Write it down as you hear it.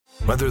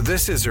Whether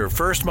this is her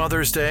first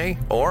Mother's Day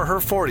or her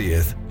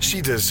 40th, she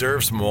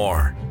deserves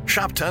more.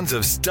 Shop tons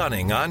of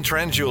stunning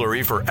on-trend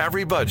jewelry for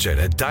every budget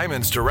at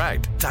Diamonds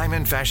Direct.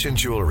 Diamond fashion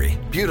jewelry,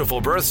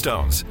 beautiful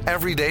birthstones,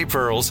 everyday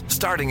pearls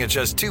starting at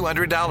just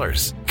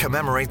 $200.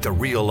 Commemorate the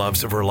real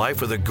loves of her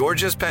life with a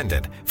gorgeous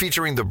pendant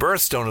featuring the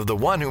birthstone of the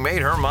one who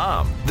made her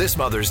mom. This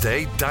Mother's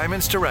Day,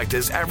 Diamonds Direct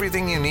is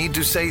everything you need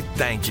to say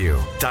thank you.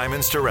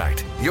 Diamonds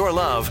Direct. Your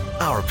love,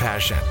 our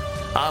passion.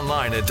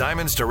 Online at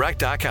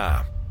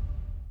diamondsdirect.com.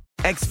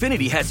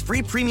 Xfinity has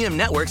free premium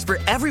networks for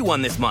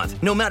everyone this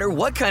month, no matter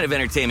what kind of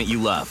entertainment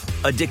you love.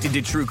 Addicted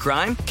to true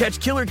crime? Catch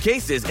killer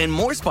cases and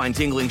more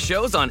spine-tingling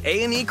shows on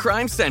A&E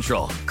Crime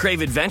Central. Crave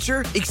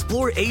adventure?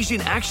 Explore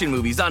Asian action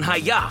movies on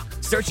Hi-Ya.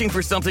 Searching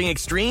for something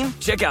extreme?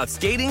 Check out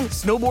skating,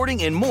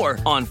 snowboarding, and more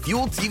on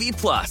Fuel TV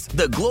Plus,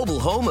 the global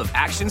home of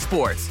action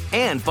sports.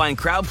 And find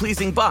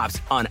crowd-pleasing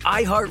bops on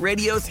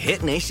iHeartRadio's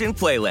Hit Nation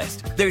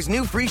playlist. There's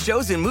new free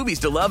shows and movies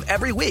to love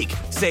every week.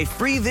 Say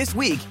free this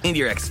week in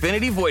your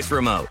Xfinity voice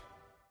remote.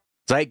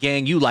 Right,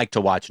 gang, you like to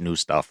watch new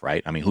stuff,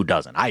 right? I mean, who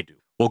doesn't? I do.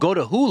 Well, go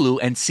to Hulu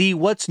and see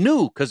what's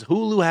new, because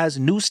Hulu has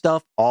new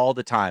stuff all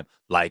the time,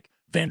 like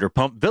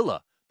Vanderpump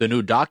Villa, the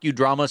new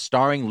docudrama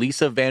starring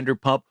Lisa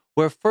Vanderpump,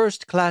 where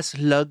first-class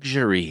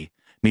luxury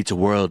meets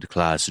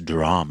world-class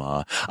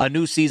drama, a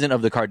new season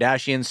of The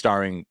Kardashians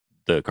starring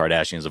the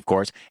Kardashians, of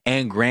course,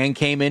 and Grand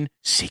Cayman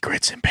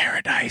Secrets in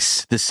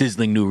Paradise, the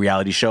sizzling new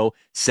reality show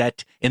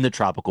set in the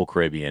tropical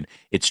Caribbean.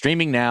 It's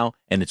streaming now,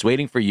 and it's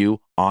waiting for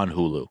you on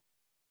Hulu.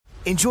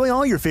 Enjoy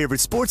all your favorite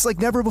sports like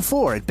never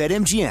before at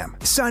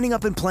BetMGM. Signing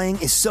up and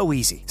playing is so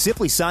easy.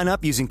 Simply sign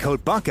up using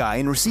code Buckeye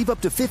and receive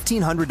up to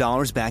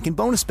 $1,500 back in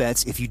bonus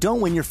bets if you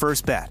don't win your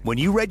first bet. When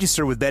you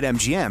register with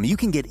BetMGM, you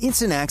can get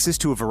instant access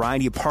to a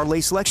variety of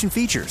parlay selection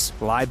features,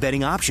 live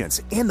betting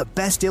options, and the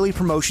best daily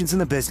promotions in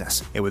the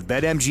business. And with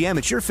BetMGM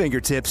at your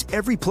fingertips,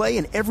 every play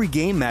and every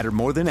game matter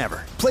more than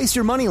ever. Place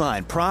your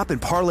moneyline, prop,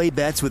 and parlay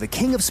bets with the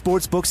king of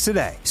sportsbooks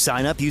today.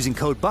 Sign up using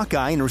code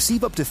Buckeye and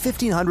receive up to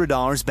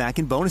 $1,500 back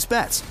in bonus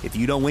bets if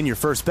you don't win your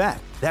first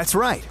bet. That's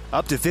right,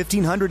 up to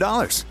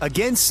 $1,500.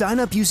 Again, sign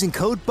up using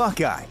code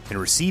Buckeye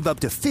and receive up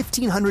to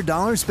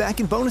 $1,500 back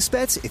in bonus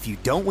bets if you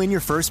don't win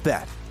your first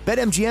bet.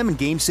 BetMGM and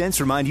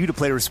GameSense remind you to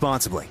play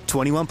responsibly.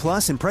 21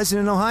 plus and present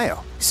in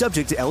Ohio.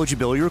 Subject to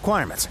eligibility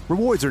requirements.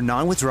 Rewards are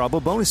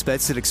non-withdrawable bonus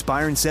bets that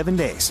expire in 7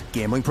 days.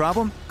 Gambling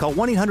problem? Call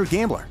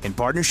 1-800-GAMBLER in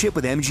partnership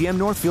with MGM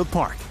Northfield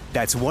Park.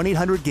 That's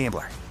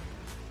 1-800-GAMBLER.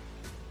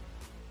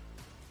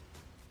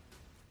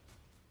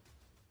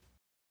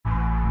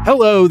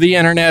 Hello, the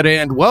internet,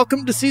 and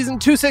welcome to season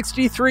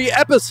 263,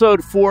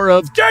 episode 4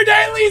 of Your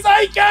Daily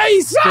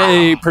Zeitgeist,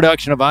 a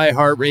production of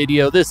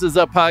iHeartRadio. This is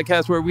a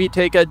podcast where we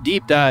take a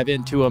deep dive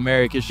into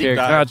America's shared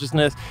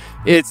consciousness.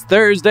 It's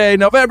Thursday,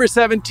 November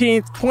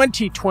 17th,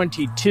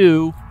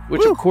 2022,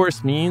 which of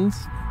course means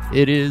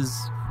it is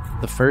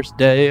the first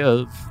day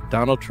of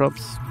Donald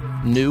Trump's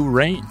new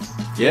reign.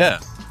 Yeah,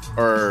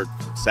 or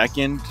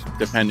second,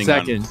 depending on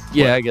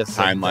I guess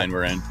timeline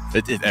we're in.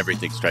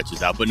 Everything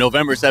stretches out. But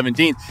November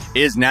 17th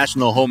is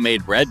National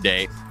Homemade Bread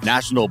Day,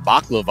 National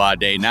Baklava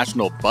Day,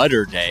 National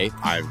Butter Day.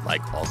 I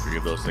like all three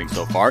of those things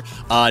so far.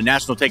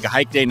 National Take a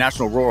Hike Day,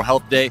 National Rural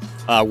Health Day,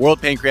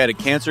 World Pancreatic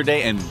Cancer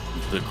Day, and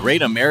the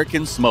Great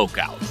American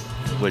Smokeout,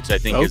 which I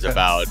think is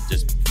about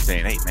just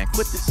saying, hey, man,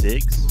 quit the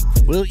cigs,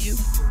 will you?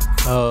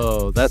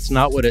 Oh, that's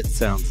not what it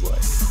sounds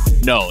like.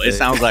 No, it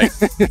sounds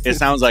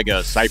like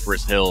a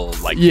Cypress Hill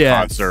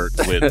concert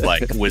with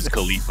like Wiz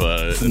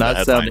Khalifa. It's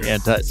not sound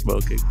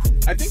anti-smoking.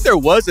 I think there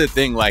was a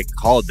thing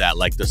called that,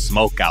 like the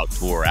Smokeout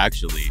Tour,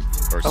 actually,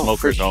 or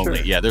Smokers Only.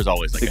 Sure. Yeah, there's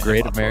always like the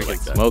Great American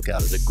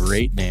Smokeout is a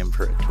great name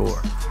for a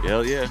tour.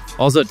 Hell yeah.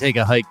 Also, Take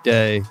a Hike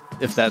Day,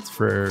 if that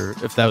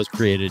was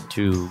created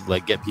to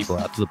like get people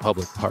out to the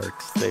public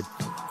parks, they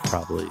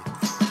probably.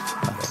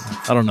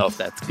 I don't know if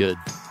that's good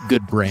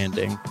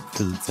branding,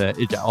 because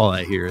it's all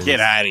I hear is get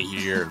out of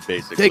here,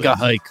 basically. Take a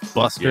hike,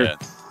 Buster. Yeah.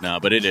 No,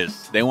 but it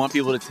is. They want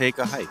people to take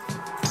a hike.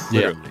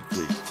 Literally,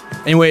 please.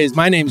 Anyways,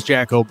 my name's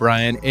Jack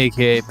O'Brien,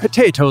 a.k.a.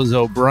 Potatoes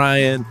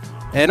O'Brien,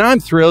 and I'm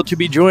thrilled to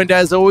be joined,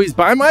 as always,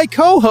 by my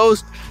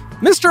co-host,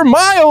 Mr.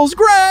 Miles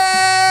Gray!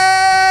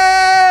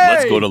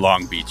 Let's go to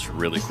Long Beach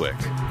really quick.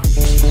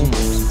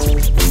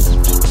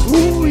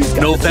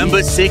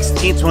 November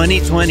 16,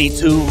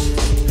 2022.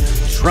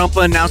 Trump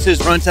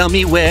announces run, tell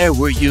me where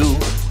were you?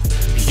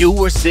 You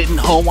were sitting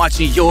home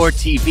watching your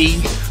TV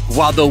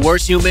while the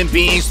worst human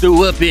beings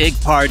threw a big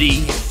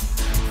party.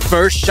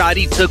 First shot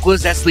he took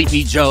was at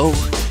Sleepy Joe,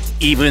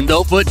 even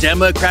though for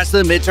Democrats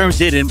the midterms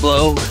didn't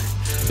blow.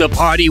 The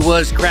party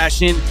was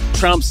crashing,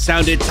 Trump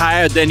sounded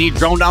tired, then he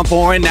droned on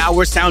for an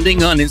hour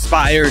sounding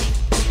uninspired.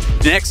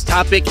 Next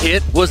topic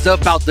hit was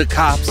about the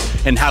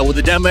cops and how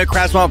the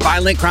Democrats want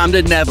violent crime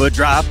to never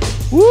drop.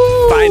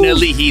 Woo!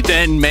 Finally, he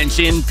then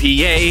mentioned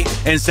PA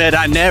and said,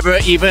 I never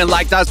even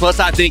liked us, plus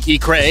I think he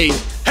cray.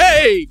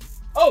 Hey!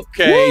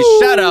 Okay,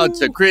 Shout out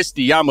to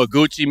Christy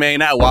Yamaguchi,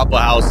 man, at Waffle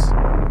House.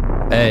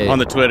 Hey, on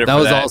the Twitter. That for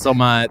was that.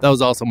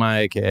 also my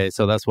AKA,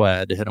 so that's why I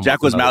had to hit him.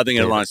 Jack with was mouthing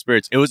it along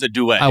spirits. It was a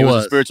duet. It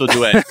was a spiritual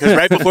duet. Because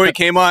right before he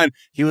came on,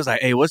 he was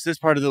like, "Hey, what's this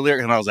part of the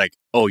lyric?" And I was like,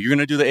 "Oh, you're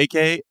gonna do the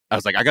AKA?" I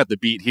was like, "I got the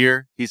beat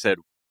here." He said,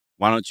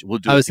 "Why don't you? We'll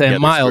do." I was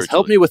saying, Miles,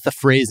 help me with the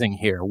phrasing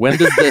here. When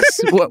does this?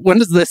 when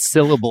does this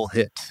syllable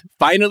hit?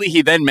 Finally,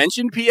 he then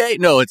mentioned PA.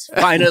 No, it's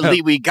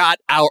finally we got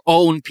our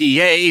own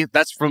PA.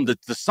 That's from the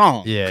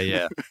song.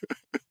 Yeah.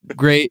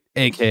 Great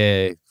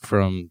AKA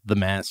from the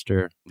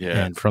master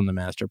and from the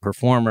master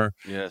performer.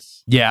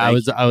 Yes. Yeah, I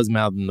was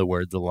mouthing the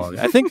words along.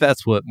 I think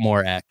that's what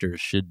more actors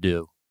should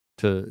do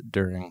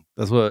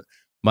that's what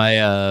my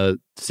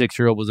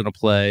 6-year-old was in a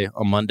play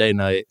on Monday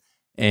night,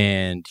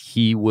 and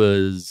he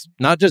was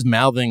not just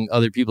mouthing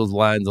other people's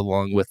lines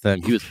along with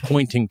them, he was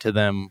pointing to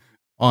them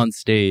on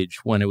stage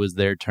when it was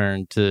their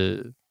turn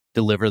to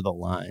deliver the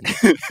line.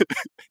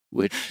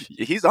 Which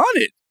he's on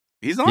it.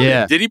 He's on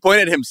it. Did he point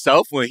at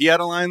himself when he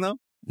had a line though?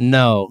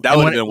 No. That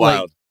would have been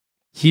wild. Like,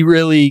 he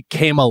really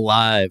came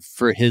alive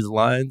for his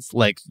lines,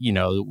 like, you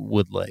know,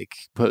 would like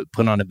put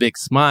on a big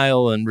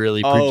smile and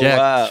really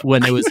project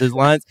when it was his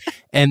lines.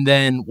 And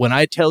then when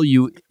I tell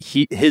you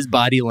his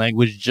body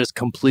language just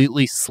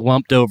completely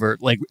slumped over,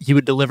 like he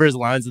would deliver his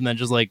lines and then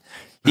just like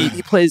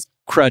he plays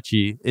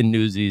crutchy in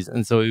Newsies.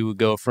 And so he would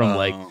go from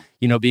like,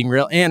 you know, being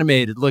real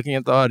animated, looking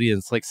at the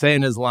audience, like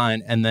saying his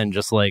line, and then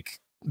just like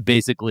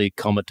basically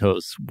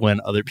comatose when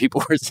other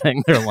people were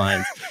saying their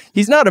lines.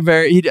 He's not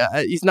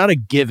a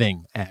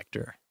giving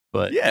actor,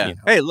 but yeah. You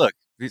know. Hey, look,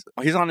 he's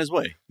on his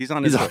way. He's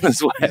on his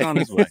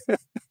way.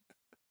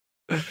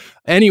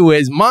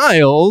 Anyways,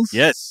 Miles.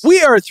 Yes.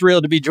 We are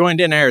thrilled to be joined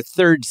in our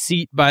third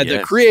seat by the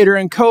creator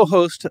and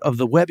co-host of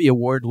the Webby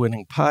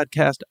Award-winning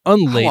podcast,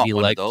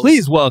 Unladylike.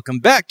 Please welcome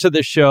back to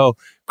the show,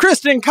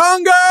 Kristen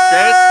Conger!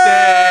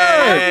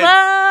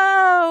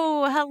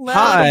 Hello.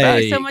 Hi.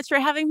 Thank you so much for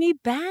having me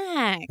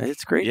back.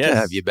 It's great to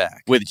have you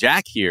back. With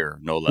Jack here,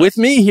 no less. With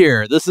me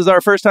here. This is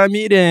our first time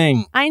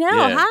meeting. I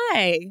know. Yeah.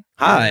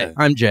 Hi.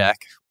 I'm Jack.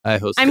 I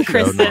host I'm the show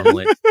Kristen.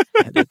 normally.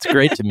 It's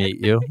great to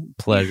meet you.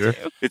 Pleasure.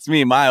 It's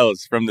me,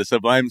 Miles, from the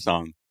Sublime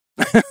song.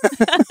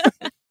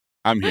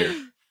 I'm here.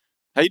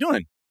 How you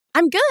doing?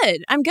 I'm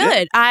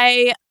good.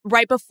 Yeah.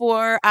 Right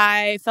before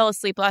I fell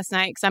asleep last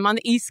night, because I'm on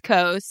the East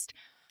Coast,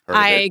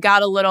 I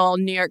got a little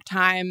New York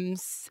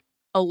Times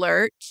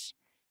alert,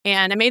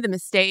 and I made the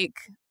mistake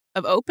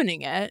of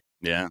opening it.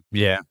 Yeah.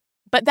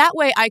 But that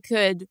way I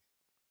could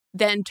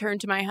then turn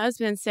to my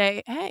husband and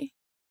say, hey,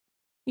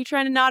 you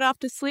trying to nod off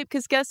to sleep?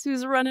 Because guess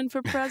who's running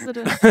for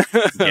president?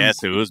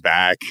 Guess who's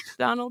back?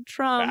 Donald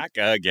Trump. Back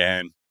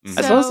again.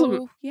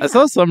 So, I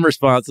saw some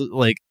responses,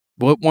 like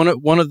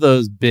one of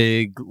those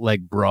big,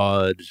 like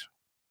broad,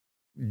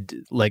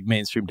 like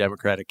mainstream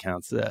Democratic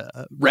accounts.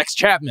 Rex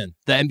Chapman,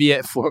 the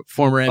NBA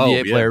former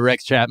NBA player,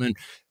 Rex Chapman.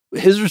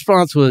 His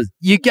response was,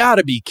 "You got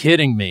to be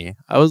kidding me."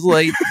 I was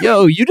like,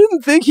 "Yo, you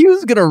didn't think he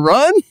was gonna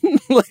run?" You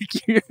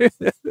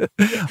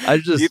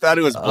thought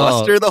it was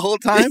bluster the whole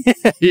time.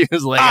 He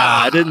was like,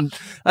 "I didn't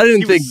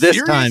think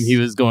this time he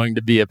was going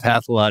to be a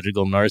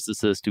pathological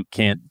narcissist who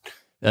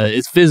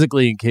is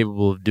physically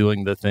incapable of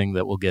doing the thing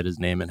that will get his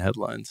name in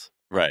headlines."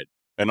 Right,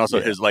 and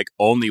also his like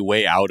only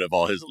way out of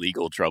all his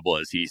legal trouble,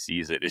 as he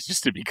sees it, is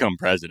just to become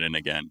president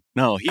again.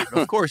 No, he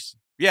of course,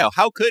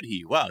 how could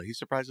he? Wow, he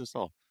surprised us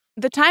all.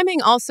 The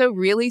timing also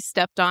really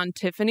stepped on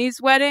Tiffany's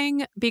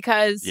wedding,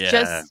 because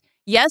just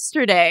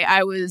yesterday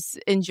I was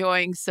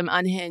enjoying some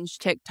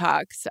unhinged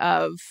TikToks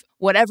of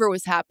whatever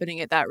was happening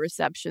at that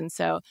reception.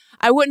 So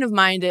I wouldn't have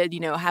minded,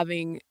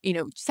 having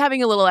a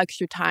little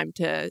extra time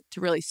to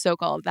really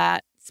soak all of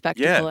that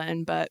spectacle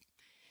in. But,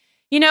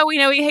 we know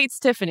he hates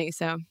Tiffany,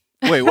 so.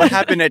 Wait, what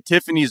happened at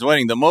Tiffany's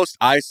wedding? The most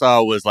I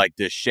saw was like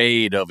the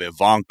shade of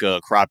Ivanka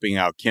cropping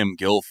out Kim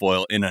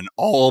Guilfoyle in an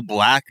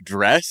all-black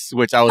dress,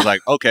 which I was like,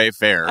 okay,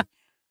 fair.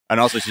 And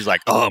also she's like,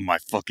 oh, my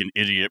fucking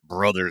idiot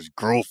brother's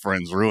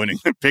girlfriend's ruining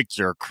the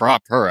picture.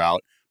 Crop her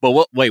out. But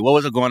what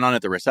was it going on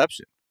at the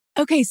reception?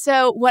 Okay,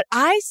 so what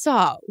I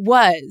saw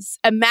was,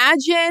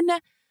 imagine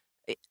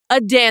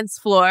a dance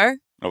floor.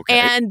 Okay.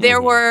 And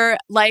there were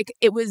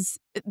there was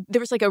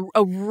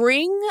a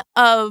ring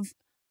of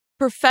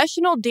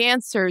professional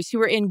dancers who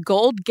were in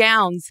gold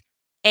gowns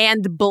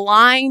and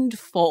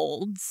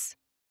blindfolds.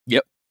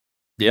 Yep.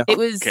 Yeah. It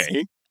was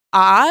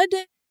odd.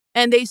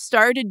 And they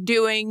started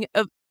doing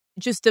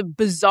just a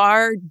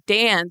bizarre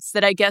dance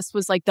that I guess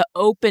was like the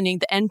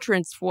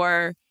entrance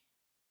for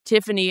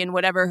Tiffany and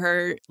whatever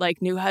her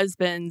new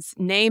husband's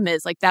name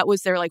is. Like that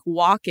was their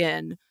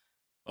walk-in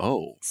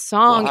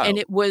song. Wow. And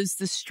it was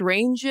the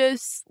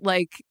strangest,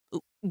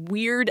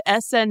 weird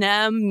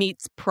S&M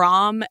meets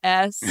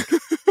prom-esque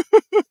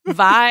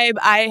vibe.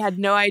 I had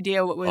no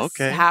idea what was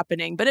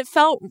happening, but it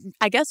felt,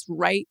 I guess,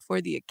 right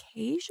for the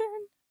occasion.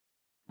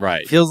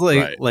 Right. Feels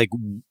like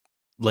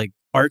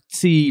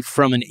artsy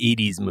from an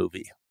 80s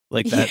movie.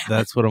 Like that. Yeah.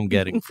 That's what I'm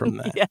getting from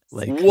that. Yes.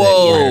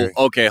 Whoa.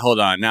 Okay, hold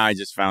on. Now I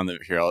just found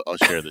it here. I'll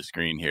share the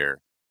screen here.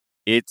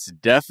 It's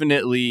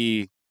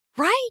definitely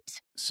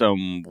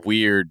some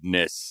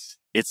weirdness.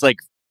 It's like,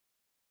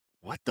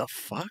 what the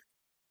fuck?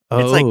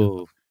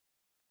 Oh.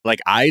 like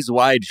Eyes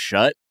Wide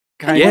Shut?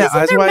 Kind of. Yeah,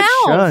 Eyes Wide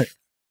Shut.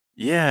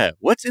 Yeah.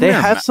 What's in they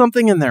their have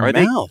something in their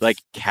mouth. They, like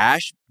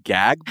cash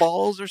gag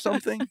balls or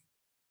something?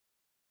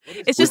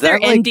 It's just their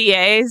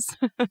NDAs.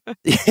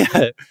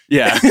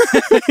 Yeah.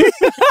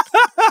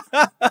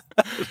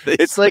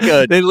 It's like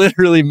they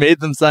literally made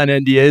them sign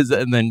NDAs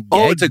and then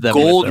it's a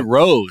gold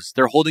rose.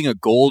 They're holding a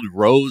gold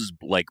rose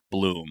like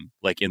bloom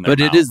like in their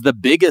mouth. It is the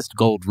biggest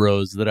gold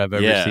rose that I've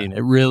ever seen.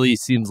 It really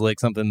seems like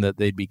something that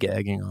they'd be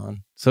gagging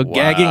on. So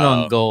gagging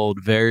on gold,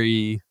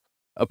 very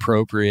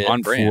appropriate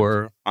on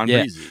brand. On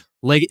breezy.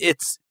 Like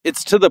it's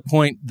to the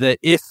point that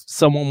if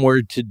someone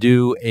were to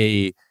do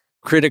a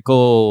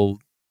critical,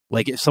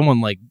 like if someone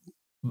like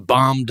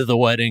bombed the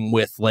wedding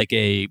with like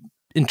a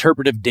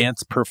interpretive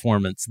dance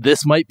performance,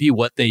 this might be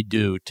what they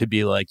do to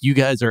be like, you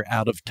guys are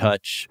out of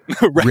touch,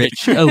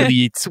 rich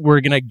elites. We're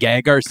going to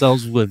gag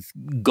ourselves with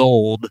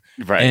gold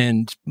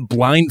and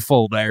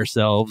blindfold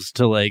ourselves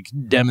to like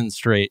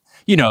demonstrate,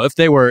 if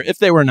they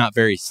were not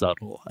very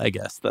subtle, I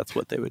guess that's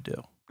what they would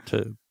do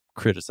to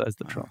criticize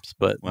the Trumps,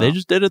 but they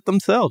just did it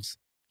themselves.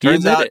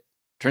 Turns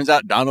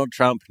out Donald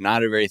Trump,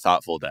 not a very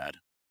thoughtful dad.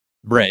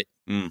 Right.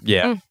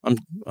 Yeah.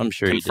 I'm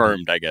sure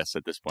confirmed, I guess,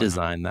 at this point.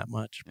 Design that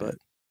much, but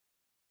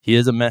he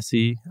is a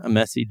messy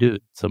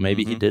dude. So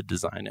maybe he did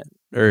design it.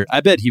 Or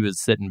I bet he was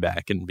sitting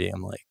back and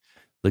being like,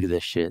 look at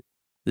this shit.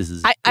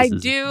 I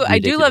do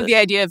love the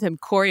idea of him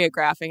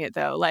choreographing it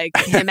though. Like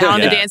him out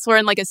on the dance floor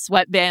in like a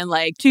sweatband,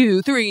 like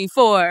 2, 3,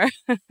 4.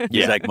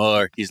 He's like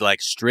more. He's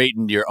like,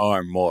 straighten your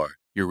arm more.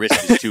 Your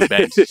wrist is too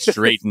bent.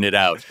 Straighten it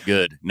out.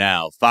 Good.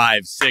 Now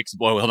 5, 6.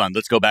 Boy, hold on.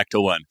 Let's go back to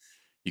 1.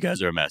 You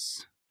guys are a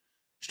mess.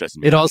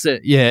 Stressing me out. Also,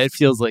 it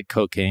feels like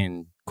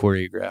cocaine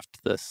choreographed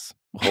this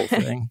whole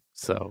thing.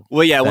 So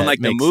when like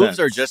the moves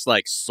are just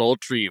like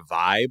sultry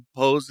vibe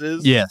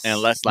poses,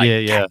 and less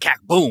like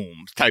cack,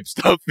 boom type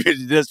stuff.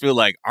 You just feel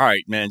like, all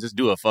right, man, just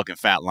do a fucking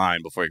fat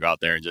line before you go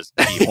out there and just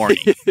be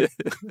horny.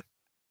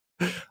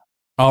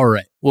 All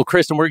right. Well,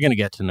 Kristen, we're going to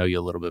get to know you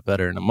a little bit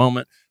better in a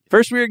moment.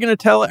 First, we are going to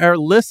tell our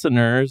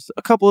listeners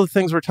a couple of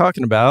things we're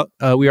talking about.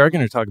 We are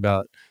going to talk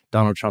about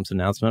Donald Trump's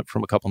announcement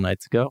from a couple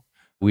nights ago.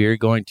 We are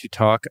going to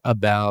talk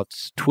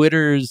about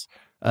Twitter's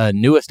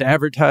newest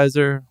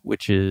advertiser,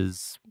 which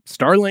is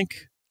Starlink.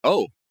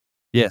 Oh.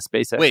 Yeah,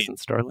 SpaceX and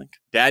Starlink.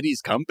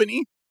 Daddy's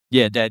company?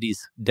 Yeah,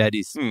 Daddy's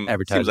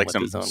advertising. Seems like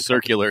some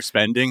circular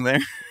spending there.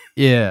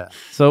 Yeah.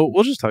 So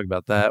we'll just talk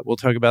about that. We'll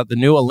talk about the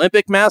new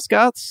Olympic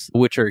mascots,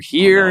 which are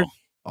here,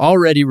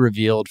 already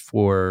revealed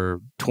for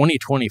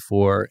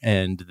 2024,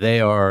 and they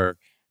are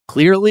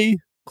clearly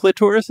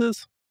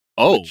clitorises.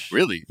 Oh,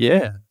 really?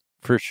 Yeah.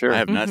 For sure. I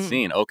have not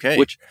seen. Okay.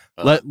 Which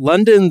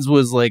London's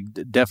was like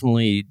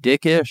definitely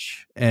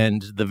dickish.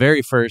 And the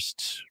very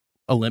first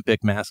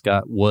Olympic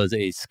mascot was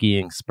a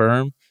skiing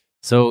sperm.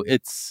 So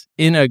it's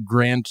in a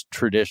grand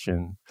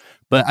tradition.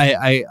 But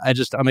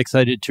I'm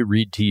excited to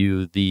read to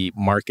you the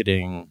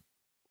marketing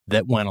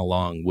that went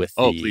along with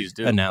the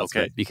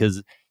announcement.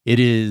 Because it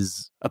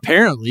is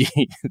apparently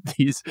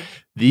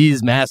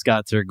these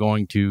mascots are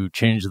going to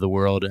change the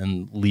world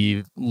and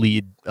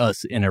lead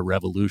us in a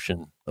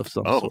revolution of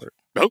some sort.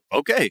 Oh,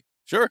 okay.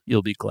 Sure.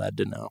 You'll be glad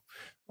to know.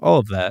 All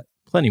of that,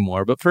 plenty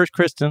more. But first,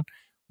 Kristen,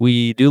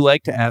 we do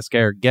like to ask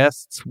our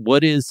guests,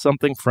 what is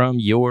something from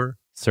your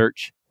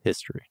search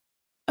history?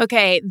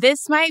 Okay,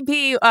 this might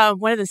be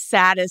one of the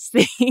saddest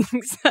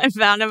things I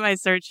found in my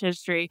search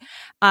history.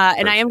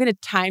 And I am going to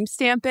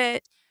timestamp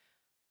it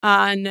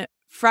on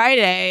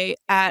Friday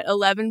at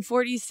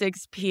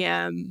 11:46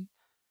 p.m.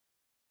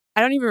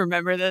 I don't even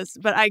remember this,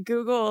 but I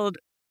Googled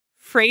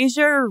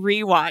Frasier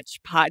Rewatch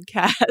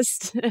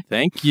podcast.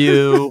 Thank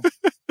you.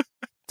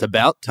 It's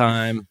about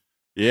time.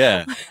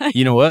 Yeah.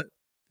 You know what?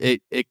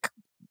 It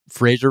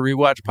Frasier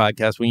Rewatch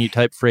podcast. When you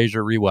type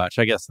Frasier Rewatch,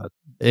 I guess that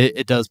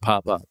it does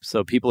pop up.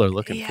 So people are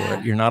looking for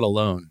it. You're not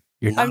alone.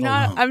 I'm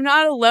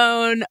not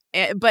alone.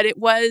 But it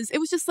was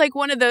just like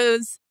one of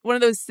those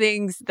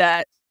things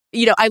that,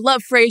 I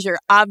love Frasier.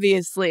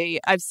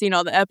 Obviously, I've seen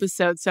all the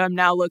episodes, so I'm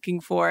now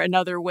looking for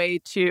another way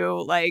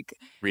to like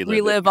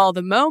relive all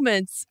the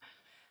moments.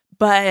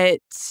 But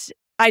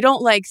I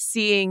don't like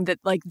seeing that,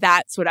 like,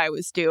 that's what I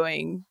was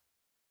doing,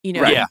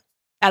 at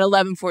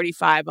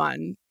 11:45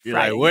 on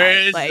Friday. Like,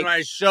 where's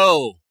my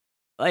show?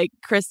 Like,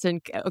 Kristen,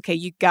 okay,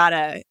 you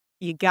gotta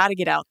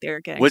get out there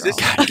again.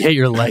 Gotta get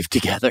your life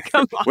together.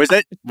 Come on.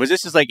 Was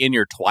this just like in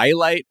your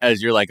twilight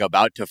as you're like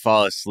about to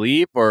fall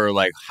asleep, or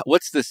like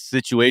what's the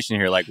situation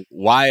here? Like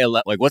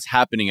what's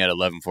happening at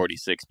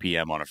 11:46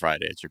 p.m. on a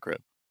Friday at your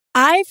crib?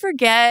 I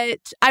forget.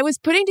 I was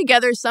putting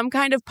together some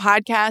kind of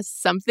podcast,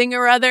 something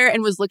or other,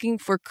 and was looking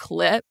for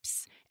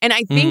clips. And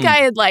I think I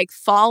had like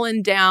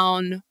fallen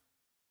down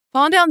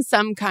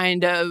some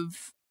kind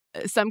of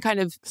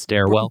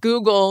stairwell.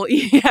 Google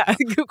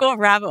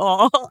rabbit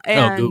hole.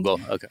 And, Google.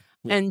 Okay.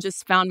 And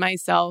just found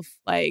myself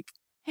like,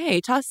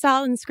 hey, tossed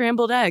salad and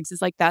scrambled eggs.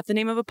 Is like that the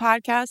name of a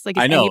podcast? Like,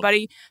 is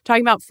anybody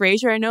talking about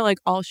Frasier? I know like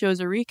all shows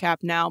are recap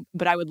now,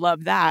 but I would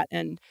love that.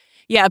 And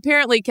yeah,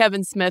 apparently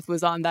Kevin Smith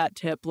was on that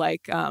tip,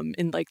 like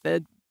in like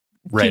the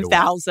right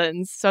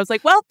 2000s. So I was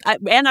like, well,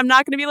 and I'm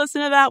not going to be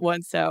listening to that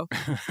one. So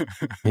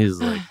he's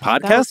like,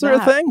 podcasts are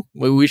a thing?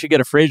 We should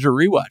get a Frasier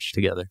rewatch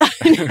together.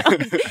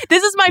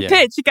 This is my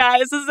pitch,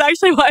 guys. This is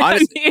actually why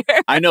I'm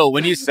here. I know.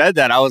 When you said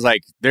that, I was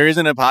like, there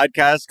isn't a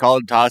podcast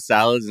called Tossed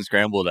Salads and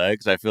Scrambled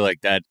Eggs. I feel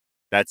like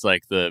that's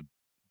like the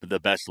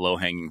best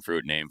low-hanging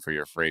fruit name for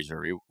your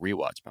Frasier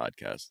rewatch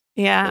podcast.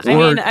 Yeah. I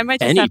mean, I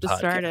might just have to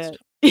start it.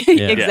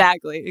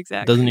 Exactly.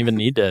 Doesn't even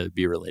need to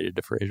be related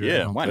to Frasier.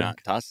 Yeah, why not?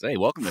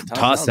 Welcome to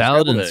Tossed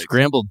Salad and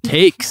Scrambled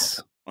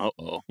Takes.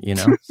 Uh-oh.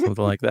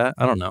 Something like that.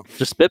 I don't know.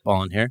 Just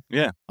spitballing here.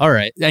 Yeah. All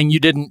right. And you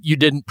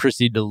didn't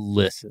proceed to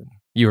listen.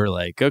 You were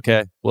like,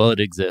 okay, well, it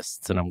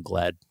exists, and I'm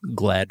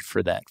glad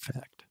for that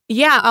fact.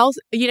 Yeah,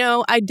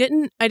 I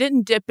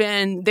didn't dip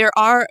in. There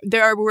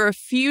were a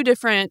few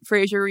different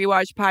Frasier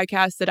rewatch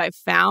podcasts that I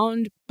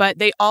found, but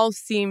they all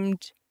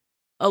seemed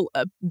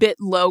a bit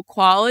low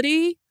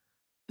quality.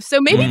 So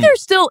maybe there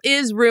still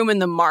is room in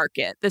the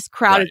market, this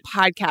crowded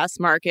podcast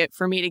market,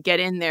 for me to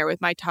get in there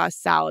with my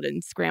tossed salad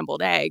and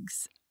scrambled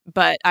eggs.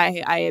 But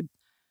I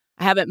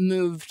haven't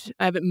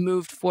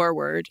moved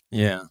forward.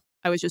 Yeah.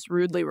 I was just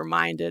rudely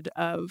reminded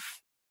of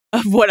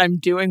what I'm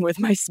doing with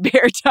my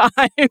spare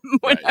time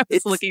when I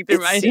was looking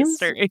through my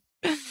history.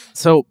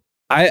 So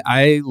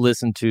I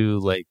listen to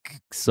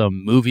like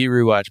some movie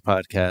rewatch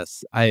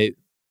podcasts.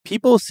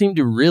 People seem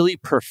to really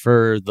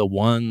prefer the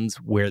ones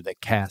where the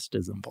cast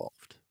is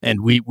involved.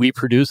 And we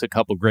produce a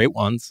couple great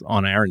ones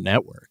on our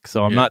network.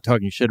 So I'm not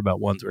talking shit about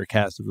ones where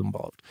cast is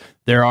involved.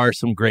 There are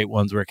some great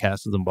ones where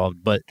cast is involved,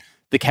 but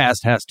the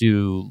cast has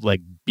to like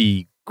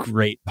be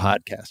great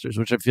podcasters,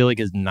 which I feel like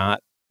is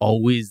not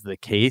always the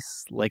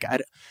case. Like I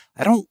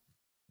don't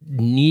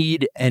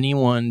need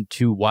anyone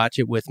to watch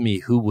it with me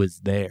who was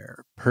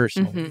there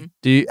personally.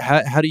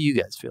 How do you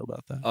guys feel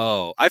about that?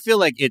 Oh, I feel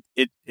like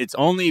it's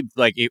only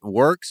like it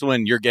works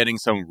when you're getting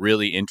some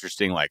really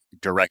interesting like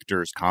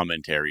director's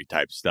commentary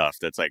type stuff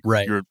that's like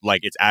you're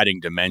like it's adding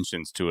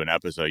dimensions to an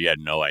episode you had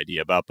no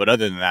idea about. But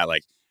other than that,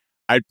 like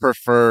I'd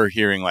prefer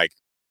hearing like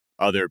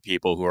other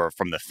people who are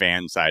from the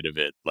fan side of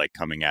it like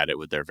coming at it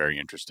with their very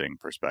interesting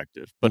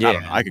perspective. But I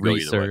don't know, I could go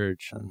either way.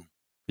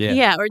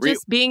 Or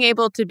just being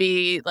able to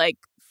be like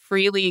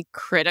freely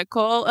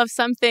critical of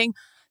something.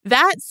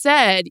 That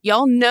said,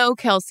 y'all know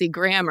Kelsey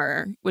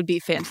Grammer would be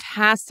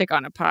fantastic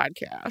on a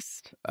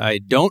podcast. I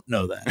don't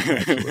know that.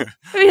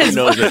 Who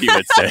knows what he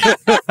would say?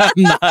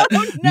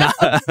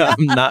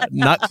 I'm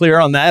not clear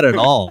on that at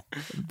all,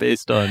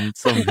 based on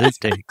some of his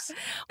takes.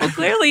 Well,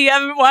 clearly you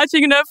haven't been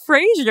watching enough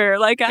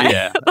Frasier. I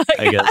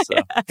guess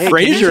so. Hey,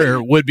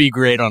 Frasier would be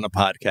great on a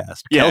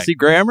podcast. Yeah. Kelsey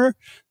Grammer,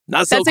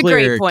 not so That's clear.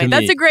 That's a great point.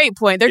 That's a great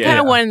point. They're kind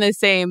of one and the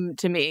same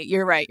to me.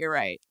 You're right.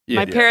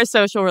 My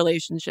parasocial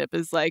relationship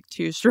is like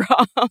too strong.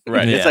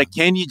 Right. Yeah. It's like,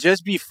 can you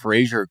just be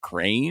Frasier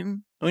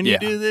Crane when you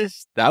do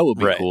this? That would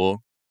be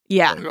cool.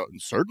 Yeah.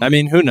 Certainly. I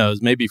mean, who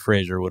knows? Maybe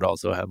Frasier would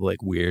also have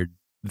like weird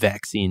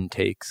vaccine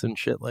takes and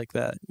shit like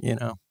that,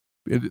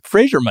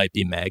 Frasier might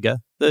be MAGA.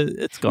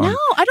 It's gone. No,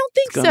 I don't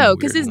think so,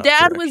 because his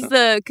dad was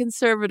the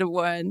conservative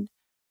one.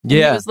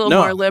 Yeah. He was a little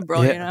more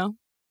liberal,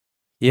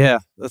 Yeah,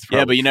 that's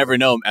probably but you never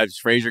know. As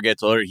Frasier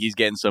gets older, he's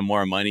getting some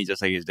more money,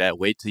 just like his dad.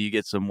 Wait till you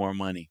get some more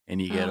money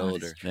and you get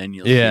older, then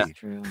you'll see.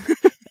 True.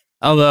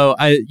 Although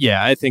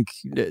I think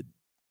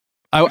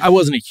I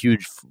wasn't a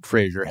huge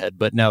Frasier head,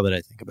 but now that I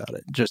think about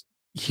it, just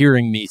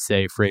hearing me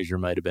say Frasier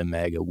might have been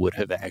MAGA would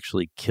have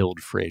actually killed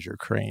Frasier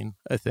Crane.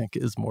 I think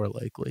is more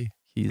likely.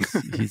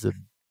 He's a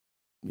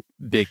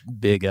big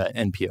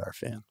NPR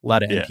fan. A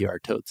lot of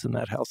NPR totes in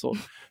that household.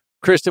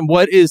 Kristen,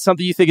 what is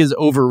something you think is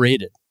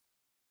overrated?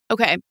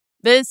 Okay.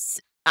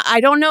 I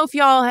don't know if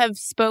y'all have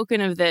spoken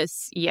of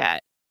this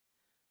yet,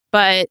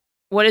 but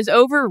what is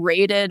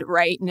overrated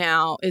right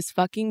now is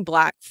fucking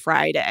Black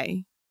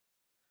Friday.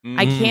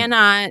 I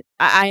cannot,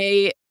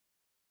 I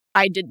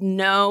didn't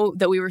know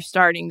that we were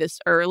starting this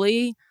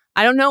early.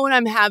 I don't know what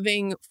I'm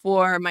having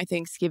for my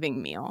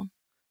Thanksgiving meal.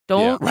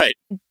 Don't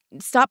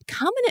stop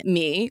coming at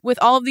me with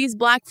all of these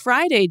Black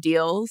Friday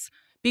deals,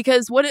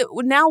 because what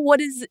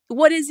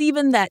is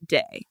even that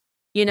day?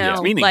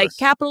 Like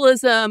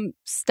capitalism,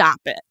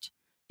 stop it.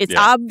 It's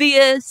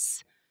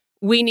obvious.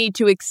 We need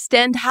to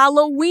extend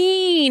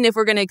Halloween if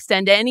we're going to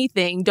extend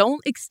anything. Don't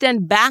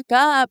extend back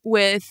up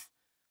with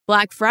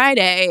Black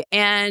Friday.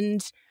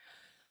 And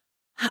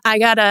I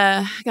got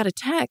a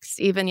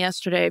text even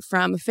yesterday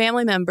from a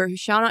family member who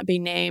shall not be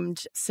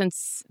named,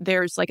 since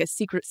there's like a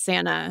Secret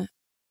Santa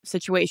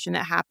situation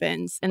that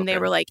happens, and they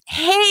were like,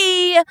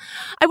 hey,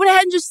 I went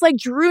ahead and just like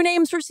drew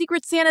names for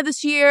Secret Santa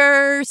this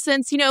year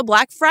since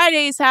Black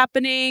Friday is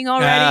happening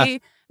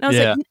already. And I was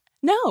like,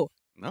 no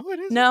it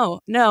isn't.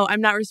 No, I'm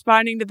not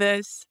responding to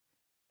this.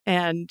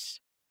 And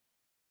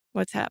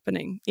what's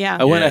happening?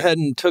 I went ahead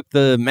and took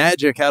the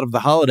magic out of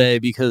the holiday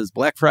because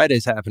Black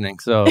Friday's happening,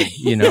 so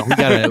we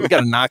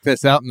gotta knock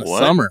this out in the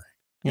summer.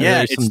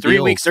 It's 3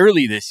 weeks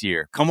early this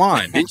year. Come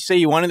on. Didn't you say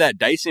you wanted that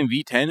Dyson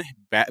V10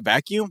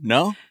 vacuum?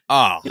 No?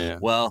 Oh,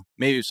 well,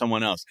 maybe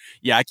someone else.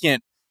 Yeah, I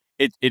can't.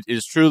 it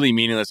is truly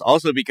meaningless.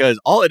 Also because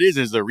all it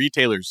is the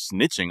retailers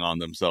snitching on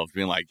themselves,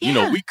 being like, you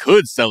know, we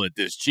could sell it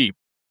this cheap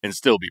and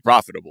still be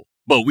profitable,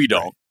 but we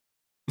don't.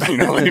 You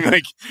know,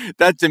 like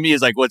that to me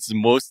is like what's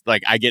most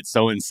like I get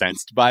so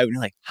incensed by when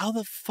you're like, how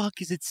the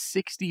fuck is it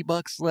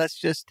 $60 less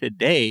just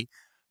today?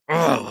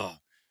 Ugh.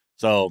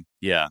 So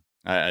yeah,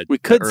 we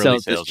could sell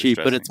it this cheap,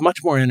 but it's much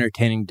more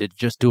entertaining to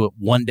just do it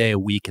one day a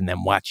week and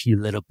then watch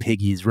you little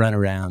piggies run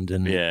around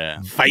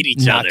and fight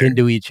each knock other,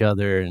 into each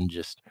other, and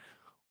just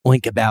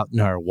oink about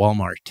in our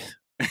Walmart.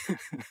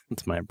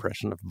 That's my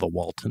impression of the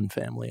Walton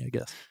family, I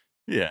guess.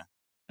 Yeah.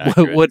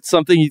 What's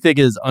something you think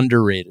is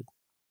underrated?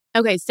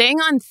 Okay, staying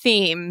on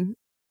theme,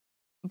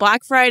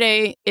 Black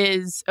Friday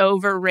is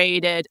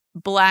overrated.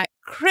 Black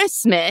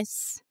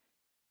Christmas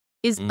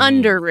is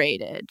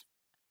underrated.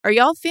 Are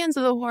y'all fans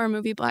of the horror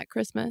movie Black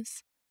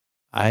Christmas?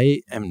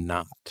 I am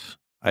not.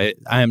 I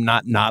am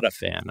not a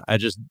fan. I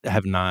just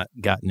have not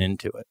gotten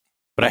into it.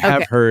 But I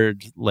have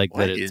heard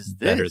that it's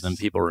better than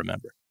people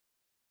remember.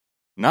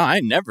 No, I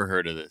never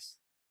heard of this.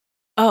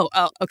 Oh,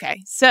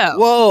 okay. So,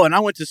 whoa, and I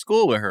went to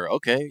school with her.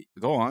 Okay,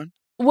 go on.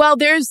 Well,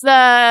 there's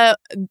a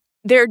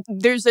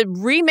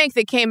remake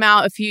that came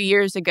out a few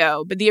years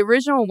ago, but the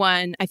original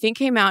one I think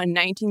came out in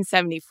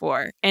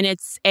 1974, and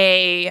it's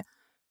a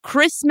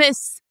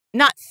Christmas,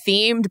 not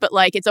themed, but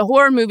like it's a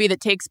horror movie that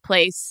takes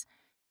place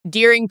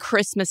during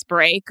Christmas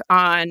break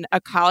on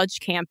a college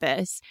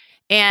campus.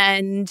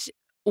 And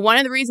one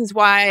of the reasons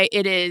why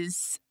it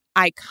is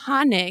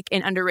iconic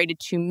and underrated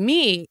to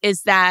me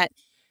is that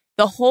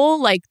the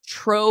whole like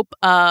trope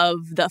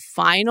of the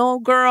final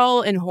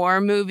girl in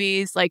horror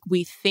movies, like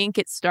we think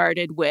it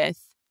started with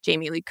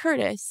Jamie Lee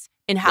Curtis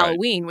in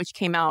Halloween, which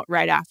came out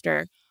right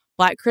after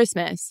Black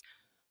Christmas.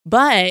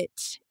 But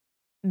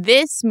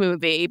this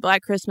movie,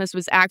 Black Christmas,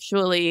 was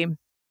actually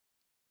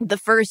the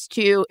first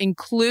to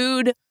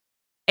include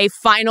a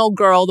final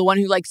girl, the one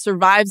who like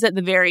survives at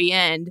the very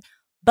end.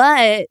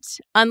 But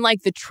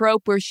unlike the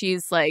trope where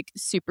she's like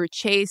super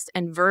chaste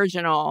and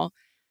virginal,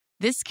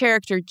 this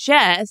character,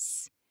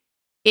 Jess,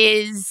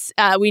 is,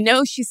 we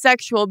know she's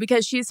sexual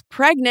because she's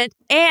pregnant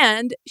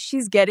and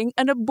she's getting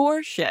an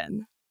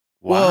abortion.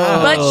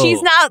 Wow. But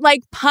she's not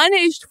like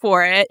punished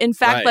for it. In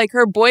fact, like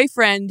her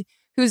boyfriend,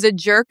 who's a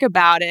jerk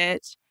about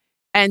it,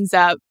 ends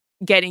up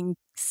getting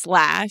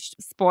slashed.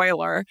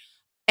 Spoiler.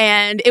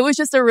 And it was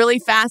just a really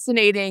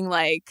fascinating,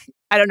 like,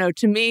 I don't know,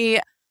 to me,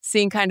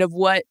 seeing kind of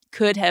what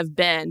could have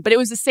been. But it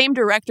was the same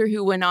director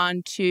who went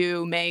on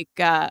to make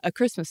A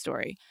Christmas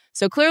Story.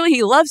 So clearly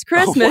he loves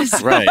Christmas.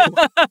 Oh, right.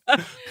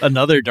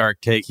 Another dark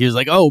take. He was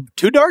like, oh,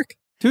 too dark?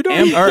 Too dark?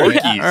 And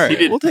Porky's. All right.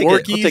 He did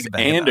Porky's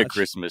and a A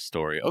Christmas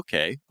Story.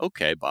 Okay,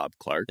 Bob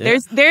Clark. Yeah.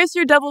 There's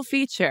your double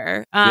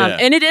feature.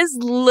 And it is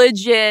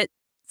legit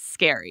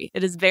scary.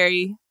 It is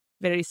very,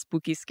 very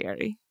spooky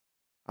scary.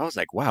 I was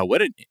like, wow,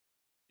 what an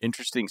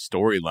interesting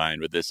storyline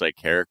with this like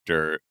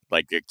character.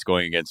 Like it's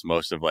going against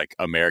most of like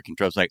American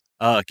tropes, like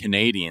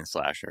Canadian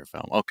slasher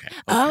film. Okay.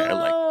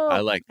 I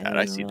like that.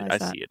 I see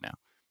it now.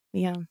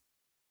 Yeah.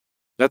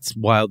 That's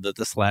wild that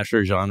the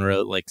slasher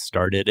genre like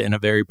started in a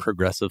very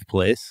progressive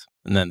place,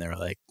 and then they're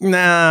like,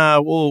 "Nah,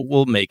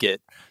 we'll make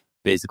it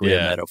basically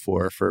a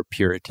metaphor for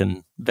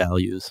Puritan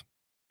values."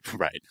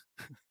 Right.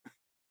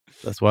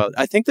 That's wild.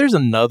 I think there's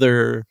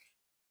another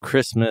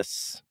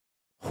Christmas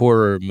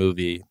horror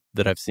movie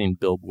that I've seen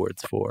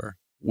billboards for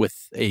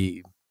with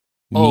a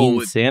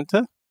mean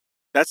Santa.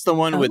 That's the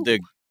one with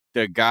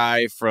the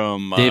guy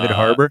from David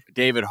Harbour.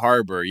 David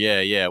Harbour.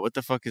 Yeah. What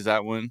the fuck is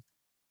that one?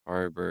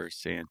 Harbour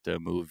Santa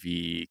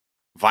movie.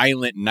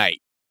 Violent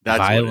Night. That's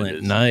Violent what it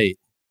is. Night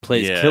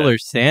plays Killer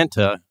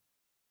Santa.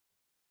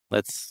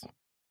 That's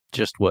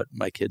just what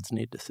my kids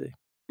need to see.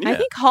 Yeah. I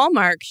think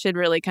Hallmark should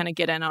really kind of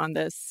get in on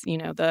this, you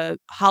know, the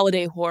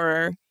holiday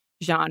horror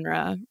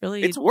genre.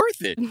 Really, it's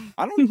worth it.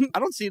 I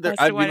don't see that.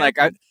 I mean, like,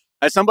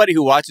 as somebody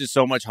who watches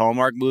so much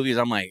Hallmark movies,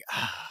 I'm like,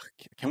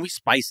 can we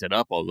spice it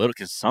up a little?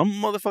 Can some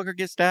motherfucker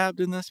get stabbed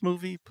in this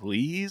movie,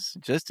 please?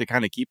 Just to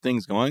kind of keep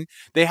things going.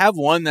 They have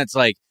one that's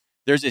like,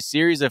 there's a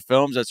series of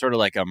films that's sort of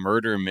like a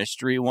murder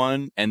mystery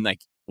one, and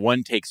like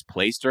one takes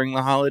place during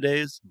the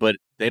holidays, but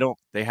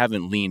they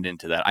haven't leaned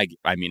into that.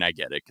 I mean, I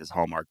get it because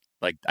Hallmark,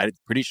 like, I'm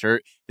pretty sure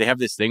they have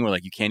this thing where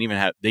like you can't even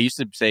have. They used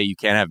to say you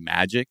can't have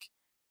magic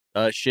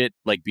shit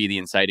like be the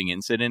inciting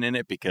incident in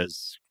it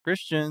because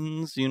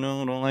Christians,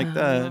 don't like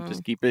that.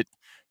 Just keep it,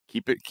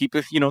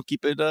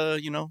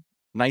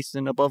 nice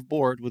and above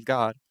board with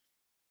God.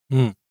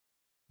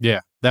 Yeah,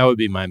 that would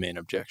be my main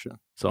objection.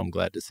 So I'm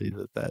glad to see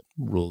that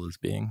rule is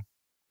being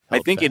I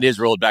think it is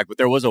rolled back, but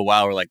there was a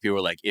while where like people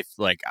were like, if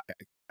like,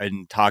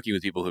 and talking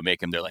with people who make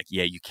them, they're like,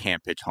 yeah, you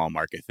can't pitch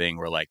Hallmark a thing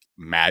where like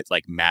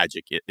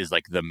magic is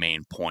like the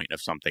main point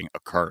of something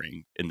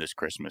occurring in this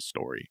Christmas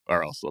story,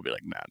 or else they'll be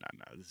like, no,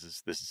 this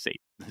is Satan,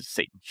 this is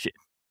Satan shit,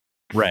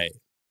 right?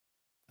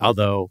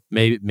 Although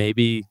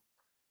maybe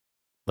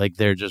like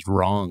they're just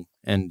wrong,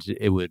 and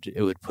it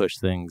would push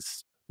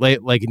things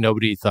like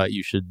nobody thought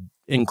you should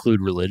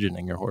include religion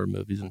in your horror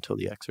movies until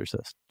The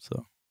Exorcist.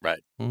 So right,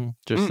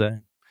 just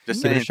saying.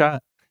 Just give it a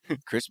shot.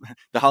 Christmas,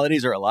 the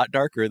holidays are a lot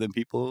darker than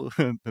people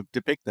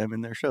depict them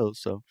in their shows.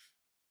 So,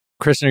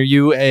 Kristen, are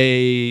you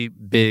a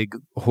big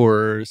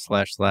horror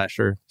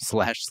 /slasher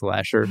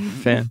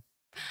fan?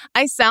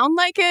 I sound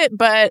like it,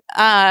 but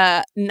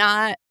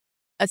not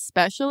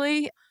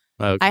especially.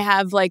 Okay. I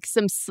have like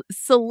some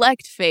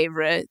select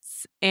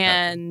favorites,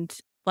 and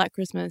Black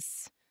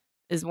Christmas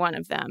is one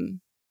of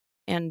them.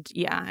 And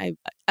yeah,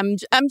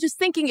 I'm just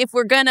thinking if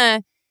we're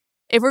gonna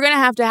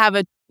have to have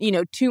a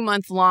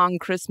 2-month long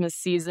Christmas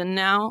season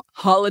now,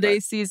 holiday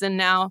season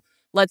now,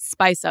 let's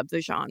spice up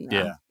the genre.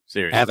 Yeah,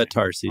 seriously,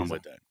 Avatar season. I'm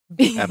with that.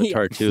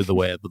 Avatar 2, the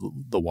way of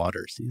the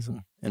water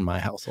season in my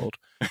household.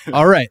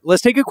 All right,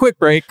 let's take a quick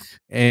break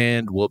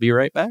and we'll be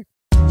right back.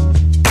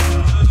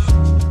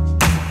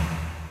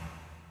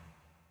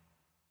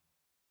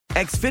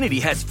 Xfinity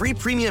has free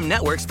premium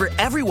networks for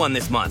everyone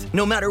this month,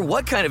 no matter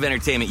what kind of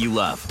entertainment you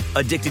love.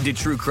 Addicted to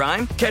true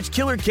crime? Catch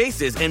killer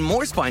cases and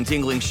more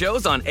spine-tingling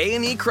shows on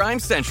A&E Crime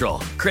Central.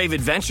 Crave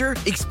adventure?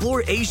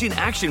 Explore Asian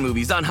action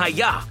movies on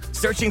Hi-Ya.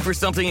 Searching for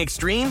something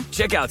extreme?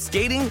 Check out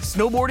skating,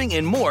 snowboarding,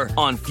 and more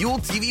on Fuel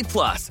TV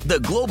Plus, the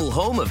global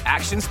home of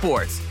action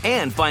sports.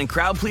 And find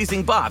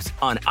crowd-pleasing bops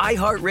on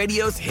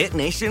iHeartRadio's Hit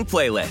Nation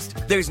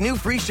playlist. There's new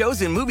free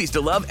shows and movies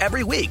to love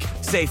every week.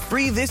 Say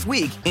free this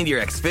week in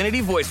your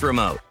Xfinity voice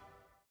remote.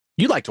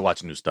 You like to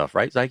watch new stuff,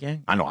 right,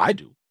 Zygang? I know I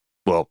do.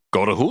 Well,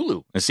 go to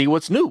Hulu and see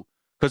what's new.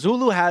 Because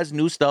Hulu has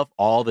new stuff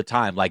all the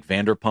time, like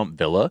Vanderpump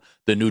Villa,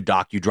 the new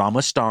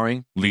docudrama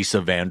starring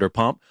Lisa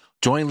Vanderpump.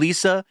 Join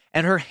Lisa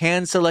and her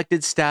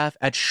hand-selected staff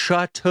at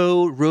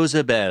Chateau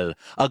Rosabelle,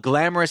 a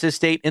glamorous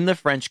estate in the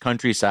French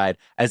countryside,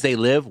 as they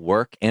live,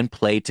 work, and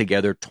play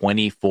together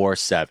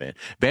 24/7.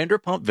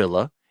 Vanderpump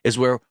Villa is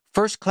where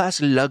first-class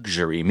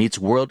luxury meets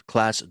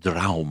world-class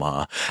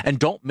drama. And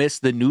don't miss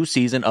the new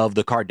season of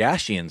The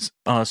Kardashians,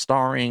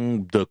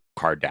 starring the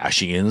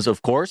Kardashians,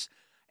 of course.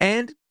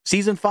 And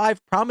Season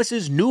 5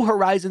 promises new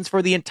horizons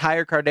for the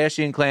entire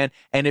Kardashian clan.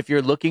 And if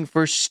you're looking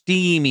for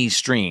steamy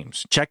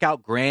streams, check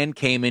out Grand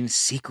Cayman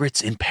Secrets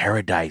in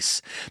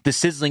Paradise, the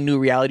sizzling new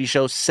reality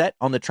show set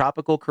on the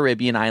tropical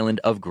Caribbean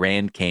island of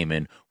Grand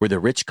Cayman, where the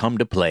rich come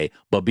to play.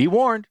 But be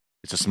warned,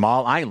 it's a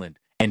small island,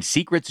 and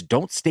secrets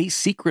don't stay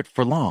secret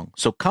for long.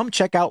 So come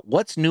check out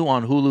what's new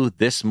on Hulu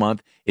this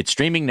month. It's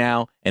streaming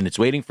now, and it's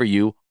waiting for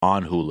you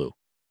on Hulu.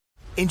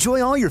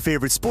 Enjoy all your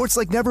favorite sports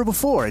like never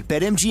before at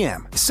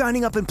BetMGM.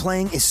 Signing up and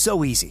playing is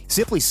so easy.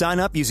 Simply sign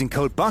up using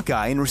code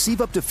Buckeye and receive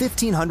up to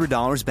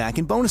 $1,500 back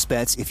in bonus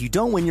bets if you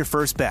don't win your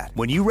first bet.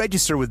 When you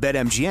register with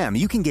BetMGM,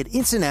 you can get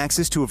instant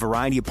access to a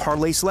variety of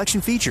parlay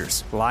selection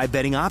features, live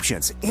betting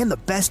options, and the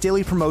best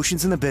daily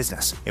promotions in the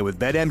business. And with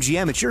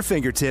BetMGM at your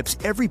fingertips,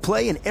 every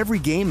play and every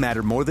game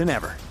matter more than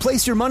ever.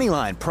 Place your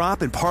moneyline,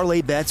 prop, and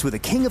parlay bets with the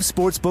king of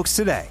sportsbooks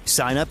today.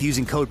 Sign up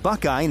using code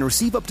Buckeye and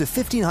receive up to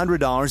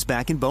 $1,500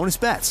 back in bonus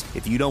bets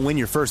if you don't win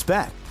your first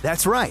bet.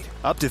 That's right,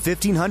 up to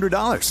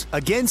 $1,500.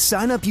 Again,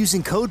 sign up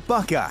using code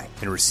Buckeye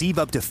and receive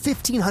up to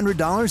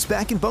 $1,500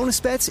 back in bonus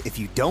bets if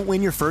you don't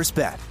win your first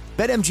bet.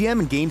 BetMGM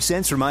and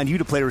GameSense remind you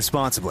to play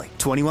responsibly.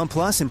 21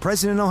 plus and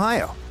present in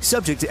Ohio.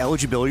 Subject to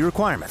eligibility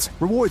requirements.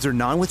 Rewards are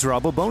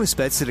non-withdrawable bonus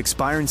bets that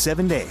expire in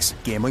 7 days.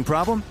 Gambling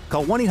problem?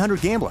 Call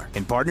 1-800-GAMBLER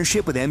in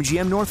partnership with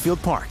MGM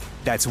Northfield Park.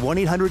 That's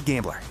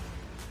 1-800-GAMBLER.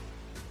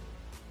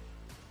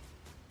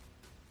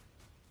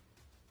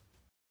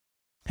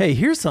 Hey,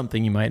 here's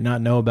something you might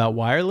not know about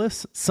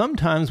wireless.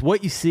 Sometimes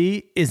what you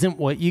see isn't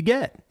what you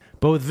get.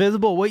 But with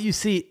Visible, what you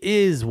see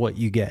is what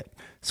you get.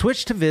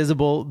 Switch to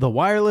Visible, the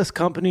wireless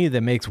company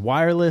that makes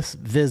wireless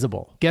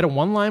visible. Get a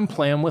one-line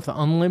plan with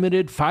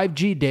unlimited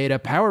 5G data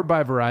powered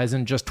by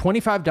Verizon, just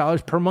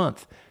 $25 per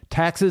month.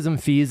 Taxes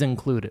and fees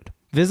included.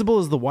 Visible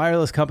is the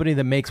wireless company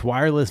that makes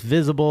wireless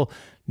visible.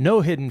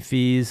 No hidden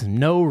fees,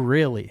 no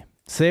really.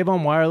 Save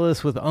on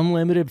wireless with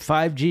unlimited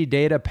 5G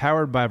data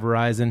powered by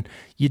Verizon.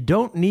 You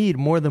don't need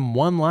more than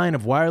one line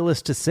of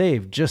wireless to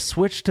save. Just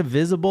switch to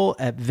Visible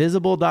at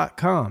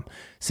Visible.com.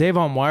 Save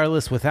on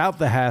wireless without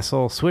the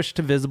hassle. Switch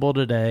to Visible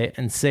today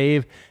and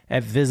save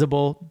at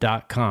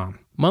Visible.com.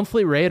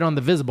 Monthly rate on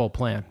the Visible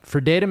plan.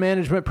 For data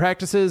management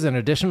practices and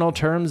additional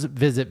terms,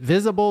 visit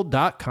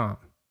Visible.com.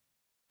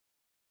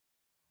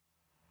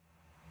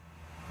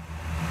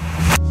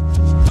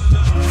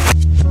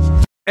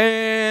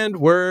 And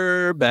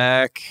we're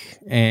back,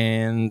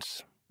 and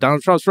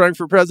Donald Trump's running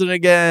for president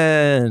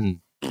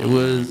again.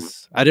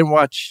 I didn't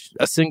watch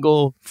a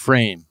single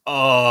frame.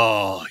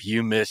 Oh,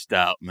 you missed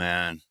out,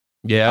 man.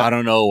 Yeah. I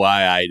don't know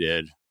why I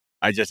did.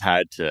 I just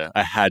had to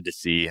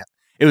see.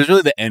 It was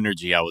really the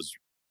energy I was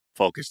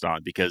focused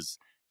on, because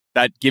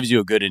that gives you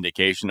a good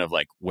indication of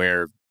like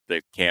where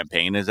the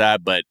campaign is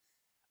at. But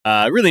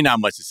really not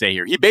much to say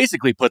here. He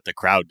basically put the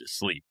crowd to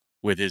sleep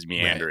with his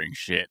meandering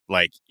shit.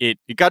 Like it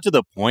got to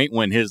the point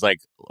when his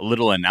like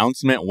little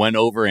announcement went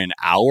over an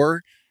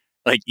hour.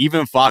 Like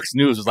even Fox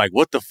News was like,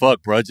 what the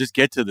fuck, bro? Just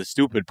get to the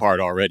stupid part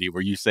already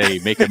where you say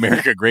make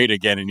America great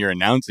again and you're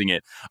announcing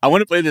it. I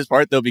want to play this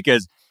part though,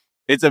 because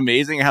it's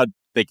amazing how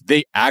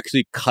they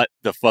actually cut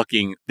the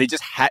fucking,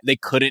 they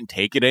couldn't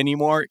take it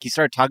anymore. He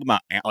started talking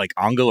about like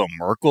Angela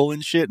Merkel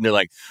and shit. And they're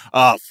like,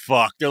 oh,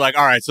 fuck. They're like,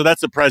 all right, so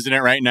that's the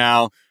president right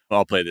now. Well,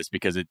 I'll play this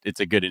because it's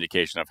a good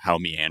indication of how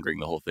meandering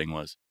the whole thing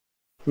was.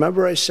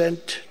 Remember I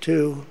sent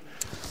to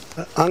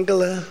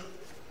Angela.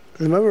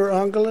 Remember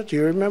Angela? Do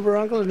you remember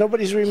Angela?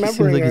 Nobody's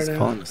remembering like her he's now.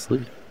 falling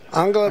asleep.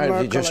 Angela Merkel.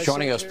 Merkel. Just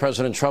joining us,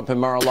 President Trump in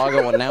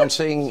Mar-a-Lago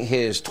announcing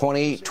his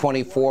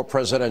 2024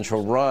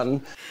 presidential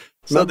run.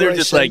 So they're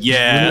just like,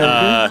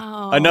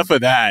 enough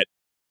of that.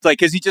 It's like,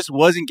 because he just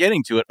wasn't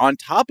getting to it. On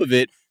top of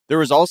it, there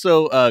was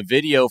also a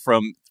video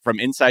from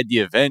inside the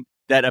event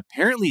that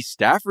apparently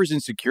staffers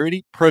and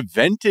security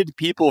prevented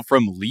people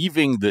from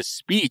leaving the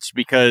speech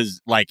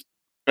because, like,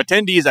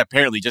 attendees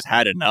apparently just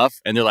had enough.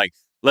 And they're like,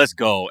 let's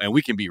go. And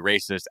we can be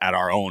racist at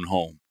our own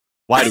home.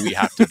 Why do we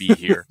have to be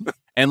here?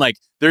 And like,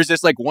 there's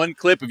this like one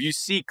clip of you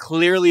see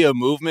clearly a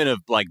movement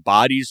of like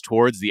bodies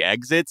towards the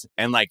exits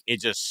and like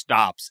it just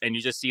stops. And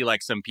you just see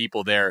like some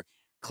people there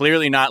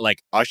clearly not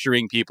like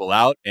ushering people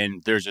out.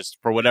 And there's just,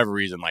 for whatever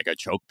reason, like a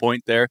choke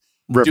point there.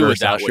 Reverse Do with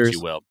that ushers. what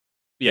you will.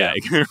 Yeah.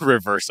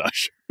 Reverse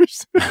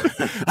ushers.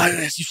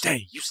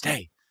 You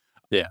stay.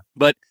 Yeah.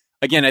 But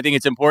again, I think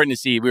it's important to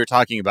see, we were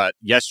talking about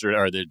yesterday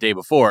or the day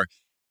before,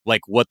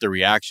 like what the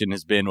reaction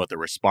has been, what the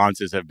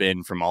responses have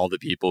been from all the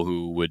people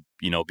who would,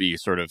 be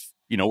sort of,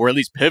 or at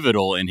least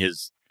pivotal in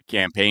his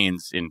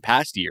campaigns in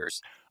past years.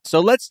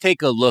 So let's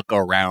take a look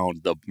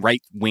around the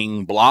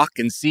right-wing bloc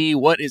and see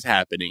what is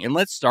happening. And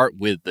let's start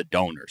with the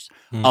donors.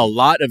 A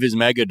lot of his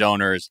mega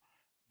donors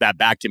that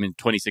backed him in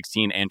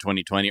 2016 and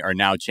 2020 are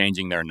now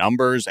changing their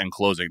numbers and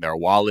closing their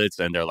wallets.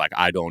 And they're like,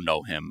 I don't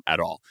know him at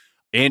all.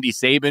 Andy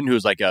Sabin,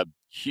 who's like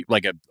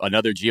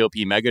another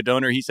GOP mega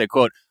donor, he said,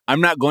 quote,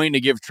 I'm not going to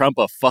give Trump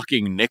a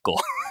fucking nickel,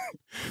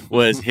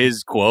 was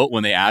his quote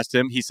when they asked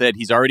him. He said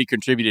he's already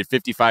contributed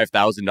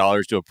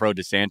 $55,000 to a pro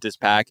DeSantis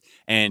PAC,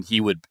 and he's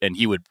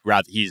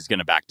going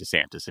to back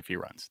DeSantis if he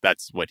runs.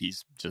 That's what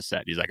he's just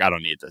said. He's like, I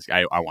don't need this.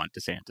 I want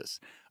DeSantis.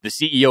 The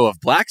CEO of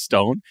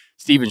Blackstone,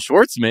 Steven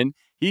Schwartzman,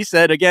 he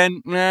said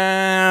again,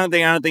 I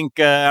don't think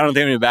I'm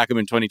going to back him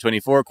in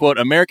 2024. Quote,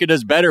 America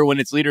does better when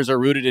its leaders are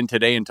rooted in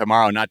today and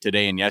tomorrow, not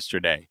today and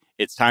yesterday.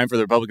 It's time for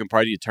the Republican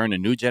Party to turn a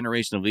new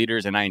generation of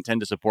leaders, and I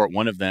intend to support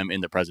one of them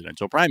in the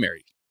presidential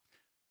primary.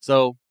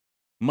 So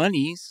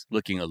money's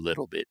looking a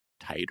little bit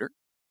tighter,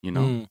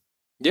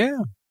 Yeah.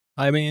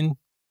 I mean,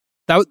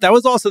 that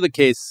was also the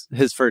case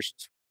his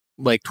first,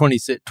 like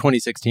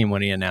 2016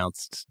 when he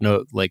announced,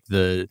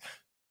 the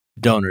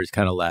donors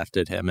kind of laughed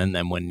at him. And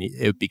then when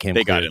it became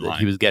clear that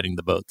he was getting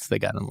the votes, they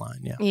got in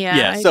line. Yeah.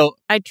 Yeah. So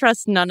I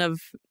trust none of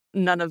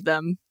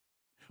them.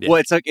 Yeah.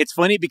 Well, it's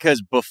funny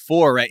because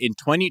before, right, in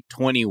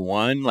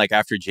 2021, like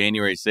after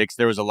January 6th,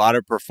 there was a lot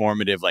of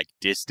performative like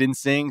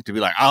distancing to be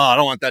like, I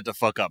don't want that to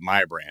fuck up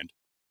my brand.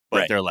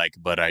 But they're like,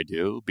 but I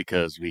do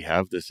because we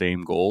have the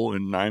same goal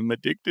and I'm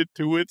addicted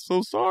to it.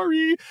 So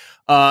sorry.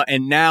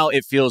 And now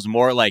it feels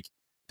more like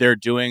they're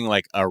doing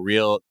like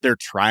they're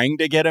trying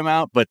to get him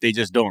out, but they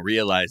just don't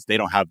realize they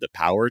don't have the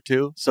power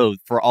to. So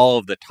for all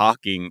of the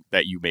talking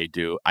that you may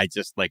do, I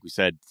just, like we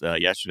said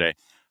yesterday,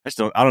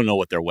 I don't know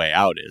what their way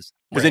out is.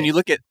 Because then you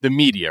look at the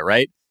media,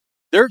 right?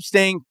 They're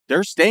staying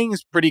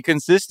pretty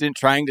consistent,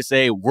 trying to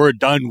say we're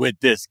done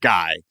with this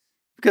guy.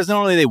 Because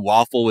not only they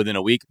waffle within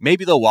a week,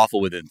 maybe they'll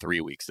waffle within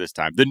 3 weeks this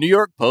time. The New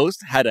York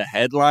Post had a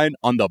headline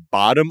on the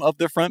bottom of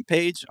the front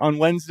page on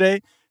Wednesday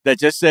that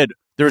just said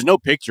there was no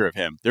picture of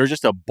him. There was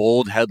just a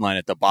bold headline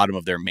at the bottom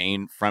of their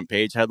main front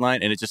page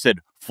headline, and it just said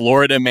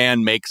Florida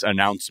man makes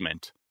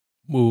announcement.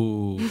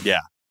 Ooh.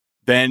 Yeah.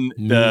 Then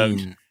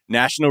the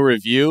National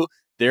Review,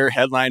 their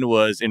headline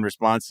was in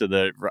response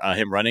to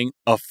him running,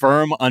 a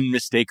firm,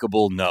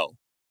 unmistakable no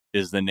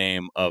is the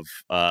name of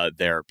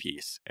their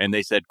piece. And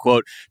they said,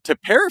 quote, to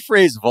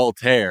paraphrase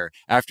Voltaire,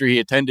 after he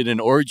attended an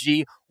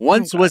orgy,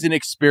 once was an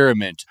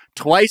experiment,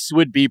 twice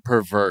would be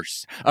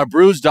perverse. A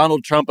bruised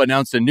Donald Trump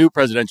announced a new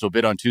presidential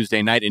bid on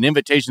Tuesday night, an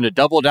invitation to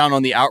double down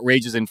on the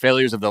outrages and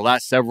failures of the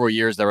last several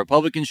years that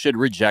Republicans should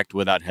reject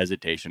without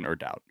hesitation or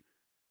doubt.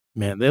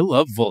 Man, they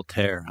love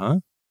Voltaire, huh?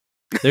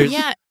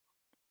 Yeah.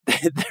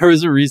 There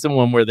was a recent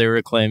one where they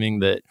were claiming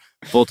that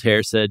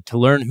Voltaire said, to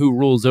learn who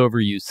rules over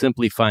you,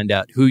 simply find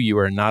out who you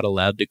are not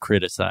allowed to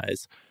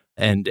criticize.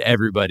 And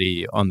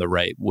everybody on the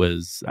right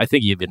was, I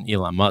think even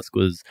Elon Musk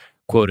was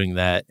quoting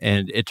that.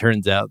 And it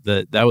turns out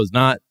that was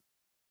not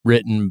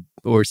written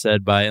or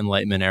said by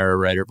Enlightenment era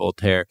writer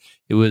Voltaire.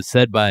 It was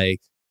said by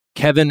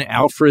Kevin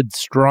Alfred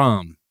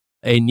Strom,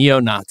 a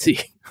neo-Nazi.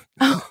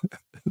 Oh.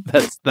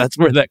 That's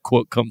where that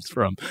quote comes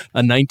from.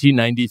 A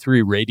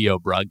 1993 radio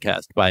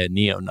broadcast by a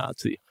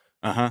neo-Nazi.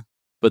 Uh-huh.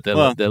 But they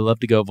love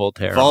to go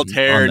Voltaire.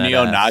 Voltaire,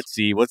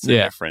 neo-Nazi. What's the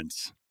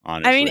difference,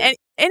 honestly? I mean,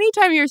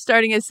 anytime you're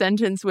starting a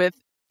sentence with,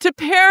 to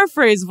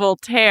paraphrase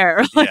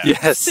Voltaire,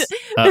 yes,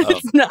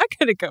 it's not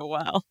going to go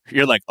well.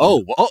 You're like,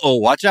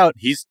 watch out.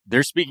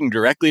 They're speaking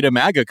directly to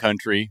MAGA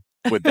country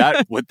with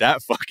that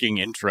fucking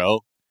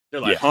intro.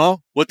 They're like, huh?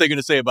 What they going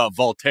to say about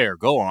Voltaire?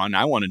 Go on.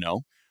 I want to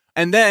know.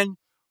 And then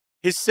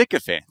his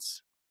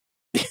sycophants,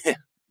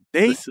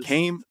 they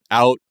came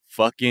out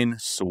fucking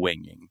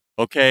swinging.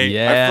 Okay?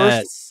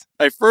 Yes.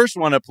 I first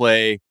want to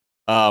play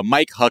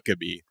Mike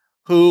Huckabee,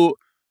 who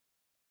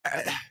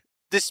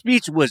the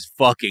speech was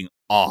fucking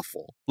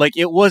awful. Like,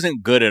 it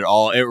wasn't good at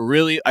all. It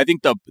really, I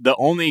think the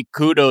only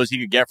kudos he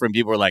could get from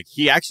people were like,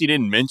 he actually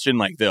didn't mention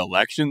like the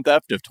election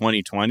theft of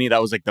 2020.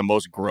 That was like the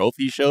most growth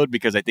he showed,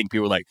 because I think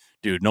people were like,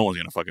 dude, no one's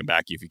going to fucking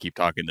back you if you keep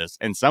talking this.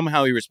 And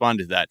somehow he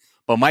responded to that.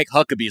 But Mike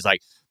Huckabee's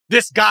like,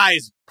 this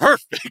guy's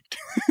perfect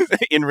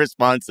in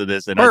response to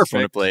this. And I just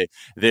want to play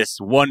this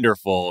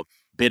wonderful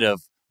bit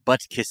of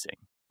butt kissing.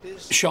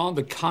 Sean,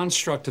 the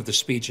construct of the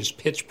speech is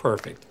pitch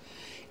perfect.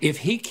 If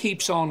he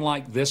keeps on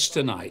like this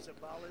tonight,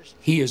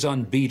 he is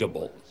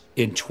unbeatable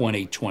in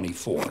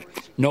 2024.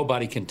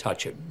 Nobody can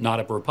touch him. Not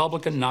a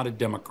Republican, not a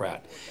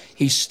Democrat.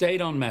 He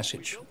stayed on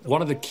message.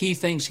 One of the key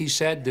things he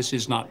said, this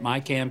is not my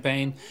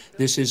campaign,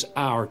 this is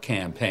our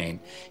campaign.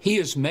 He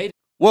has made...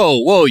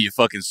 Whoa, you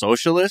fucking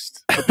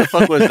socialist. What the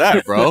fuck was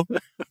that, bro?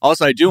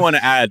 Also, I do want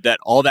to add that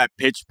all that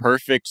pitch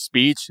perfect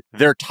speech,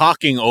 they're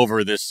talking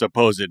over this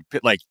supposed...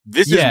 Like,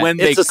 this is when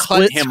they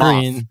cut him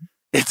off.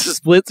 It's a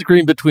split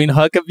screen between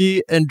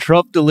Huckabee and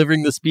Trump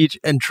delivering the speech,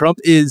 and Trump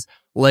is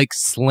like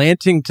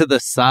slanting to the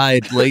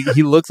side, like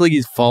he looks like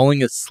he's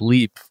falling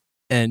asleep.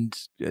 And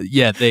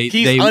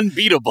he's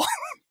unbeatable.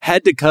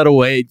 Had to cut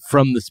away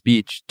from the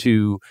speech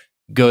to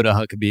go to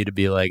Huckabee to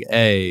be like,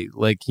 hey,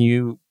 like, can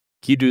you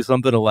do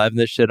something to liven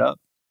this shit up?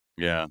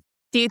 Yeah.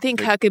 Do you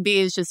think Huckabee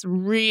is just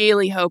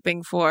really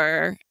hoping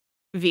for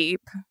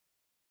Veep?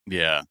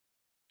 Yeah.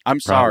 I'm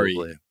sorry.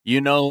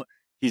 You know,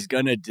 he's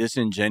going to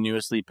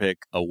disingenuously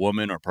pick a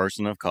woman or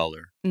person of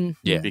color. Mm.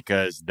 Yeah.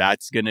 Because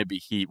that's going to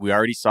be we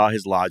already saw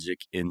his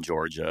logic in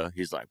Georgia.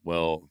 He's like,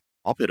 well,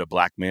 I'll pit a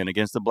black man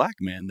against a black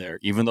man there,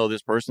 even though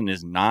this person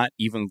is not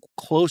even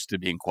close to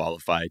being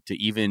qualified to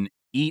even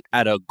eat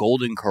at a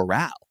Golden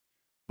Corral,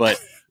 but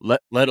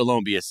let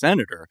alone be a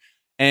senator.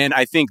 And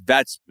I think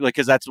that's like,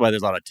 because that's why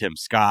there's a lot of Tim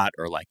Scott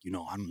or like, you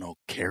know, I don't know,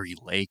 Carrie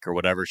Lake or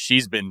whatever.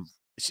 She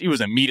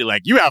was immediately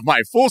like, you have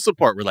my full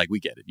support. We're like, we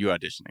get it. You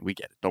auditioning. We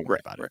get it. Don't worry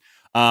about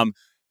it.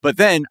 But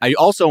then I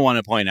also want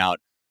to point out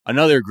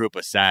another group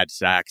of sad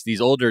sacks.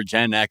 These older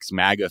Gen X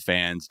MAGA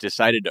fans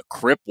decided to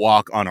crip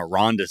walk on a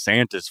Ron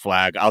DeSantis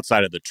flag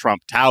outside of the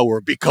Trump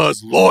Tower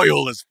because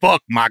loyal as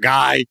fuck, my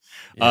guy.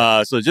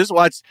 Yeah. So just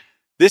watch.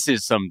 This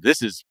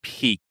is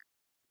peak.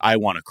 I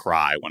want to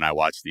cry when I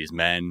watch these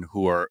men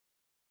who are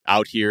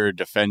out here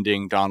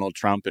defending Donald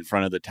Trump in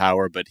front of the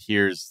tower. But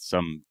here's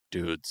some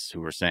dudes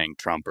who are saying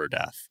Trump or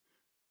death.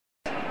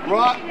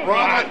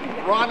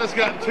 Ron has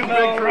got too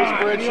big for his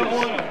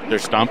britches. They're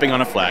stomping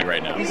on a flag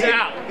right now. He's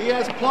out. He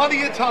has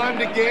plenty of time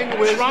to gain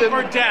wisdom. Trump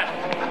or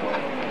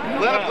death.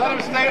 Let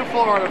him stay in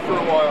Florida for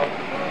a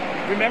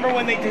while. Remember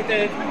when they did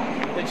the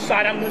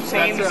Saddam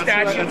Hussein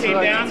statue came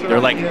down?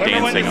 They're like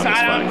Remember when the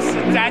dancing on this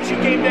Saddam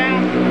statue came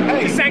down?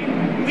 Hey.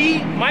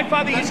 My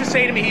father used to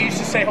say to me, he used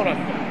to say,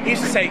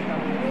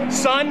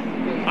 son,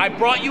 I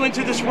brought you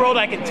into this world,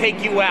 I can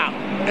take you out.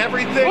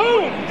 Everything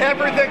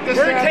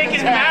we're taking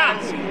him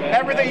out.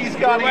 Everything he's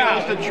got, he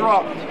goes to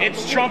Trump.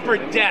 It's Trump or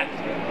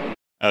death.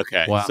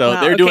 Okay,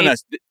 so they're doing a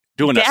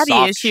daddy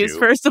soft issues, shoe.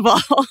 first of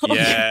all.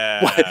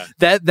 Yeah.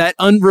 That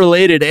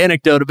unrelated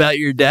anecdote about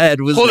your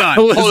dad was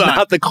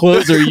not the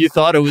closer you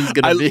thought it was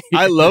going to be.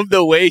 I love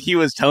the way he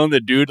was telling the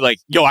dude, like,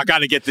 yo, I got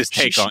to get this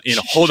take on.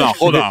 Hold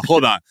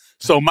on.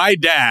 So my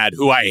dad,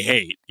 who I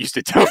hate, used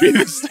to tell me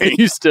this thing.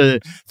 He used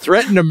to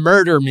threaten to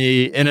murder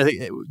me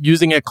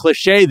using a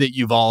cliche that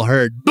you've all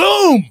heard.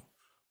 Boom!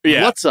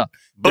 Yeah. What's up?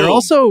 Boom. They're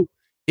also,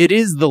 it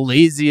is the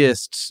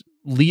laziest,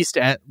 least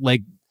at,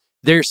 like,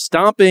 they're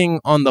stomping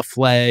on the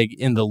flag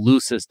in the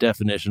loosest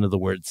definition of the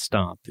word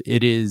stomp.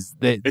 It is,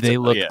 they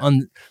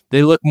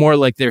look more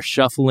like they're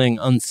shuffling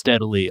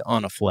unsteadily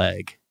on a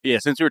flag. Yeah,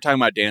 since we were talking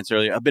about dance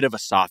earlier, a bit of a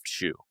soft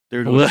shoe.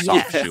 They're doing a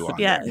soft shoe on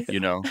there, you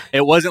know?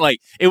 It wasn't like,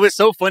 it was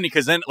so funny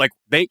because then, like,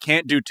 they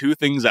can't do two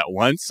things at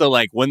once. So,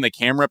 like, when the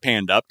camera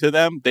panned up to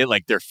them, they,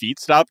 like, their feet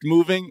stopped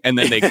moving and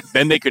then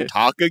they could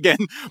talk again.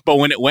 But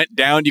when it went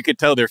down, you could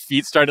tell their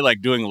feet started,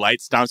 like, doing light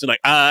stomps and, like,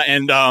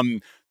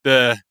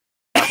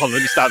 let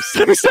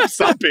me stop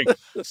stopping.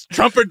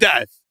 Trump or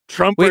death.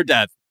 Or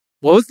death.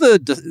 What was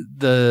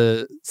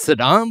the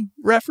Saddam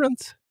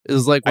reference? It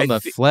was like when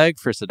the flag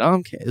for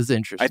Saddam came. It was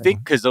interesting. I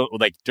think because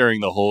like during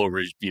the whole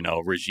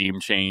regime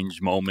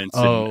change moments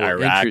in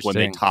Iraq when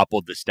they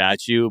toppled the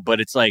statue.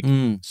 But it's like,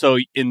 so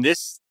in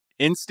this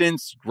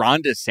instance,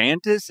 Ron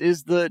DeSantis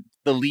is the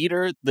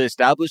leader, the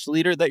established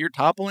leader that you're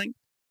toppling?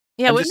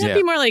 Yeah, wouldn't it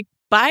be more like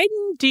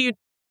Biden? Do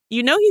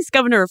you know he's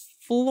governor of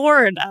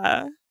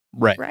Florida?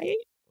 Right.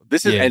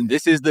 This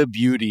is the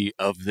beauty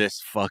of this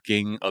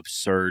fucking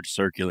absurd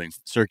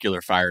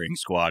circular firing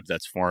squad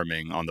that's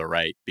forming on the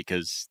right,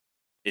 because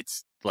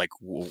it's like,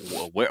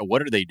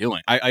 what are they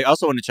doing? I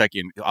also want to check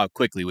in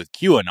quickly with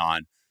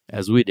QAnon.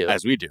 As we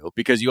do,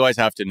 because you always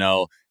have to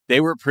know, they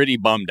were pretty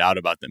bummed out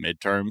about the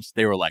midterms.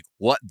 They were like,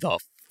 what the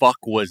fuck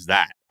was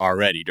that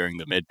already during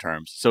the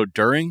midterms? So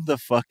during the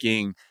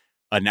fucking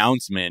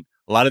announcement,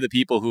 a lot of the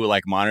people who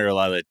like monitor a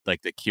lot of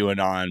like the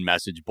QAnon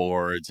message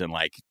boards and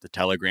like the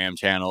Telegram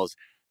channels,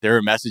 there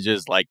were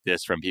messages like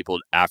this from people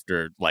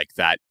after like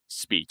that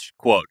speech.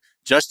 Quote,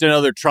 just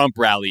another Trump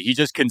rally. He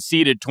just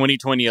conceded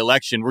 2020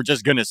 election. We're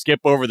just going to skip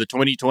over the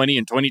 2020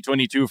 and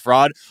 2022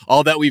 fraud.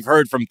 All that we've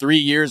heard from 3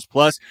 years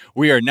plus,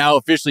 we are now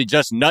officially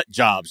just nut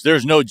jobs.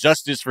 There's no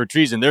justice for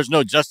treason. There's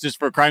no justice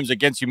for crimes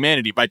against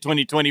humanity. By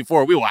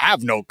 2024, we will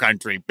have no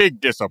country.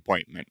 Big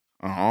disappointment.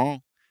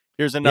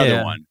 Here's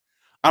another one.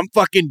 I'm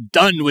fucking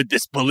done with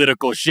this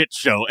political shit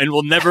show and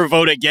will never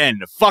vote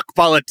again. Fuck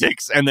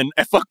politics and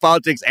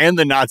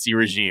the Nazi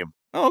regime.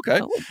 Oh, okay.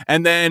 Oh.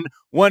 And then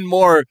one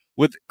more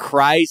with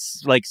cry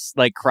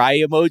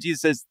emoji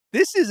says,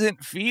 this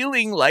isn't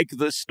feeling like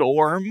the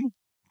storm.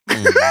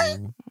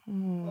 Oh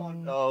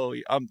no.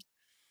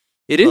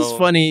 It is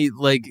funny,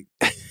 like,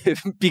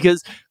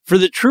 because for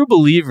the true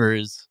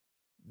believers,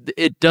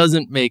 it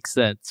doesn't make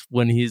sense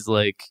when he's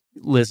like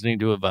listening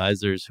to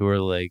advisors who are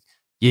like,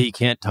 yeah, you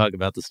can't talk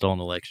about the stolen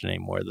election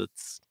anymore.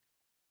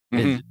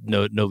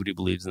 Nobody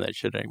believes in that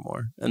shit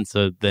anymore. And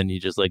so then he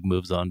just like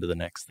moves on to the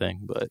next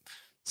thing. But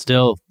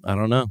still, I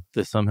don't know.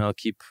 They somehow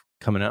keep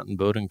coming out and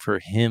voting for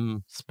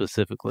him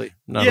specifically.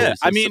 Not always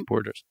his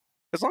supporters.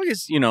 As long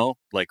as,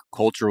 like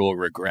cultural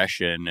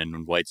regression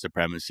and white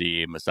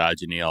supremacy,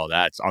 misogyny, all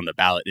that's on the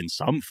ballot in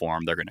some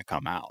form, they're going to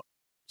come out.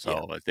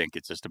 So I think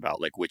it's just about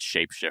like which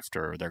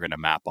shapeshifter they're going to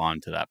map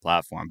onto that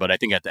platform. But I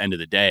think at the end of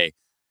the day,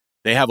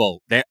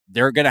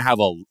 they're going to have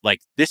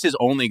this is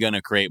only going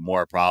to create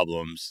more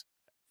problems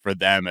for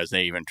them as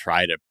they even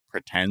try to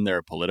pretend they're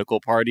a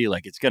political party.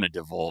 Like it's going to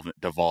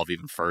devolve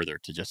even further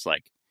to just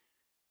like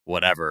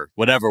whatever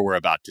we're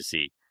about to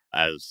see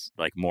as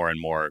like more and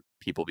more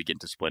people begin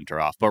to splinter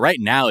off. But right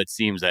now it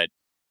seems that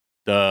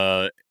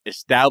the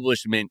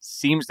establishment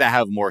seems to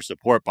have more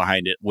support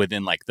behind it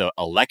within like the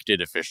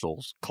elected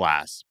officials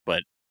class,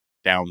 but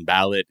down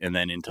ballot and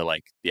then into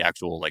like the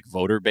actual like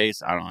voter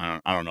base. I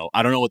don't know.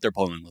 I don't know what their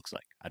polling looks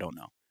like. I don't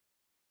know.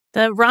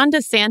 The Ron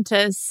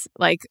DeSantis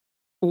like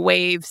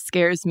wave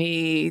scares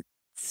me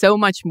so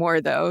much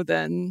more though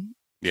than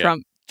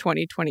Trump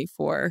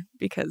 2024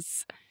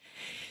 because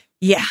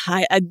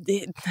I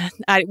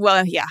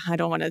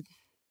don't want to.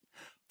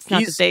 It's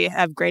not that they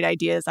have great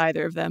ideas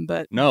either of them,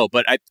 but no.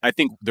 But I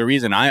think the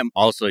reason I am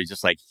also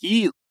just like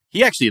he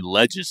actually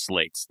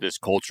legislates this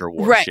culture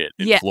war shit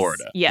in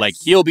Florida. Yes. Like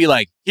he'll be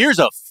like, here's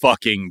a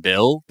fucking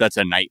bill that's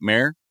a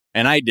nightmare.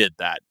 And I did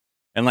that.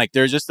 And like,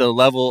 there's just a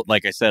level,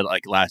 like I said,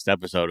 like last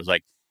episode was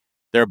like,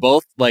 they're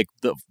both like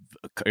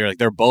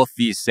they're both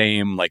these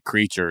same like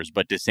creatures,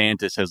 but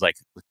DeSantis has like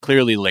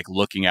clearly like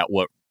looking at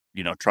what,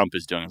 Trump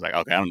is doing. It's like,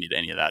 okay, I don't need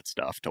any of that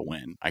stuff to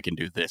win. I can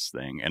do this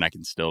thing and I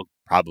can still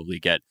probably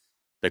get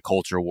the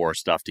culture war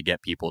stuff to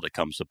get people to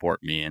come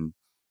support me and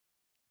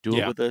do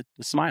it with a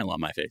smile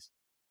on my face.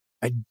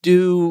 I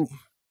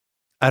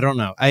don't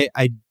know.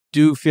 I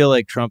do feel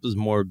like Trump is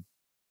more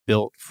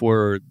built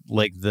for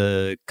like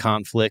the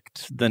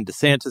conflict than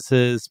DeSantis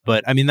is,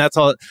 but I mean that's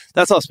all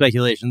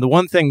speculation. The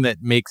one thing that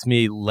makes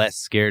me less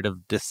scared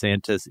of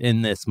DeSantis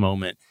in this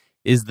moment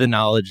is the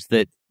knowledge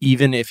that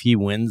even if he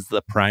wins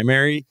the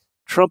primary,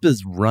 Trump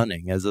is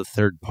running as a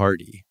third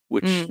party,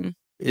 which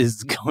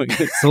is going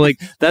so like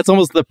that's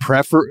almost the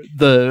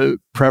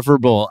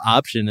preferable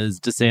option is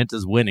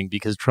DeSantis winning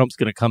because Trump's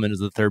going to come in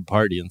as a third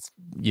party and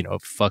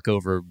fuck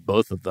over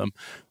both of them.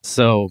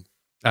 So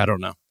I don't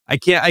know. I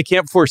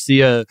can't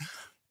foresee a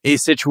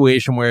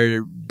situation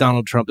where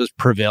Donald Trump is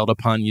prevailed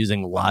upon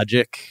using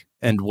logic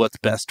and what's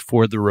best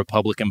for the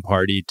Republican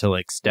Party to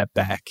like step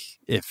back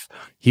if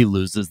he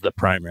loses the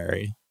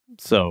primary.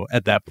 So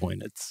at that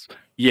point, it's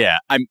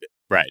I'm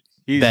right.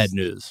 Bad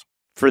news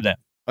for them.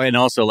 And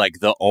also, like,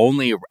 the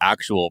only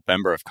actual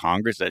member of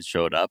Congress that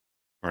showed up,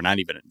 or not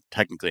even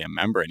technically a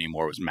member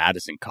anymore, was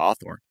Madison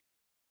Cawthorn.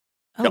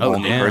 The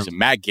only person.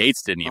 Matt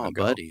Gaetz didn't even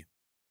go. Buddy.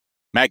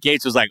 Matt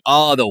Gaetz was like,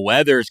 oh, the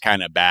weather's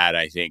kind of bad,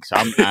 I think, so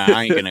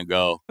I ain't going to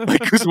go.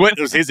 Like, what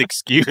was his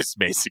excuse,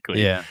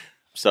 basically? Yeah.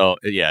 So,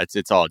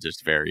 it's all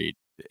just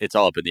it's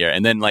all up in the air.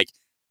 And then, like,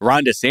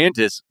 Ron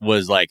DeSantis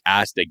was, like,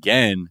 asked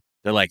again.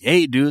 They're like,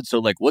 hey, dude, so,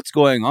 like, what's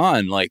going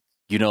on? Like,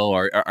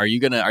 are you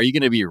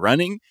gonna be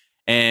running?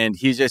 And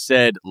he just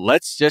said,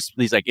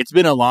 he's like, it's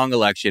been a long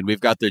election.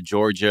 We've got the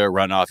Georgia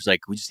runoff. He's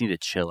like, we just need to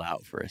chill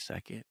out for a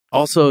second.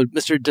 Also,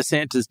 Mr.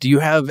 DeSantis, do you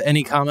have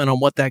any comment on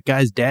what that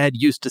guy's dad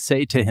used to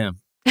say to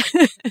him?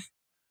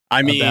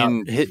 I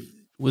mean,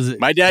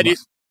 my dad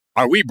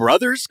are we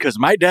brothers? Because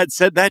my dad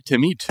said that to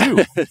me,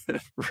 too.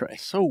 Right.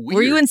 So weird.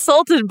 Were you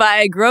insulted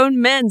by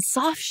grown men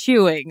soft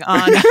shoeing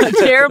on a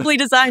terribly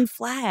designed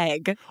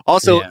flag?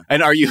 Also,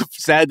 and are you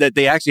sad that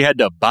they actually had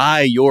to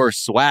buy your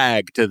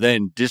swag to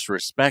then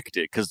disrespect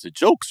it? Because the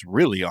joke's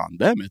really on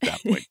them at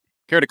that point.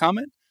 Care to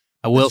comment?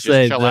 I will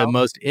say the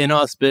most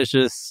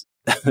inauspicious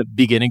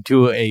beginning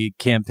to a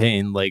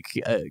campaign, like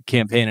a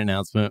campaign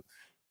announcement,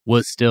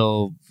 was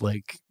still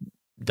like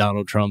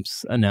Donald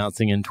Trump's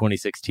announcing in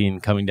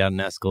 2016 coming down an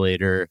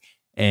escalator,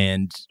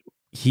 and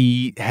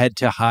he had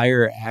to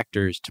hire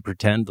actors to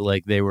pretend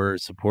like they were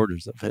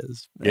supporters of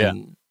his,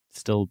 and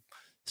still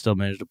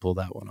managed to pull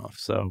that one off.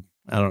 So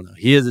I don't know.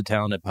 He is a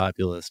talented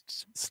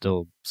populist.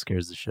 Still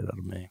scares the shit out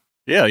of me.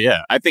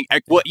 Yeah. I think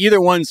either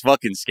one's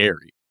fucking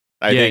scary.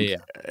 I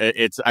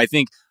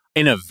think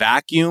in a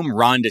vacuum,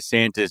 Ron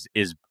DeSantis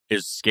is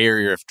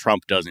scarier if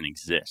Trump doesn't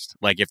exist.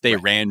 Like if they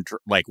ran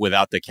like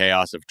without the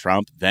chaos of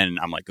Trump, then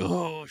I'm like,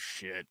 oh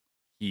shit,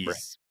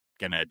 he's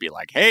gonna be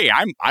like, hey,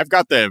 I've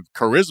got the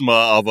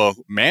charisma of a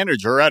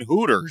manager at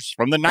Hooters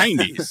from the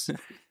 90s.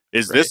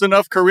 Is this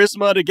enough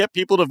charisma to get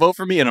people to vote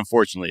for me? And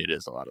unfortunately, it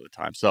is a lot of the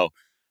time. So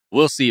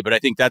we'll see. But I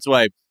think that's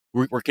why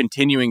we're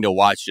continuing to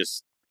watch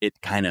just it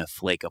kind of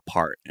flake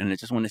apart. And I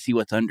just want to see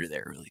what's under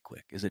there really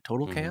quick. Is it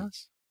total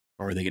chaos?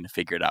 Or are they going to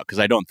figure it out? Because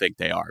I don't think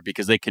they are.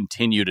 Because they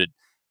continue to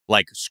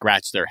like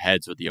scratch their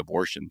heads with the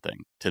abortion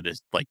thing to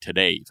this, like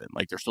today even.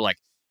 Like they're still like,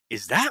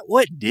 is that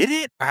what did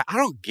it? I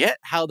don't get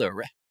how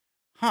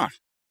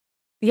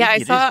Yeah,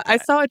 I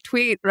saw a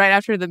tweet right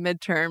after the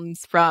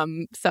midterms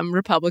from some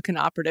Republican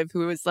operative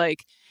who was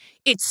like,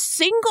 it's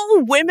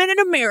single women in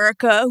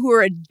America who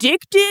are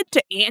addicted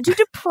to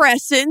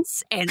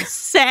antidepressants and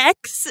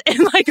sex and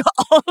like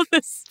all of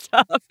this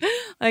stuff.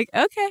 Like,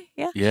 okay,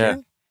 yeah.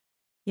 Sure.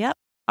 Yep,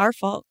 our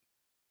fault.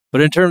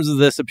 But in terms of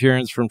this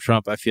appearance from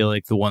Trump, I feel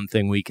like the one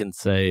thing we can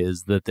say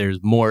is that there's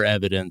more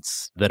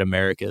evidence that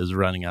America is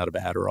running out of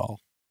Adderall.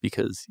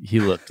 Because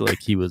he looked like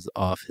he was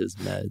off his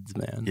meds,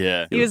 man.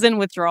 Yeah. He was in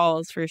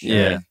withdrawals for sure.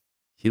 Yeah.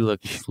 He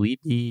looked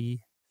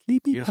sleepy.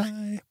 Sleepy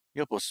pie.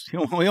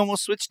 We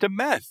almost switched to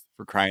meth,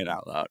 for crying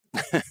out loud.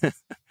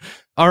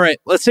 All right,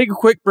 let's take a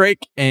quick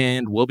break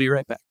and we'll be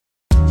right back.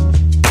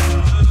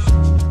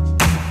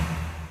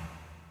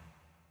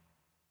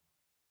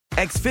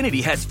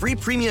 Xfinity has free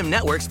premium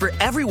networks for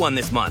everyone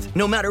this month,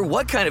 no matter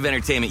what kind of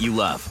entertainment you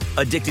love.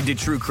 Addicted to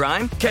true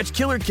crime? Catch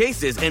killer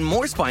cases and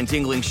more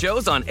spine-tingling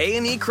shows on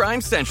A&E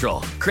Crime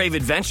Central. Crave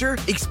adventure?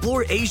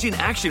 Explore Asian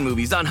action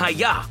movies on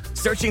Hi-Ya.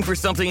 Searching for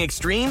something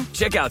extreme?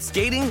 Check out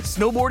skating,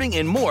 snowboarding,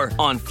 and more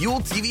on Fuel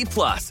TV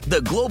Plus,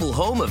 the global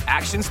home of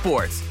action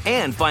sports.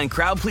 And find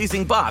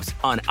crowd-pleasing bops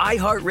on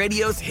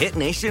iHeartRadio's Hit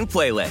Nation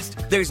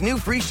playlist. There's new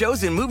free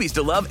shows and movies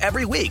to love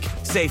every week.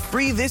 Say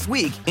free this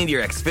week in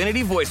your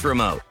Xfinity voice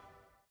remote.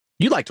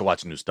 You like to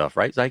watch new stuff,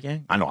 right,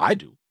 Zygang? I know I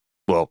do.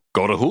 Well,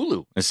 go to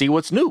Hulu and see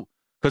what's new.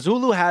 Because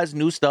Hulu has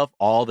new stuff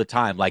all the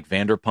time, like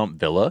Vanderpump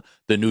Villa,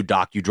 the new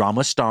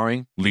docudrama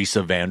starring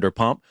Lisa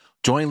Vanderpump.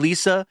 Join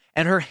Lisa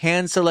and her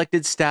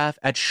hand-selected staff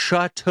at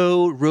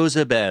Chateau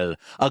Rosabelle,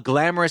 a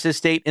glamorous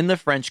estate in the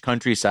French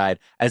countryside,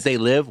 as they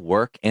live,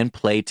 work, and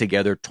play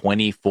together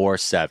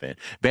 24/7.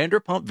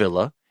 Vanderpump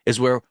Villa is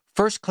where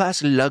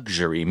first-class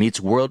luxury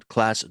meets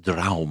world-class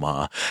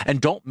drama.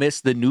 And don't miss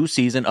the new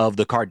season of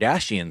The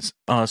Kardashians,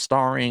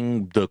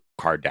 starring the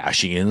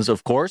Kardashians,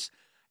 of course.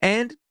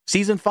 And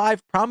Season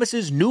 5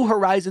 promises new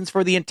horizons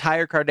for the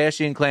entire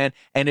Kardashian clan.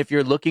 And if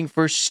you're looking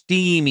for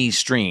steamy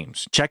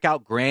streams, check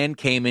out Grand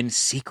Cayman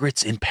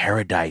Secrets in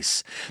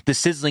Paradise, the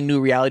sizzling new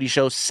reality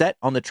show set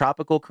on the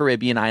tropical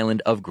Caribbean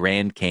island of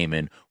Grand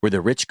Cayman, where the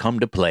rich come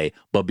to play.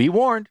 But be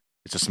warned,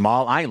 it's a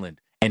small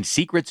island, and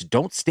secrets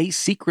don't stay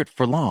secret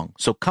for long.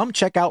 So come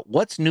check out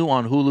what's new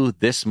on Hulu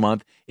this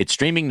month. It's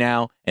streaming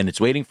now, and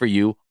it's waiting for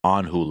you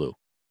on Hulu.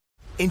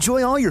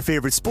 Enjoy all your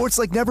favorite sports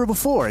like never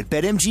before at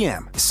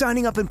BetMGM.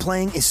 Signing up and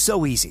playing is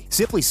so easy.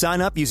 Simply sign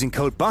up using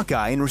code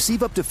Buckeye and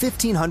receive up to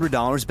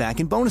 $1,500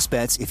 back in bonus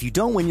bets if you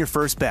don't win your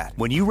first bet.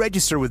 When you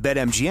register with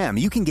BetMGM,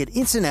 you can get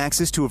instant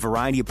access to a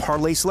variety of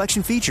parlay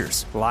selection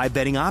features, live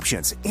betting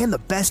options, and the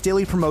best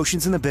daily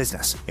promotions in the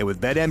business. And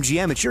with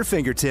BetMGM at your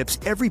fingertips,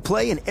 every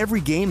play and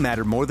every game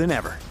matter more than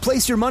ever.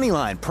 Place your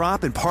moneyline,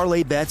 prop, and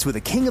parlay bets with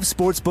the king of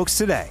sportsbooks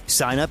today.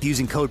 Sign up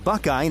using code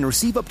Buckeye and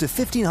receive up to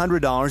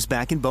 $1,500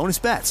 back in bonus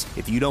bets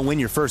if you don't win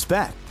your first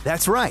bet.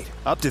 That's right,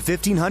 up to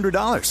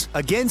 $1,500.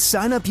 Again,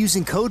 sign up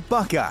using code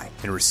Buckeye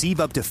and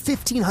receive up to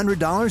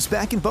 $1,500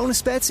 back in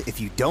bonus bets if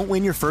you don't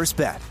win your first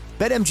bet.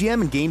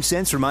 BetMGM and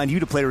GameSense remind you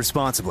to play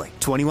responsibly.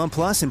 21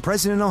 plus and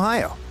present in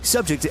Ohio.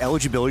 Subject to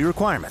eligibility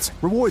requirements.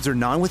 Rewards are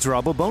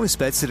non-withdrawable bonus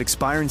bets that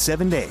expire in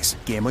 7 days.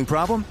 Gambling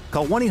problem?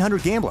 Call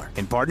 1-800-GAMBLER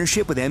in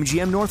partnership with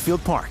MGM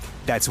Northfield Park.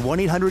 That's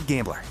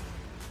 1-800-GAMBLER.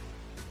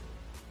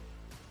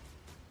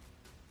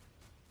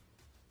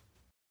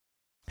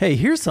 Hey,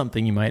 here's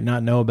something you might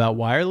not know about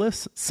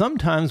wireless.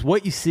 Sometimes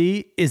what you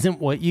see isn't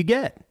what you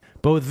get.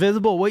 But with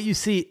Visible, what you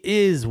see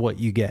is what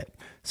you get.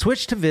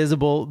 Switch to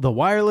Visible, the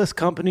wireless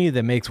company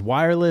that makes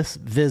wireless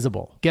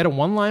visible. Get a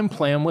one-line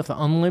plan with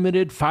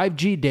unlimited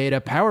 5G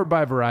data powered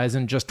by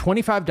Verizon, just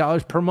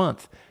 $25 per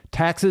month.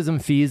 Taxes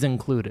and fees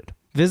included.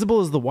 Visible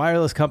is the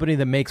wireless company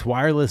that makes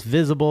wireless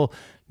visible.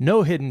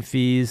 No hidden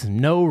fees,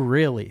 no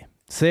really.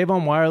 Save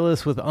on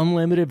wireless with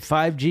unlimited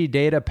 5G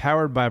data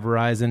powered by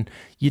Verizon.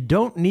 You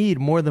don't need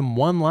more than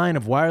one line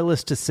of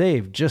wireless to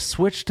save. Just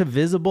switch to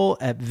Visible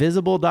at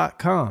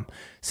Visible.com.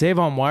 Save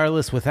on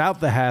wireless without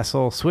the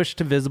hassle. Switch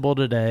to Visible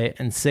today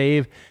and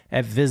save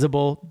at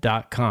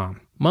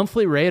Visible.com.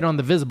 Monthly rate on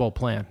the Visible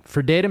plan.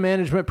 For data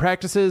management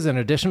practices and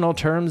additional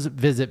terms,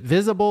 visit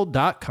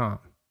Visible.com.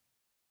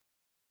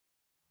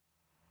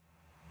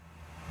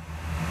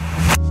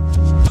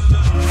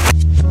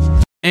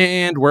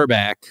 And we're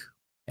back.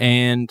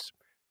 And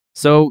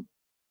so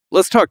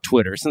let's talk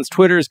Twitter. Since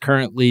Twitter is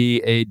currently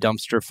a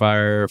dumpster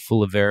fire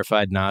full of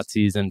verified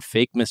Nazis and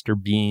fake Mr.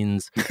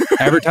 Beans,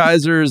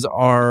 advertisers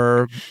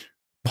are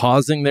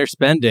pausing their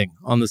spending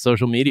on the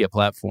social media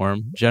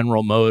platform.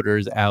 General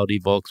Motors, Audi,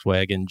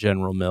 Volkswagen,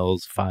 General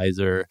Mills,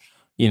 Pfizer,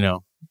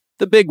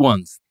 the big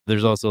ones.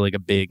 There's also like a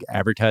big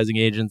advertising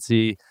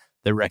agency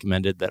that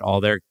recommended that all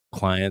their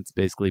clients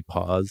basically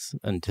pause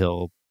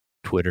until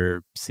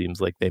Twitter seems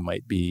like they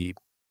might be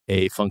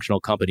a functional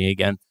company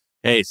again.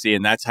 Hey, see,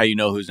 and that's how you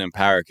know who's in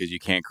power, because you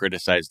can't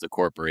criticize the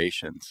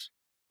corporations.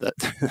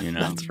 That's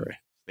right.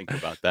 Think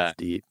about that.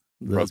 Deep.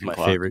 That was my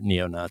favorite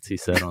neo-Nazi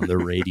said on the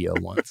radio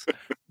once.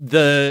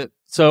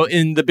 So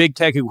in the big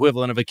tech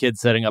equivalent of a kid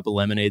setting up a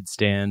lemonade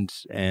stand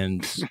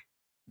and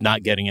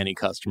not getting any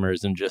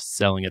customers and just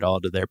selling it all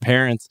to their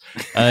parents,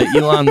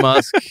 Elon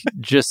Musk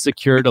just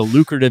secured a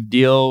lucrative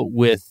deal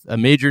with a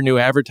major new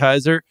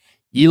advertiser,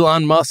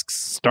 Elon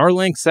Musk's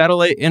Starlink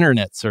satellite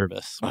internet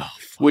service,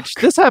 which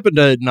this happened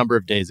a number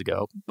of days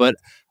ago. But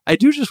I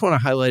do just want to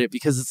highlight it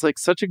because it's like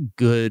such a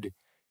good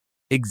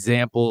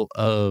example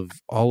of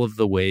all of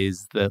the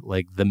ways that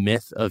like the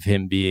myth of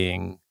him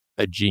being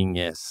a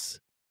genius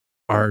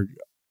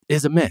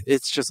is a myth.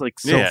 It's just like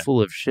so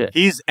full of shit.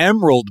 He's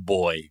Emerald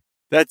Boy.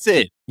 That's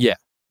it. Yeah.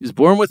 He was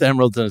born with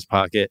emeralds in his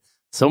pocket.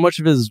 So much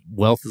of his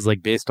wealth is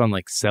like based on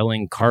like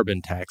selling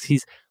carbon tax.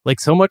 He's like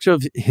so much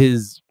of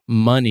his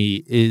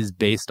money is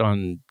based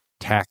on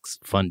tax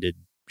funded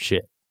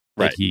shit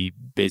that he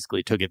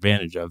basically took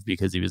advantage of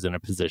because he was in a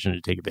position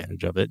to take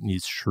advantage of it. And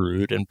he's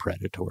shrewd and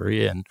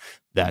predatory. And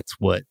that's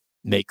what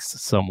makes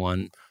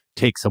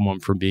take someone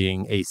from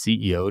being a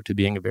CEO to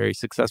being a very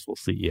successful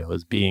CEO,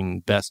 is being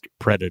best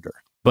predator.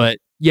 But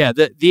yeah,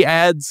 the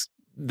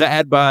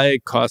ad buy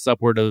costs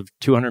upward of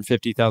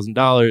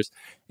 $250,000,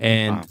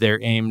 and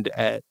they're aimed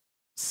at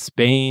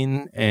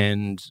Spain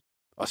and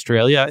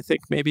Australia, I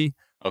think, maybe.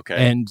 Okay.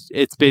 And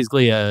it's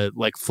basically a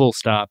like full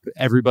stop.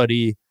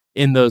 Everybody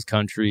in those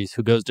countries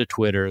who goes to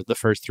Twitter the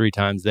first 3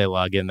 times they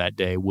log in that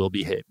day will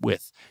be hit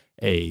with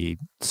a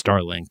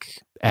Starlink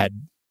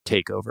ad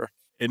takeover.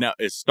 And now,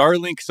 is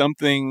Starlink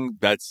something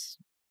that's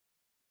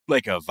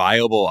like a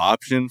viable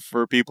option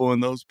for people in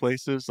those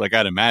places? Like,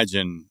 I'd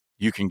imagine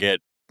you can get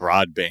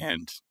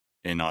broadband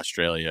in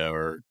Australia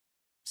or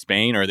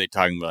Spain. Or are they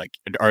talking about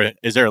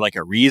is there like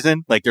a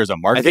reason? Like there's a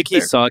market? I think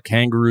he saw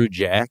Kangaroo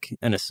Jack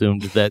and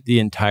assumed that the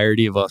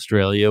entirety of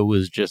Australia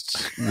was just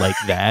like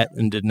that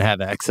and didn't have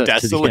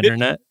access to the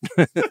internet.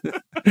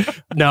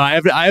 No,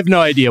 I have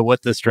no idea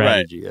what the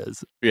strategy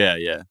is.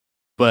 Yeah.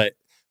 But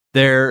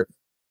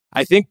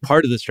I think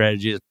part of the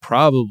strategy is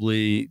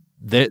probably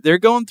they're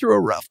going through a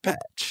rough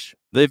patch.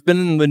 They've been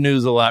in the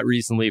news a lot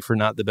recently for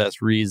not the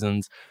best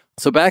reasons.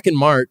 So back in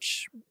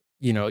March,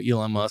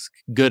 Elon Musk,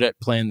 good at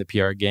playing the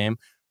PR game,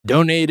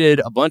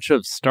 donated a bunch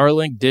of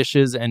Starlink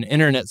dishes and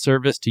internet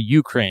service to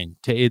Ukraine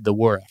to aid the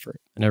war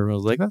effort. And everyone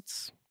was like,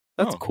 that's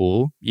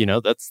cool.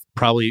 That's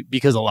probably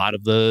because a lot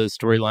of the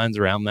storylines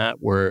around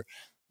that were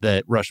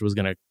that Russia was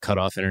going to cut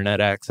off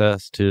internet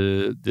access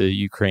to the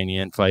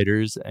Ukrainian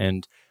fighters.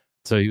 And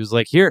so he was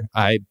like, here,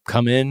 I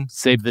come in,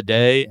 save the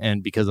day.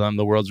 And because I'm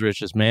the world's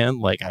richest man,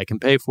 like I can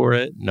pay for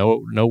it.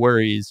 No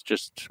worries.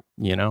 Just,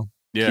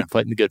 keep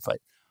fighting the good fight.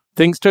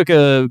 Things took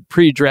a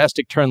pretty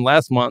drastic turn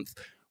last month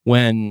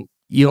when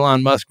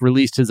Elon Musk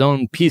released his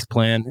own peace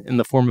plan in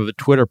the form of a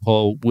Twitter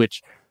poll,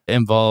 which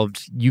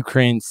involved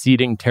Ukraine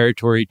ceding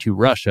territory to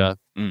Russia.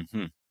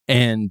 Mm-hmm.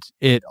 And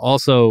it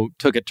also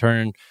took a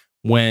turn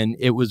when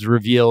it was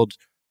revealed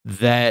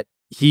that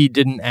he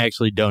didn't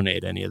actually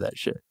donate any of that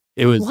shit.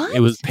 It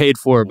was paid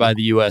for by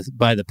the U.S.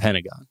 by the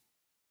Pentagon,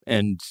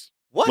 and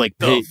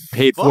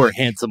paid for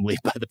handsomely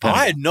by the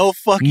Pentagon. I had no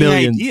fucking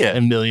idea.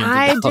 And millions.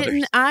 I of dollars.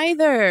 didn't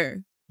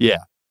either. Yeah.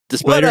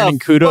 Despite earning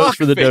kudos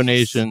for the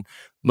donation,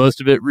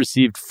 most of it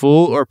received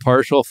full or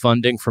partial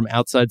funding from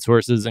outside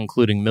sources,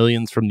 including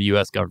millions from the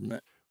U.S.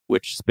 government,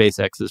 which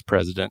SpaceX's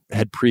president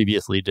had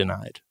previously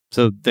denied.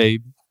 So they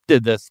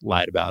did this,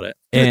 lied about it.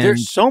 And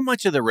there's so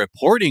much of the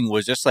reporting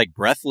was just like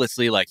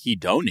breathlessly like he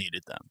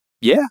donated them.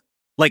 Yeah.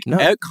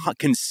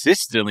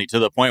 Consistently, to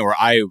the point where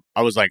I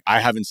was like, I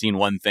haven't seen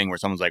one thing where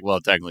someone's like, well,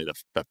 technically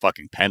the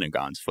fucking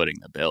Pentagon's footing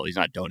the bill. He's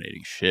not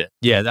donating shit.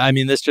 Yeah. I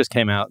mean, this just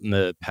came out in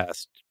the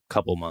past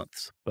couple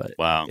months, but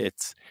wow.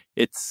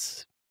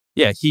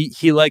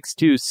 He likes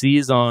to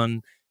seize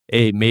on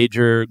a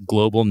major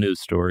global news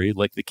story,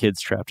 like the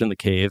kids trapped in the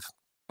cave,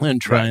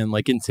 and try and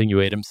like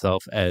insinuate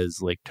himself as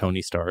like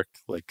Tony Stark.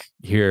 Like,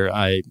 here,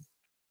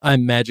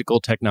 I'm magical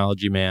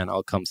technology man.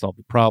 I'll come solve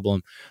the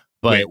problem.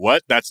 But wait,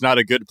 what? That's not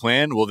a good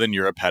plan? Well, then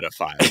you're a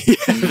pedophile.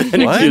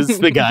 Then he's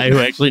the guy who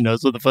actually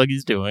knows what the fuck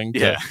he's doing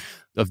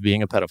of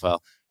being a pedophile.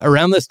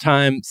 Around this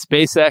time,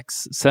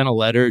 SpaceX sent a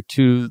letter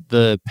to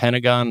the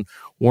Pentagon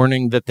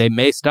warning that they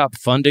may stop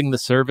funding the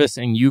service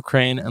in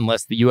Ukraine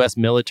unless the U.S.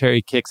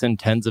 military kicks in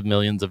tens of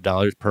millions of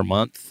dollars per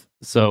month.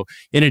 So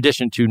in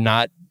addition to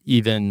not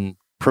even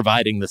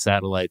providing the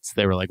satellites,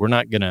 they were like, we're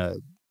not going to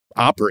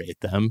operate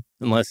them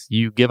unless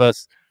you give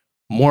us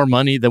more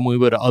money than we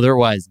would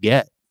otherwise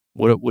get.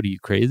 What are you,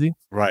 crazy?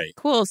 Right.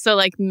 Cool. So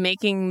like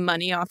making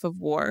money off of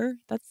war?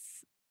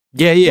 That's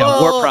Yeah.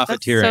 Well, War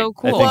profiteering. so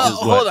cool. I think Well, is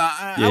what, hold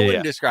on. I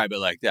wouldn't describe it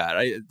like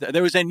that.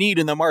 There was a need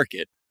in the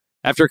market.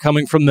 After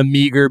coming from the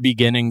meager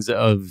beginnings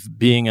of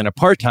being an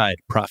apartheid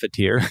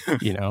profiteer,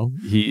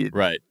 he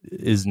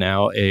is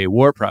now a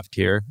war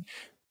profiteer.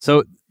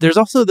 So there's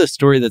also this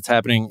story that's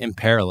happening in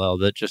parallel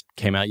that just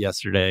came out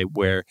yesterday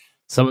where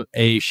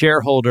a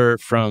shareholder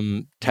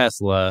from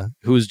Tesla,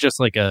 who is just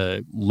like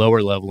a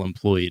lower level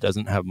employee,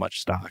 doesn't have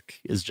much stock,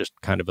 is just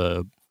kind of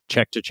a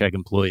check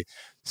employee,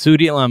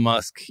 sued Elon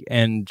Musk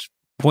and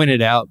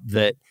pointed out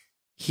that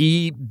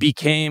he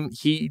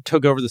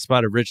took over the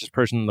spot of richest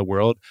person in the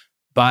world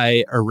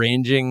by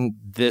arranging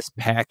this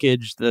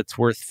package that's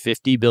worth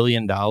 $50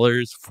 billion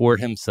for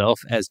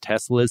himself as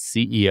Tesla's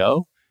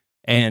CEO.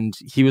 And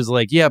he was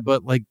like, yeah,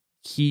 but like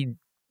he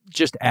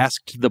just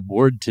asked the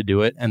board to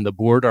do it, and the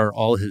board are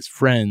all his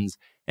friends,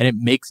 and it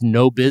makes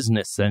no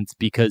business sense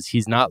because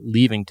he's not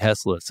leaving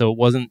Tesla. So it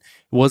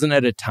wasn't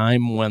at a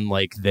time when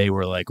like they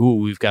were like, ooh,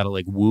 we've got to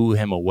like woo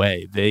him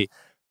away. They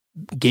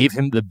gave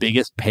him the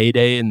biggest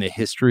payday in the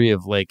history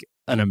of like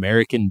an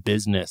American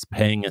business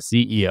paying a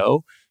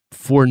CEO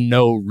for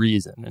no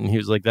reason. And he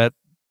was like, that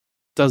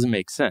doesn't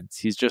make sense.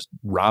 He's just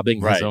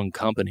robbing his own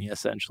company,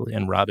 essentially,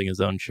 and robbing his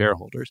own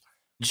shareholders.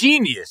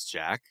 Genius,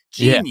 Jack.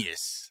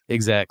 Genius. Yeah,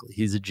 exactly.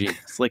 He's a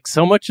genius. Like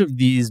so much of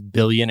these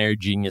billionaire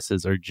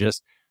geniuses are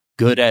just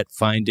good at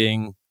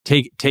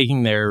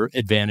taking their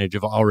advantage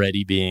of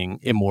already being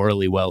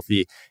immorally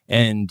wealthy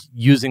and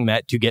using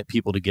that to get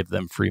people to give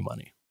them free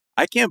money.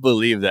 I can't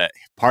believe that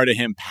part of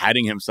him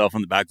patting himself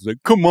on the back was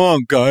like, come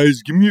on,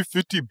 guys, give me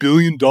 $50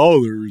 billion.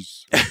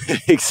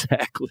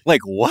 Exactly.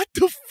 Like, what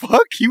the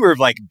fuck? You were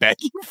like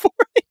begging for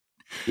it?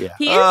 Yeah.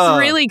 He is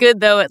really good,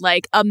 though, at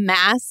like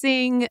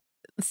amassing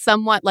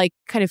somewhat like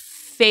kind of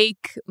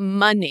fake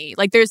money.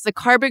 Like there's the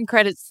carbon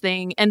credits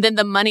thing and then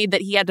the money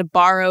that he had to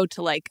borrow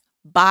to like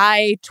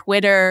buy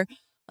Twitter.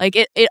 Like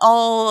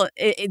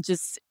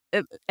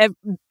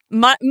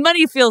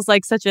money feels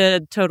like such a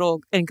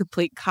total and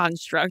complete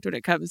construct when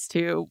it comes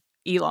to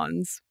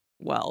Elon's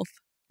wealth.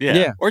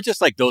 Yeah. Or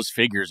just like those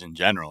figures in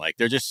general. Like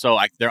they're just so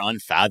they're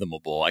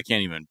unfathomable. I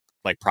can't even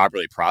like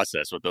properly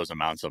process what those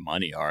amounts of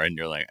money are. And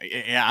you're like,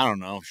 yeah, I don't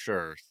know.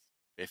 Sure.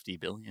 50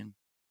 billion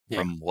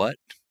from what?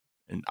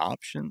 And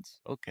options?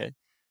 Okay.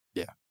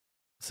 Yeah.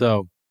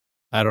 So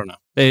I don't know.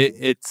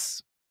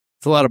 It's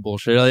a lot of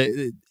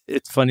bullshit.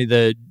 It's funny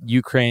that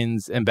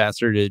Ukraine's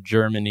ambassador to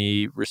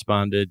Germany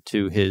responded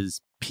to his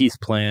peace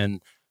plan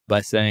by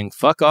saying,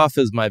 fuck off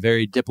is my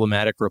very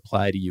diplomatic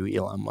reply to you,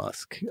 Elon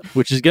Musk,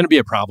 which is going to be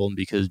a problem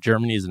because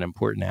Germany is an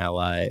important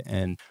ally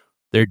and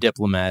their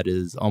diplomat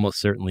is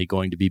almost certainly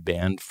going to be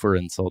banned for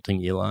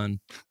insulting Elon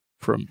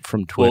from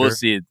Twitter. Well, we'll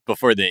see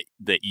before the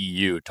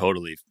EU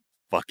totally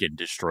fucking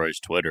destroys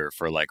Twitter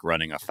for like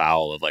running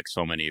afoul of like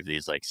so many of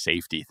these like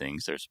safety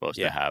things they're supposed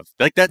to have.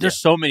 Like that,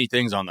 there's so many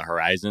things on the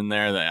horizon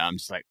there that I'm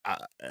just like,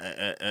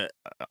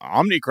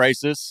 Omni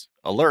crisis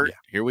alert.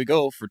 Here we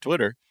go for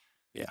Twitter.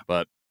 Yeah.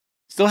 But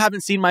still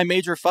haven't seen my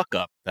major fuck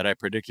up that I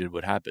predicted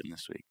would happen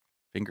this week.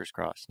 Fingers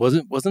crossed.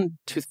 Wasn't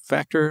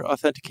two-factor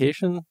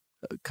authentication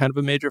kind of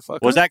a major fuck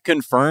up? Was that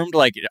confirmed?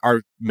 Like,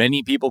 are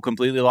many people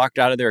completely locked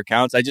out of their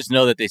accounts? I just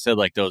know that they said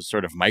like those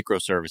sort of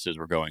microservices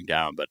were going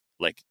down, but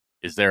like,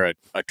 is there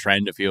a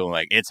trend of feeling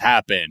like it's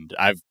happened?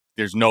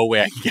 There's no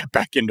way I can get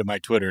back into my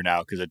Twitter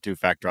now because of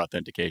two-factor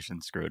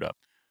authentication screwed up.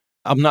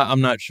 I'm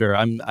not sure.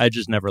 I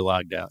just never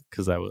logged out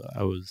because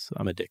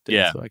I'm addicted.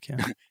 Yeah, so I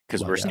can't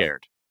because we're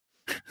scared.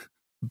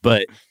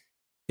 But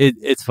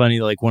it's funny.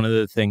 Like one of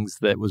the things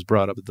that was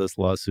brought up at this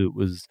lawsuit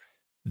was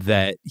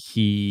that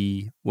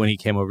when he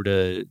came over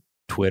to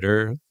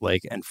Twitter,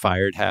 like and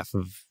fired half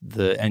of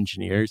the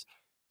engineers,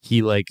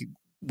 he like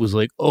was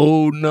like,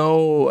 oh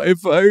no, I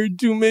fired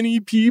too many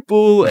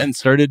people, and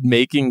started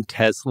making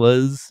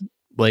Tesla's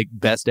like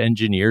best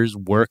engineers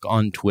work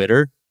on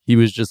Twitter. He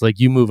was just like,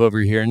 you move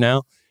over here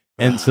now.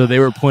 And so they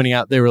were pointing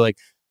out, they were like,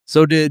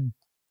 so did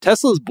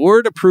Tesla's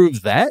board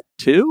approve that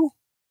too?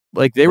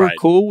 Like they were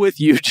cool with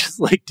you just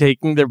like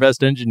taking their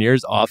best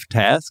engineers off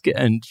task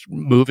and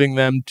moving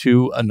them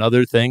to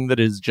another thing that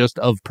is just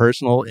of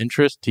personal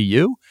interest to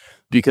you?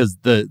 Because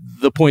the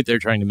point they're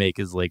trying to make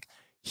is like,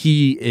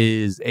 he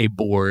is a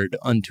board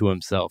unto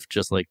himself,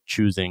 just like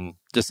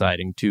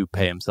deciding to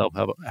pay himself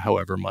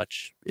however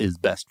much is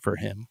best for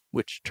him,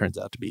 which turns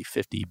out to be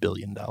 $50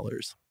 billion.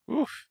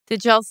 Oof.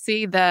 Did y'all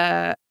see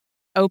the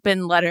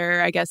open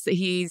letter, I guess, that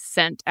he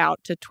sent out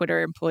to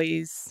Twitter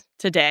employees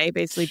today,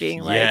 basically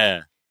being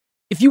like,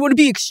 if you want to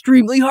be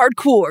extremely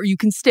hardcore, you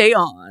can stay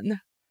on.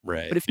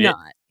 Right. But if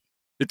not,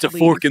 it's a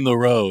fork in the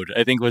road,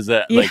 I think was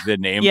that like the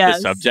name, the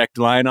subject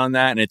line on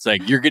that. And it's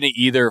like, you're going to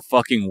either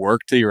fucking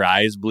work till your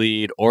eyes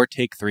bleed or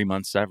take 3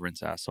 months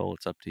severance, asshole.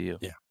 It's up to you.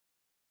 Yeah.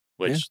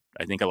 Which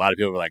I think a lot of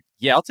people were like,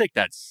 yeah, I'll take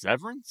that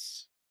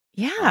severance.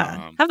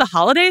 Yeah. Have the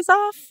holidays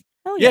off?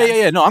 Hell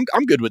yeah. No,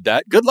 I'm good with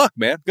that. Good luck,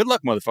 man. Good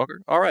luck, motherfucker.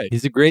 All right.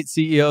 He's a great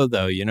CEO,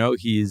 though. You know,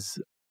 he's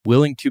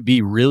willing to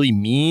be really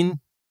mean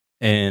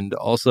and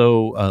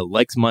also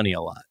likes money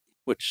a lot,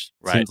 which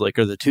seems like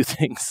are the two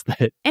things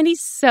that. And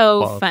he's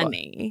so qualify.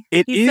 funny.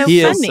 He funny.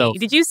 is so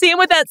Did you see him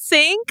with that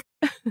sink?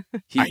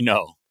 I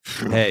know.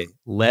 Hey,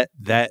 let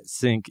that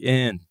sink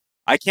in.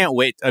 I can't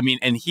wait. I mean,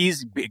 and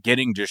he's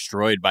getting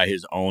destroyed by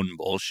his own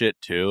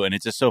bullshit too. And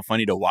it's just so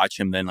funny to watch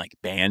him then like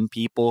ban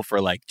people for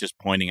like just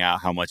pointing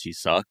out how much he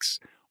sucks,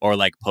 or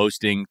like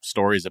posting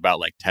stories about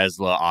like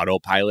Tesla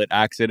autopilot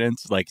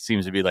accidents. Like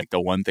seems to be like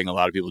the one thing a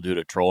lot of people do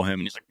to troll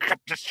him. And he's like, get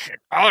this shit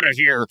out of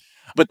here.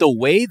 But the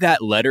way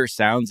that letter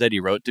sounds that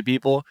he wrote to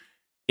people,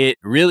 it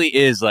really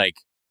is like,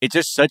 it's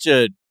just such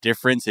a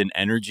difference in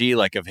energy,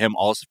 like of him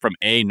also from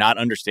not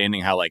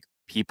understanding how like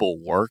people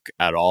work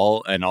at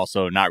all, and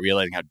also not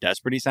realizing how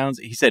desperate he sounds.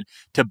 He said,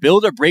 to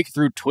build or break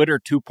through Twitter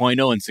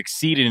 2.0 and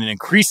succeed in an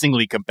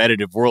increasingly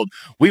competitive world,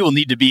 we will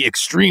need to be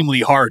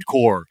extremely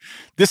hardcore.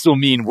 This will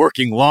mean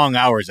working long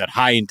hours at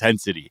high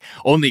intensity.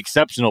 Only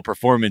exceptional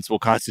performance will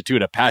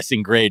constitute a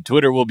passing grade.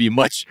 Twitter will be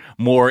much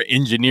more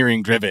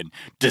engineering driven.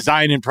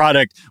 Design and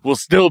product will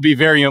still be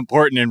very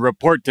important and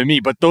report to me,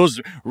 but those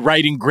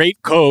writing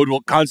great code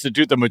will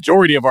constitute the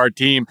majority of our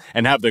team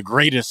and have the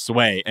greatest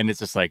sway. And it's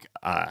just like,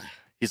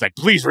 he's like,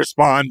 please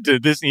respond to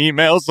this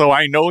email so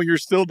I know you're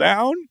still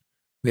down.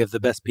 We have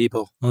the best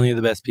people, only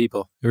the best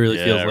people. It really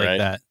feels like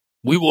that.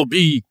 We will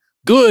be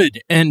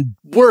good and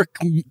work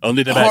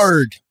only the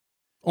hard. Best.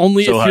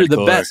 Only so if you're hardcore.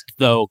 the best,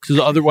 though, because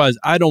otherwise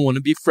I don't want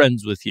to be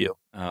friends with you.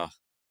 Oh,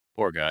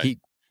 poor guy.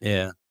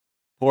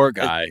 Poor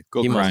guy.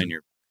 Go grind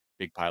your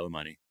big pile of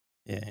money.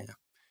 Yeah.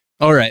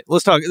 All right,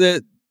 let's talk.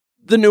 The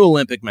new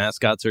Olympic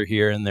mascots are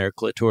here and their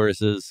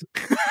clitorises.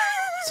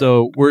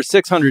 So we're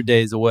 600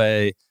 days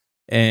away.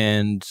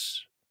 And,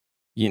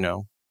 you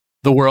know,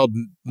 the world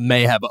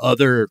may have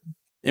other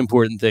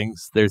important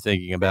things they're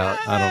thinking about.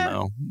 I don't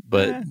know.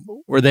 But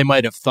or they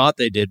might have thought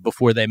they did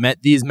before they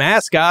met these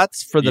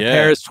mascots for the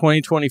Paris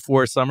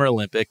 2024 Summer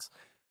Olympics.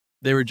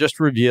 They were just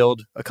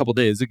revealed a couple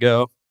days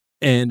ago.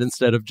 And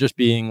instead of just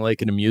being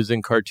like an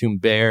amusing cartoon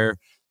bear,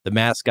 the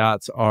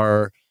mascots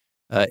are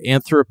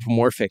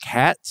anthropomorphic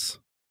hats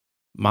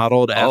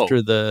modeled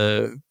after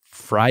the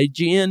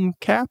Phrygian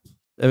cap.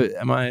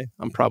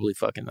 I'm probably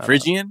fucking that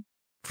Phrygian? Up.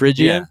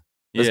 Phrygian?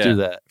 Yeah. Let's do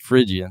that.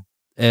 Phrygian.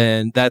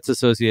 And that's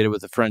associated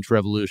with the French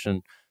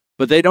Revolution.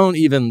 But they don't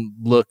even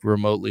look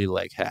remotely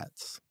like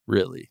hats,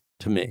 really,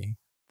 to me.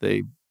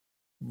 They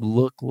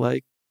look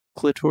like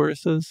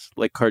clitorises,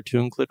 like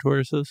cartoon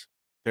clitorises.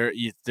 There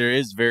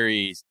is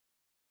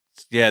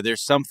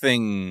there's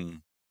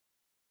something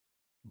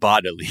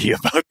bodily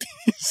about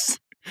these.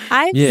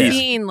 I've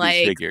seen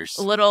like figures.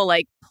 little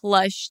like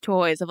plush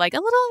toys of like a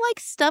little like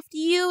stuffed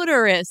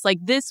uterus. Like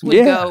this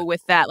would go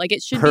with that. Like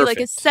it should be like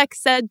a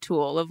sex ed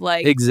tool of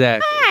like,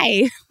 exactly.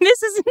 Hi,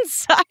 this is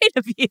inside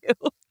of you.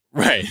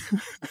 Right.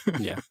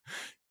 Yeah.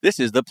 This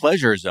is the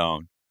pleasure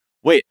zone.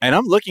 Wait, and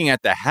I'm looking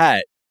at the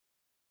hat.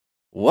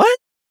 What?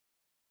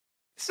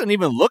 This doesn't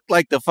even look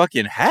like the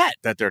fucking hat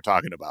that they're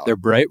talking about. They're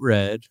bright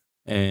red,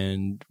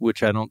 and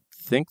which I don't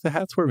think the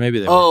hats were. Maybe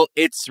they were. Oh,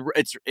 it's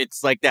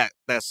like that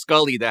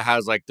Scully that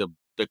has like the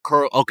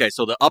curl. Okay,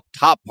 so the up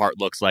top part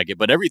looks like it,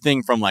 but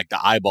everything from like the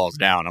eyeballs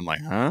down, I'm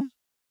like, huh?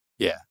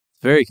 Yeah,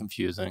 it's very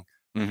confusing.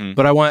 Mm-hmm.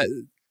 But I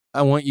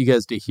want you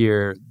guys to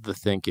hear the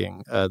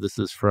thinking. This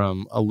is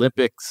from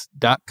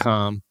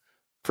Olympics.com.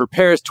 For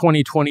Paris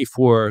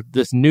 2024,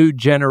 this new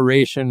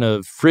generation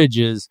of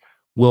fridges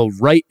will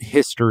write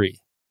history.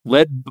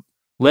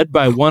 Led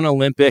by one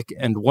Olympic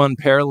and one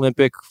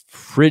Paralympic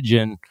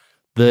Phrygian,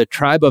 the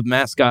tribe of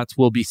mascots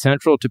will be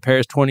central to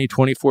Paris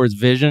 2024's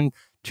vision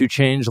to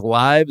change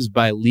lives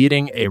by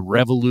leading a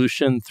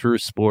revolution through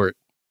sport.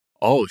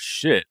 Oh,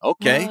 shit.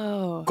 Okay.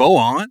 Whoa. Go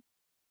on.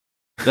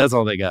 That's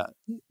all they got.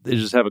 They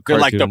just have a They're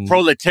cartoon. like the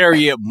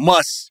proletariat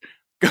must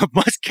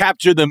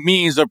capture the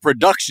means of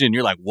production.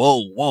 You're like,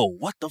 whoa,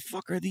 what the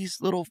fuck are these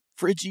little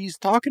Phrygies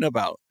talking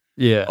about?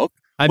 Yeah. Oh,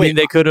 I mean,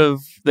 they could have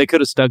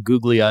stuck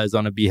googly eyes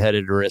on a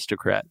beheaded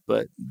aristocrat,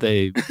 but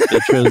they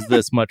chose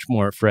this much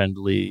more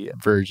friendly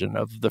version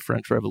of the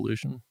French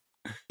Revolution.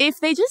 If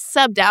they just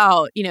subbed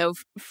out,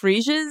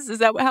 phryges, is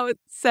that how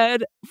it's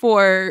said,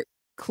 for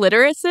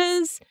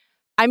clitorises?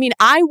 I mean,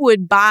 I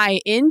would buy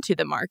into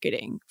the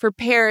marketing for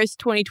Paris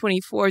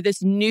 2024.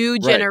 This new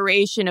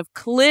generation of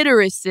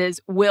clitorises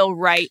will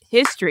write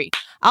history.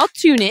 I'll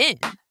tune in.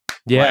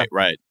 Yeah,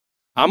 right.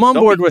 I'm on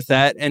board with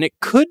that, and it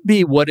could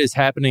be what is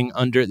happening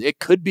it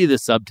could be the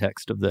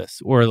subtext of this,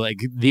 or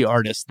like the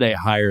artist they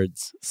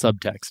hired's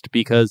subtext,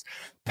 because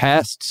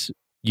past,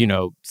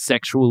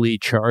 sexually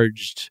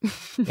charged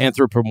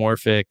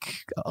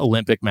anthropomorphic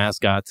Olympic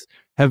mascots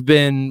have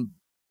been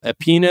a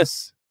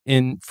penis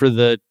for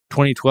the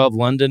 2012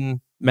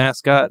 London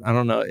mascot. I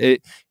don't know.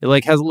 It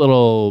like has a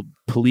little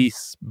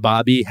police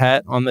bobby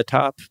hat on the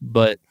top,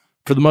 but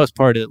for the most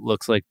part, it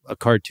looks like a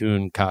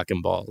cartoon cock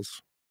and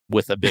balls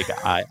with a big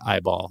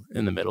eyeball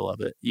in the middle of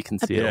it. You can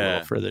see it a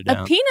little further down.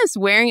 A penis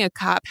wearing a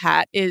cop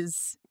hat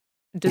is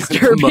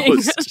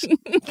disturbing.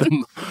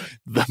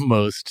 the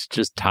most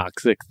just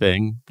toxic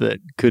thing that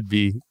could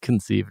be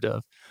conceived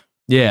of.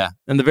 Yeah.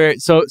 And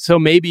so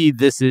maybe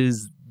this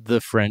is the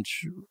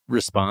French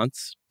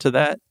response to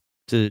that.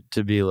 to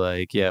be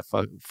like, yeah,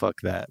 fuck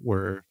that.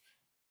 We're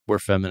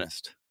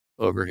feminist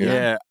over here.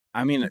 Yeah,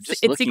 I mean,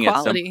 just it's looking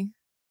equality.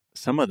 at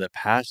some of the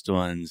past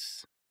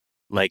ones,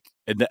 like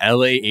in the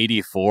LA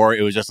 '84,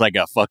 it was just like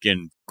a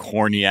fucking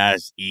corny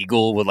ass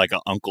eagle with like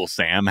an Uncle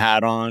Sam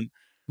hat on.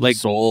 Like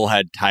Seoul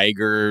had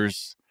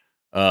tigers.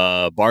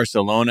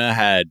 Barcelona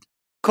had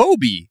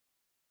Kobe,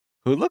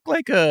 who looked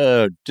like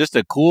just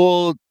a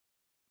cool,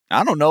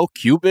 I don't know,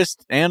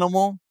 cubist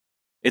animal.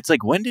 It's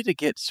like, when did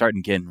it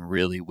starting getting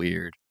really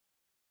weird?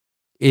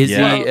 Izzy,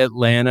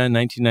 Atlanta,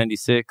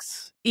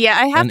 1996. Yeah,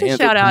 I have to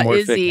shout out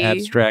Izzy.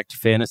 Abstract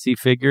fantasy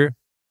figure.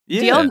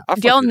 Yeah,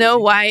 do y'all know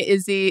why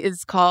Izzy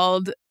is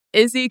called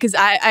Izzy? Because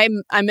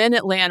I'm in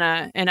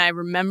Atlanta and I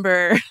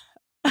remember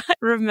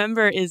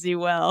Izzy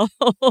well.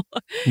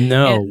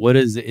 No, what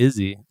is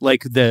Izzy?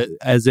 Like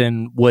as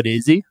in what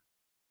is he?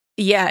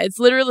 Yeah, it's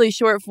literally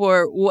short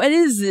for what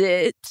is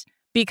it?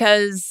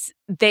 Because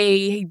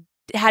they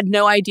had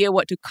no idea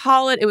what to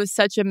call it. It was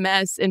such a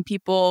mess and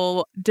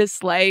people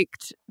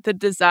disliked the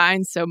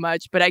design so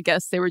much, but I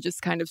guess they were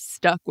just kind of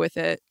stuck with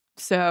it.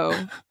 So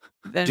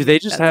then do they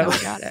just have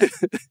got it.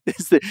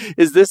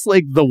 is this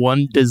like the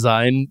one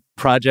design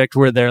project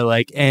where they're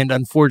like, and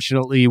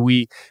unfortunately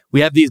we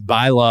have these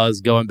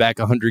bylaws going back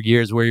 100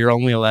 years where you're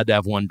only allowed to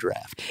have one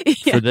draft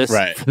for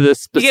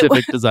this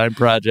specific design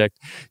project.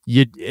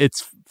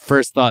 It's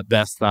first thought,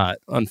 best thought,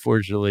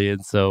 unfortunately.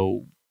 And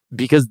so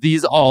because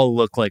these all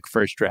look like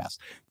first drafts,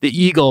 the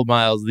Eagle,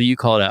 Miles, that you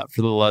called out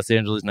for the Los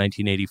Angeles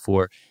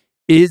 1984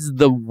 is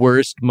the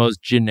worst,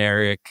 most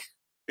generic.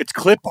 It's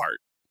clip art.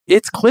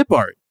 It's clip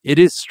art. It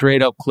is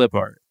straight up clip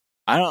art.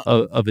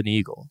 Of an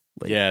eagle.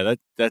 Like, yeah,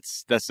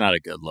 that's not a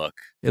good look.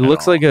 It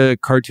looks like a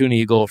cartoon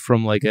eagle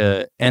from like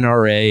a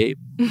NRA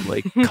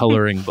like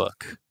coloring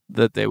book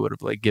that they would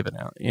have like given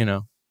out, you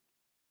know.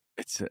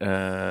 It's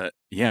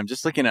I'm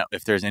just looking at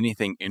if there's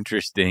anything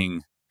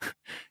interesting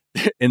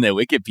in the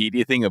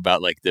Wikipedia thing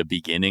about like the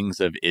beginnings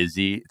of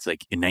Izzy. It's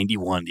like in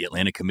 91, the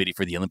Atlanta Committee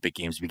for the Olympic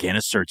Games began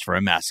a search for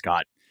a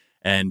mascot,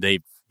 and the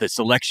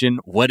selection,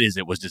 What Is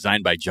It, was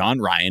designed by John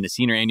Ryan, a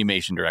senior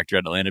animation director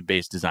at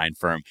Atlanta-based design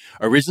firm.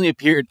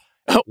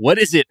 What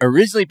Is It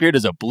originally appeared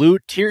as a blue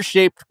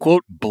tear-shaped,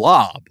 quote,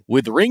 blob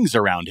with rings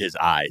around his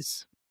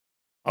eyes.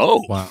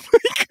 Oh, wow.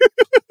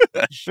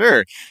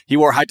 Sure. He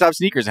wore high-top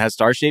sneakers and had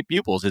star-shaped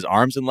pupils. His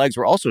arms and legs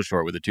were also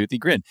short with a toothy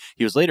grin.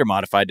 He was later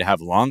modified to have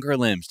longer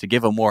limbs to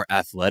give a more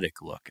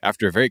athletic look.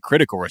 After a very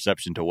critical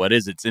reception to What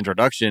Is It's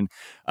introduction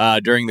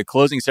during the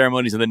closing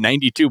ceremonies of the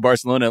 92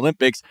 Barcelona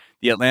Olympics,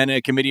 the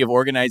Atlanta Committee of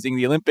Organizing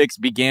the Olympics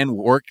began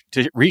work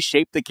to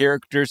reshape the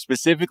character,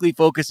 specifically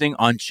focusing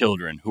on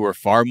children who were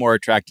far more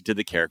attracted to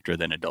the character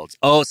than adults.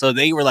 Oh, so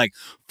they were like,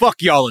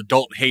 fuck y'all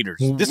adult haters.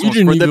 This was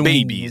for the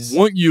babies.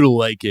 Want you to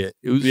like it.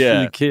 It was for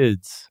the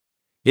kids.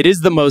 It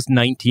is the most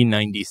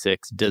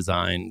 1996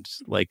 designed,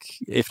 like,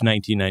 if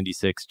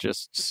 1996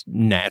 just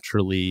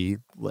naturally,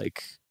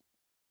 like,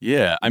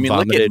 yeah. I mean,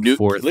 look at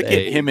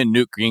him and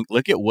Newt Gingrich.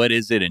 Look at What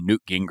Is It and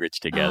Newt Gingrich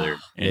together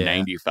in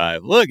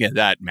 95. Look at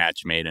that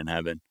match made in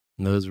heaven.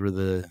 Those were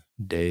the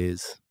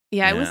days.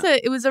 Yeah,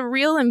 it was a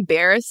real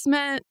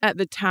embarrassment at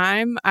the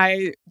time.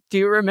 I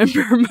do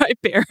remember my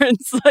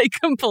parents like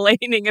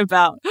complaining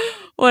about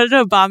what an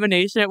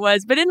abomination it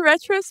was. But in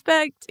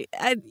retrospect,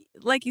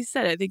 like you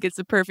said, I think it's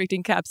a perfect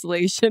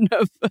encapsulation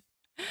of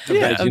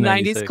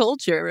 90s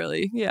culture,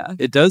 really. Yeah.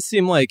 It does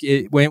seem like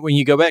when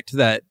you go back to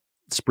that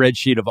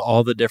spreadsheet of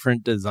all the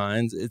different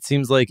designs, it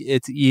seems like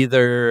it's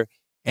either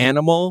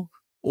animal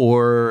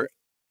or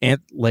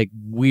like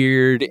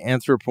weird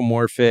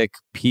anthropomorphic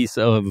piece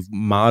of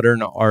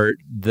modern art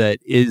that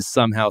is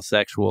somehow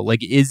sexual.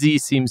 Like Izzy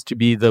seems to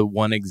be the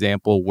one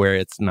example where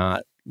it's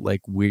not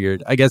like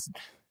weird. I guess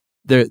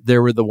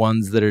there were the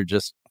ones that are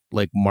just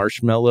like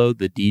Marshmello,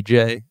 the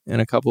DJ, in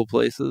a couple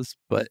places,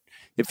 but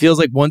it feels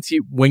like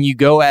when you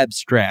go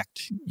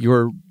abstract,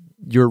 you're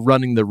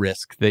running the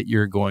risk that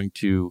you're going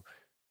to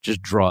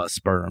just draw a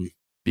sperm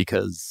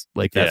because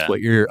like that's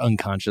what your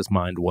unconscious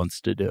mind wants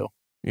to do,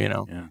 you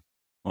know? Yeah.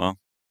 Well,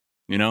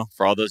 you know,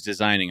 for all those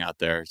designing out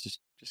there,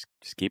 just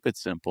keep it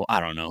simple. I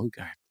don't know.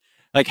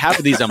 Like half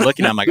of these I'm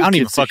looking at, I'm like, I don't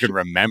even fucking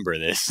remember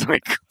this.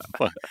 Like,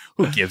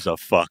 who gives a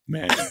fuck,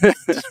 man?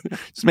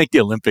 Just make the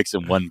Olympics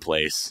in one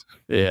place.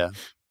 Yeah.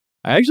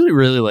 I actually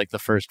really like the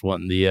first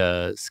one,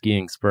 the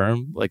skiing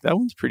sperm. Like that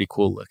one's pretty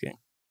cool looking.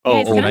 Oh,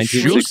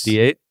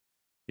 1968.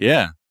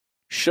 Yeah.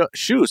 Shoo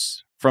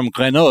from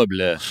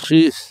Grenoble.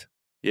 Shoo.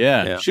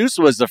 Yeah. Shoo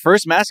was the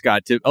first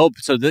mascot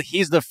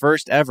he's the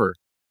first ever.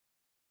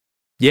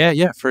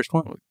 Yeah, first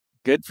one.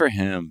 Good for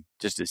him.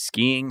 Just a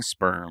skiing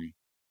sperm.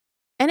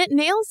 And it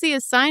nails the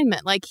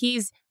assignment. Like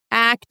he's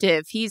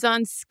active. He's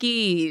on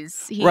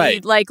skis. He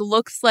like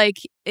looks like,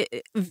 I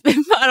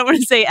don't want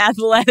to say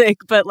athletic,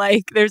 but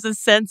like there's a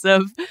sense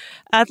of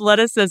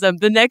athleticism.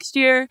 The next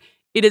year,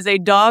 it is a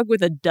dog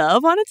with a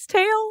dove on its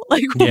tail.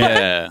 Like what?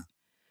 Yeah.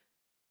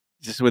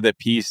 Just with a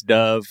peace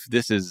dove.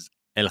 This is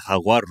El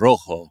Jaguar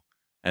Rojo.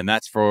 and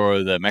that's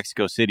for the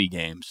Mexico City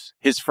Games.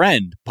 His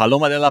friend,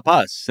 Paloma de la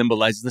Paz,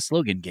 symbolizes the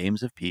slogan,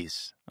 Games of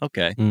Peace.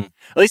 Okay.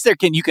 At least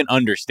you can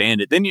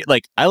understand it. Then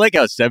I like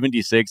how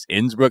 76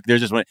 Innsbruck,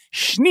 there's just one,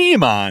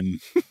 Schneemann.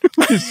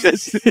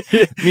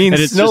 It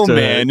means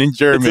snowman in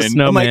German. It's a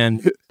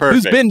snowman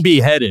who's been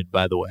beheaded,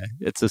 by the way.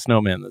 It's a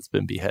snowman that's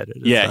been beheaded.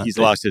 He's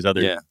lost his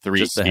other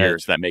 3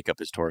 spears that make up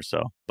his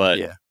torso. But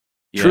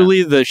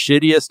truly the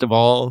shittiest of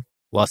all,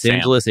 Los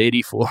Angeles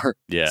 84.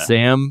 Yeah.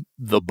 Sam,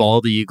 the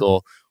bald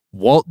eagle.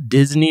 Walt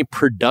Disney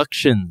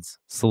Productions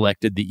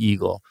selected the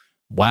eagle.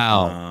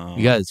 Wow.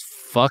 You guys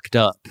fucked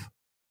up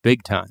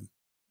big time.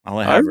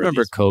 I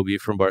remember Kobe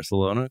from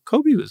Barcelona.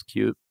 Kobe was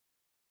cute.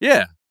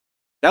 Yeah.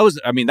 That was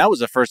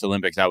the first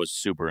Olympics I was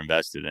super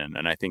invested in.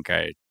 And I think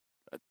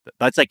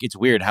that's it's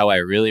weird how I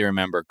really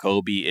remember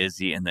Kobe,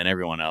 Izzy, and then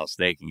everyone else.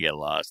 They can get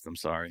lost. I'm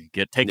sorry.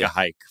 Take a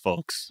hike,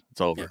 folks.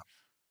 It's over. Yeah.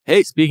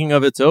 Hey, speaking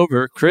of it's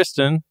over,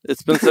 Kristen,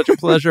 it's been such a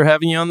pleasure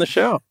having you on the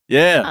show.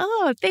 Yeah.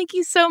 Oh, thank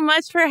you so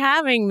much for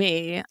having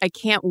me. I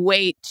can't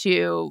wait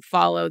to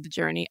follow the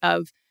journey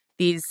of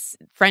these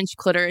French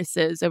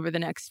clitorises over the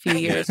next few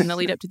years in the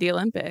lead up to the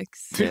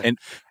Olympics. Yeah.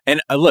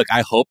 And look,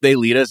 I hope they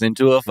lead us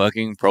into a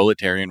fucking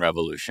proletarian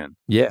revolution.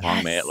 Yeah.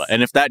 Long may it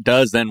and if that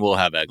does, then we'll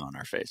have egg on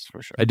our face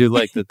for sure. I do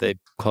like that they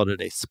called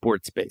it a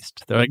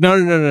sports-based. They're like,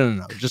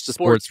 no, just a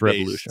sports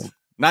revolution.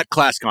 Not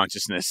class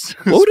consciousness.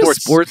 What would a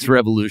sports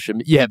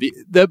revolution? Yeah,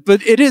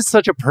 but it is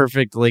such a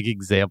perfect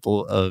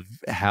example of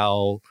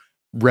how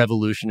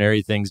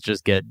revolutionary things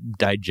just get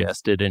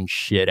digested and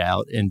shit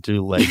out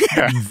into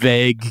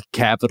vague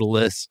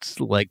capitalist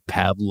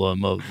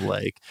pablum of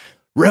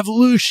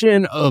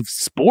revolution of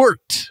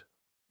sport.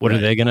 What are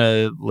they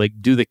gonna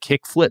do the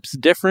kick flips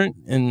different?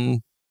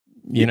 And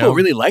people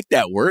really like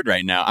that word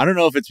right now. I don't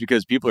know if it's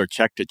because people are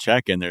check to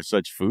check and there's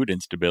such food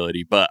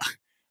instability, but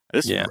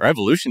this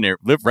revolution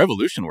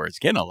word is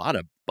getting a lot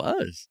of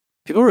buzz.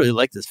 People really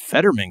like this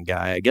Fetterman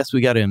guy. I guess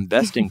we got to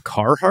invest in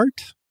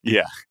Carhartt.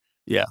 Yeah.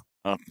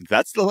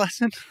 That's the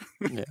lesson.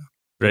 Yeah.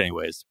 But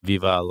anyways,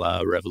 viva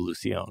la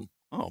revolucion.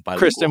 Oh,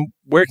 Kristen,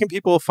 where can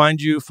people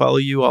find you, follow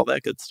you, all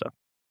that good stuff?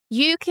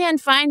 You can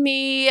find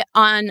me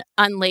on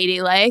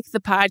Unladylike, the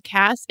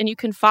podcast, and you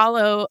can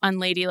follow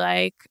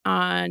Unladylike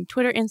on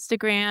Twitter,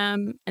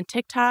 Instagram, and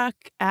TikTok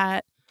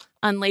at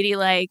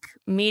Unladylike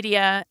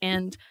Media.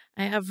 And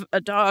I have a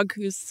dog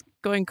who's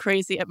going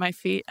crazy at my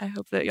feet. I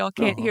hope that y'all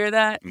can't hear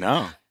that.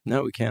 No,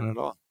 we can't at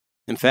all.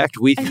 In fact,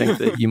 we think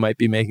that you might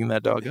be making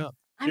that dog up.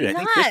 I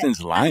think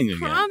Kristen's lying again.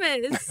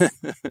 Promise.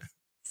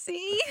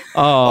 See?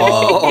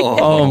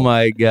 Oh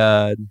my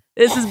God.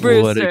 This is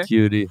Brewster. What a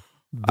cutie.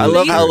 I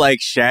love how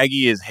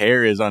shaggy his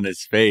hair is on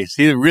his face.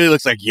 He really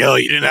looks like, yo,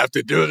 you didn't have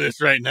to do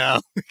this right now.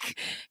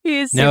 He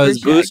is now, is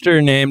shaggy.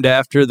 Booster named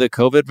after the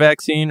COVID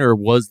vaccine, or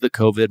was the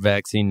COVID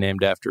vaccine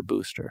named after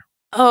Booster?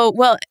 Oh,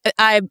 well,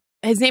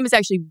 his name is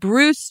actually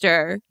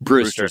Brewster.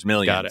 Brewster's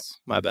Millions. Got it.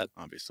 My bad.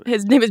 Obviously.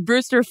 His name is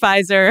Brewster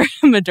Pfizer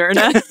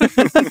Moderna.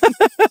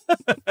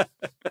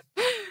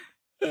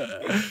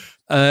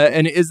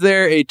 And is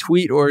there a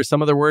tweet or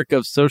some other work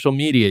of social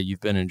media you've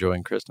been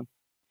enjoying, Kristen?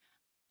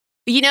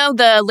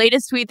 The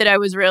latest tweet that I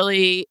was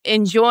really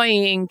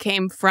enjoying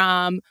came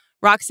from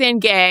Roxane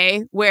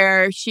Gay,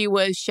 where she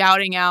was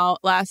shouting out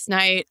last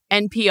night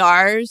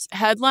NPR's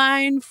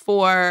headline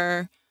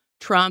for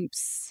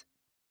Trump's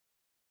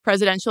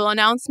presidential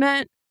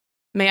announcement.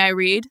 May I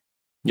read?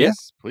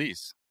 Yes,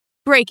 please.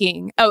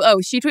 Breaking.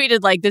 She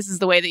tweeted this is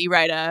the way that you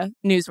write a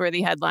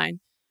newsworthy headline.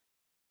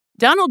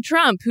 Donald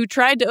Trump, who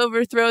tried to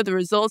overthrow the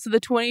results of the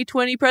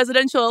 2020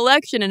 presidential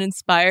election and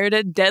inspired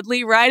a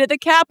deadly riot at the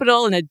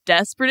Capitol in a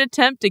desperate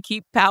attempt to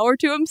keep power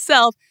to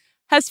himself,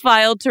 has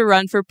filed to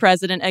run for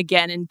president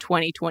again in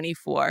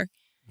 2024.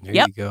 There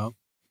you go.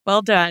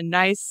 Well done.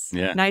 Nice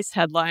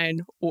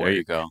headline. There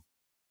you go.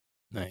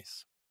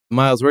 Nice.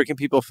 Miles, where can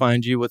people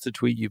find you? What's a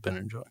tweet you've been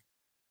enjoying?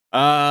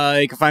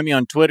 You can find me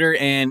on Twitter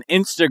and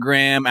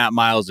Instagram at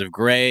Miles of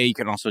Gray. You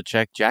can also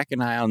check Jack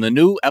and I on the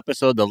new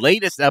episode, the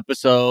latest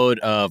episode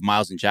of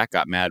Miles and Jack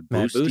Got Mad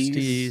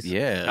Boosties.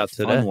 Yeah, out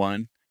today. Fun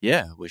one.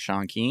 Yeah, with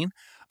Sean Keane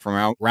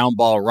from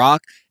Roundball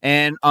Rock.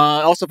 And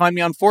also find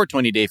me on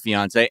 420 Day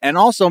Fiance. And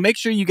also make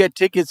sure you get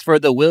tickets for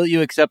the Will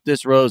You Accept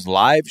This Rose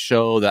live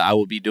show that I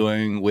will be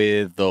doing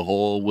with the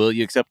whole Will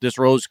You Accept This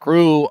Rose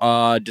crew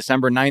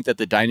December 9th at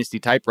the Dynasty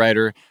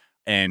Typewriter.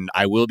 And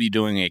I will be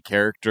doing a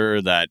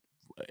character that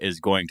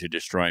is going to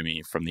destroy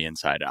me from the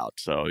inside out.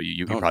 So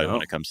you probably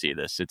want to come see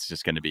this. It's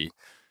just going to be.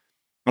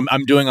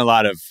 I'm doing a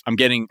lot of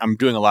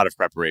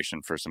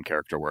preparation for some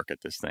character work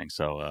at this thing.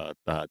 So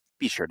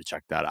be sure to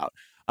check that out.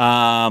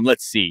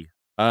 Let's see.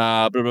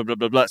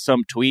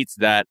 Some tweets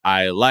that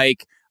I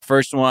like.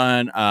 First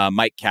one,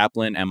 Mike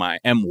Kaplan,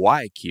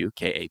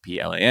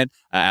 MyQKAPLAN,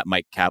 at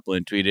Mike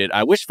Kaplan tweeted,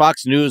 "I wish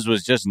Fox News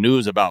was just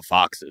news about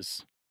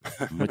foxes."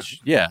 Which,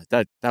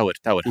 that would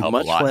help a lot.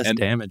 Much less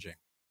damaging.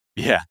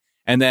 Yeah.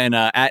 And then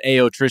at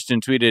AO Tristan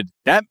tweeted,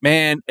 that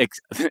man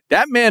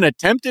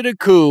attempted a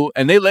coup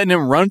and they let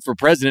him run for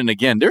president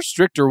again. There's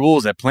stricter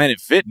rules at Planet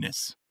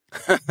Fitness.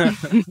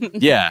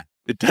 Yeah,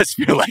 it does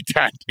feel like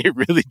that. It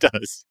really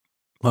does.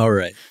 All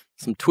right.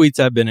 Some tweets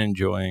I've been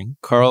enjoying.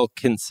 Carl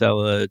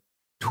Kinsella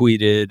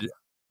tweeted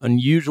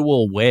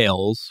unusual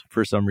whales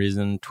for some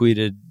reason,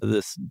 tweeted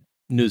this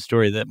news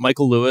story that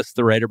Michael Lewis,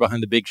 the writer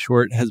behind The Big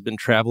Short, has been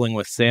traveling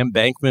with Sam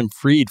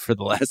Bankman-Fried for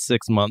the last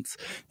 6 months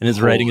and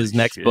is writing his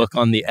next book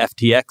on the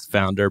FTX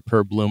founder,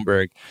 per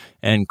Bloomberg.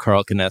 And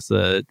Carl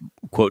Kinsella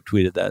quote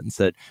tweeted that and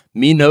said,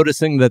 "Me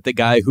noticing that the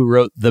guy who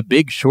wrote The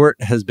Big Short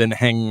has been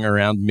hanging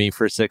around me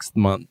for 6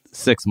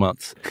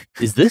 months.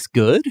 Is this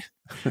good?"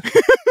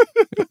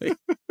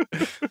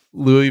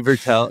 Louis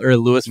Vertel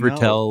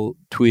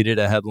tweeted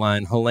a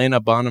headline: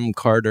 Helena Bonham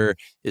Carter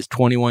is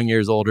 21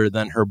 years older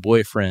than her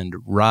boyfriend,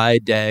 Rai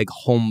Dag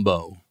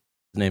Holmbo.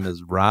 His name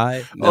is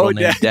Rai, middle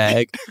name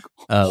Dag,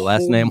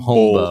 last name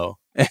Holmbo.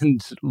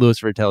 And Louis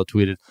Vertel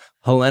tweeted,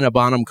 Helena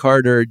Bonham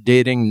Carter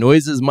dating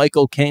noises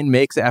Michael Caine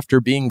makes after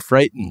being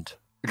frightened.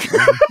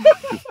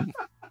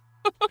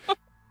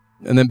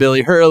 And then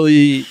Billy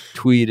Hurley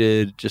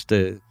tweeted just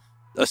a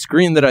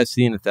screen that I've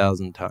seen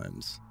 1,000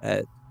 times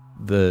at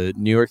the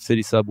New York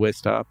City subway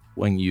stop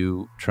when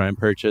you try and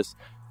purchase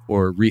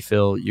or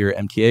refill your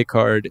MTA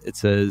card. It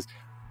says,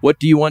 "What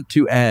do you want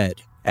to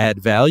add?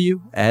 Add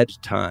value, add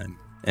time."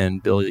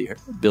 And Billy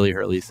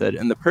Hurley said,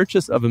 "In the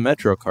purchase of a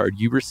Metro card,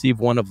 you receive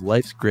one of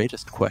life's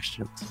greatest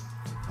questions."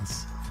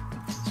 That's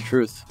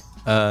truth.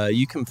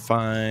 You can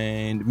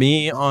find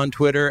me on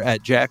Twitter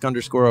at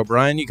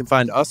Jack_O'Brien. You can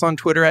find us on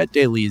Twitter at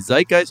Daily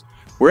Zeitgeist.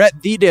 We're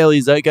at The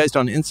Daily Zeitgeist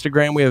on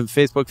Instagram. We have a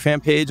Facebook fan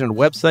page and a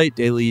website,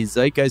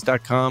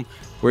 dailyzeitgeist.com,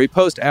 where we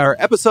post our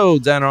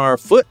episodes and our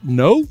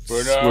footnotes,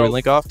 where we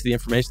link off to the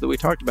information that we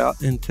talked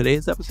about in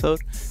today's episode,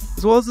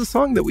 as well as the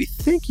song that we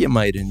think you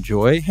might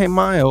enjoy. Hey,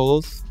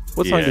 Miles,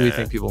 what song do we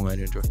think people might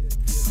enjoy?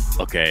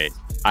 Okay,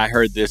 I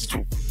heard this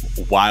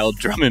wild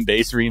drum and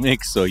bass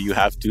remix, so you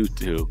have to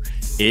too.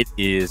 It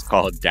is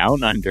called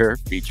Down Under,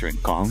 featuring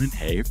Colin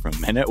Hay from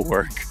Men at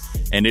Work.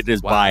 And it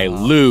is by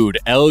Lude,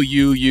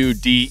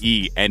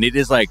 Luude. And it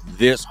is like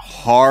this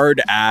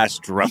hard-ass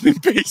drum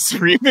and bass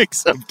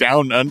remix of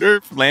Down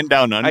Under, Land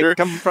Down Under. I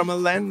come from a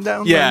land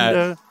down under.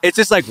 Yeah. It's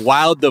just like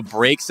wild, the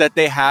breaks that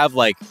they have,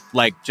 like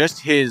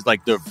just his,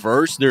 like the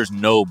verse, there's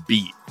no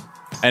beat.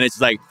 And it's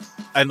like,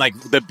 and like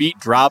the beat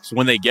drops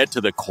when they get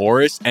to the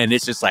chorus, and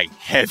it's just like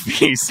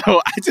heavy.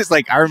 So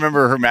I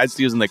remember Her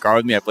Majesty was in the car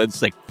with me. I played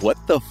this, like, what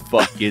the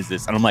fuck is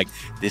this? And I'm like,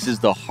 this is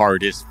the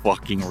hardest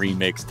fucking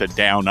remix to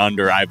Down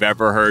Under I've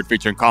ever heard,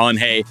 featuring Colin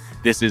Hay.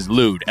 This is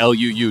Lude,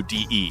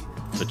 Luude.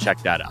 So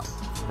check that out.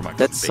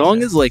 That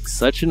song is like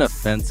such an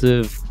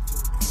offensive,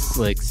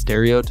 like,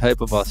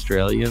 stereotype of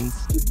Australians,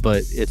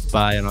 but it's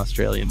by an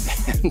Australian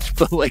band.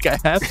 But like, I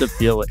have to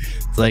feel it.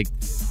 It's like,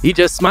 he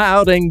just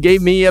smiled and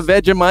gave me a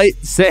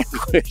Vegemite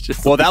sandwich.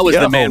 Well, that was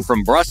the man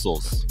from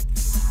Brussels.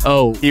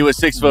 Oh, he was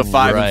 6'5"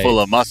 right. and full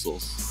of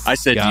muscles. I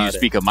said, "Do you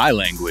speak of my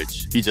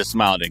language?" He just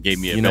smiled and gave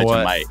me a Vegemite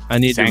what? I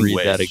need sandwich. to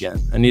read that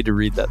again. I need to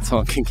read that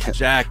song again.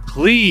 Jack,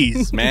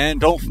 please, man,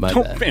 don't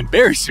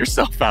embarrass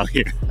yourself out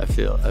here. I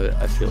feel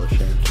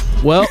ashamed.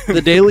 Well, The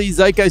Daily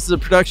Zeitgeist is a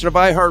production of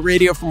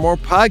iHeartRadio. For more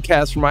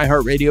podcasts from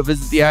iHeartRadio,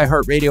 visit the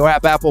iHeartRadio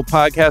app, Apple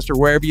Podcast, or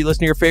wherever you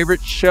listen to your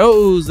favorite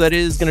shows. That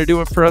is going to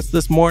do it for us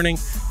this morning.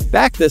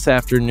 Back this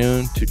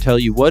afternoon to tell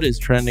you what is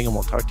trending, and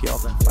we'll talk to you all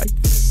then. Bye.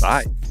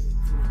 Bye.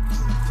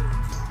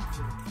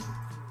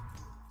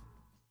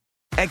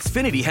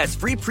 Xfinity has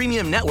free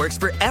premium networks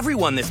for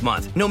everyone this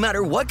month, no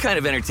matter what kind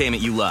of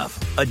entertainment you love.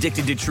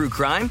 Addicted to true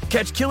crime?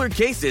 Catch killer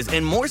cases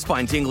and more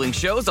spine-tingling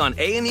shows on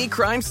A&E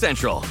Crime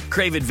Central.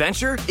 Crave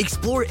adventure?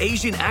 Explore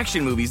Asian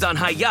action movies on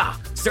Hi-Ya.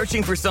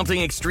 Searching for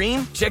something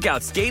extreme? Check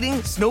out skating,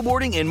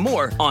 snowboarding, and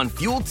more on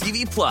Fuel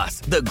TV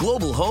Plus, the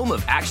global home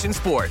of action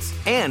sports.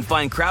 And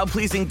find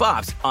crowd-pleasing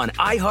bops on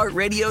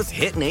iHeartRadio's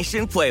Hit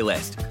Nation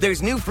playlist.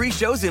 There's new free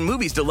shows and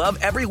movies to love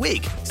every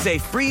week. Say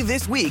free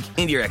this week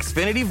in your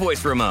Xfinity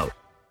voice remote.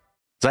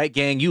 Zeit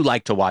Gang, you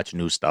like to watch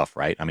new stuff,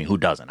 right? I mean, who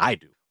doesn't? I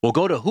do. Well,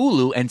 go to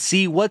Hulu and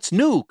see what's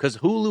new, because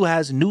Hulu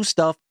has new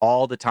stuff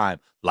all the time,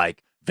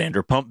 like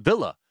Vanderpump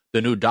Villa,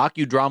 the new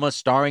docudrama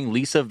starring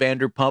Lisa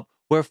Vanderpump,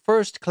 where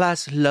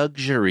first-class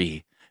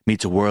luxury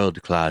meets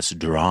world-class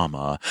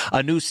drama.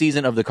 A new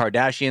season of The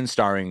Kardashians,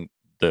 starring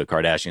the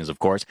Kardashians, of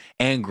course,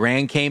 and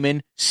Grand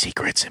Cayman,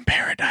 Secrets in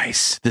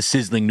Paradise, the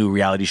sizzling new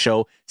reality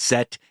show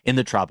set in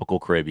the tropical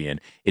Caribbean.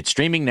 It's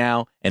streaming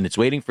now, and it's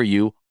waiting for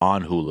you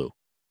on Hulu.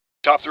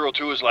 Top Thrill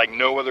 2 is like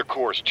no other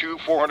course. 2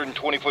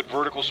 420-foot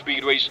vertical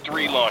speedways,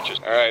 3 launches.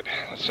 All right,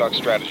 let's talk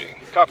strategy.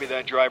 Copy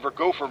that, driver.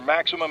 Go for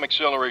maximum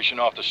acceleration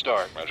off the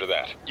start. Roger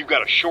that. You've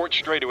got a short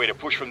straightaway to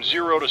push from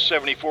 0 to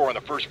 74 on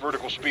the first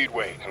vertical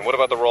speedway. And what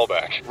about the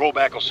rollback?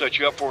 Rollback will set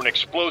you up for an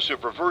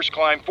explosive reverse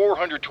climb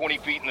 420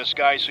 feet in the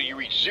sky so you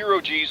reach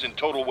 0 G's in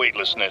total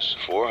weightlessness.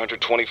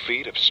 420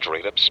 feet of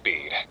straight-up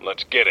speed.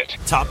 Let's get it.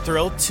 Top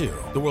Thrill 2,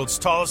 the world's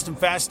tallest and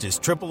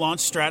fastest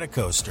triple-launch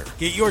stratocoaster.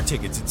 Get your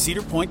tickets at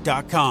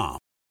cedarpoint.com.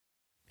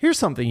 Here's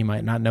something you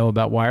might not know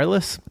about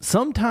wireless.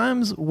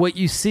 Sometimes what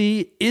you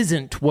see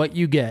isn't what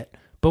you get.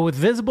 But with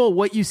Visible,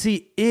 what you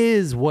see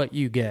is what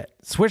you get.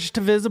 Switch to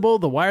Visible,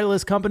 the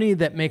wireless company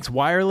that makes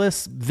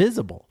wireless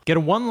visible. Get a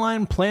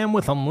one-line plan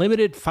with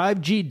unlimited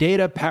 5G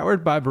data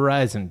powered by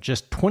Verizon.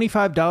 Just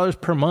 $25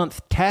 per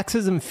month,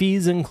 taxes and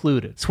fees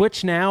included.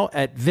 Switch now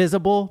at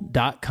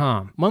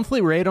Visible.com.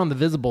 Monthly rate on the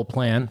Visible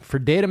plan. For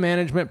data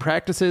management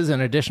practices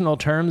and additional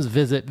terms,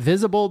 visit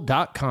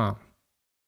Visible.com.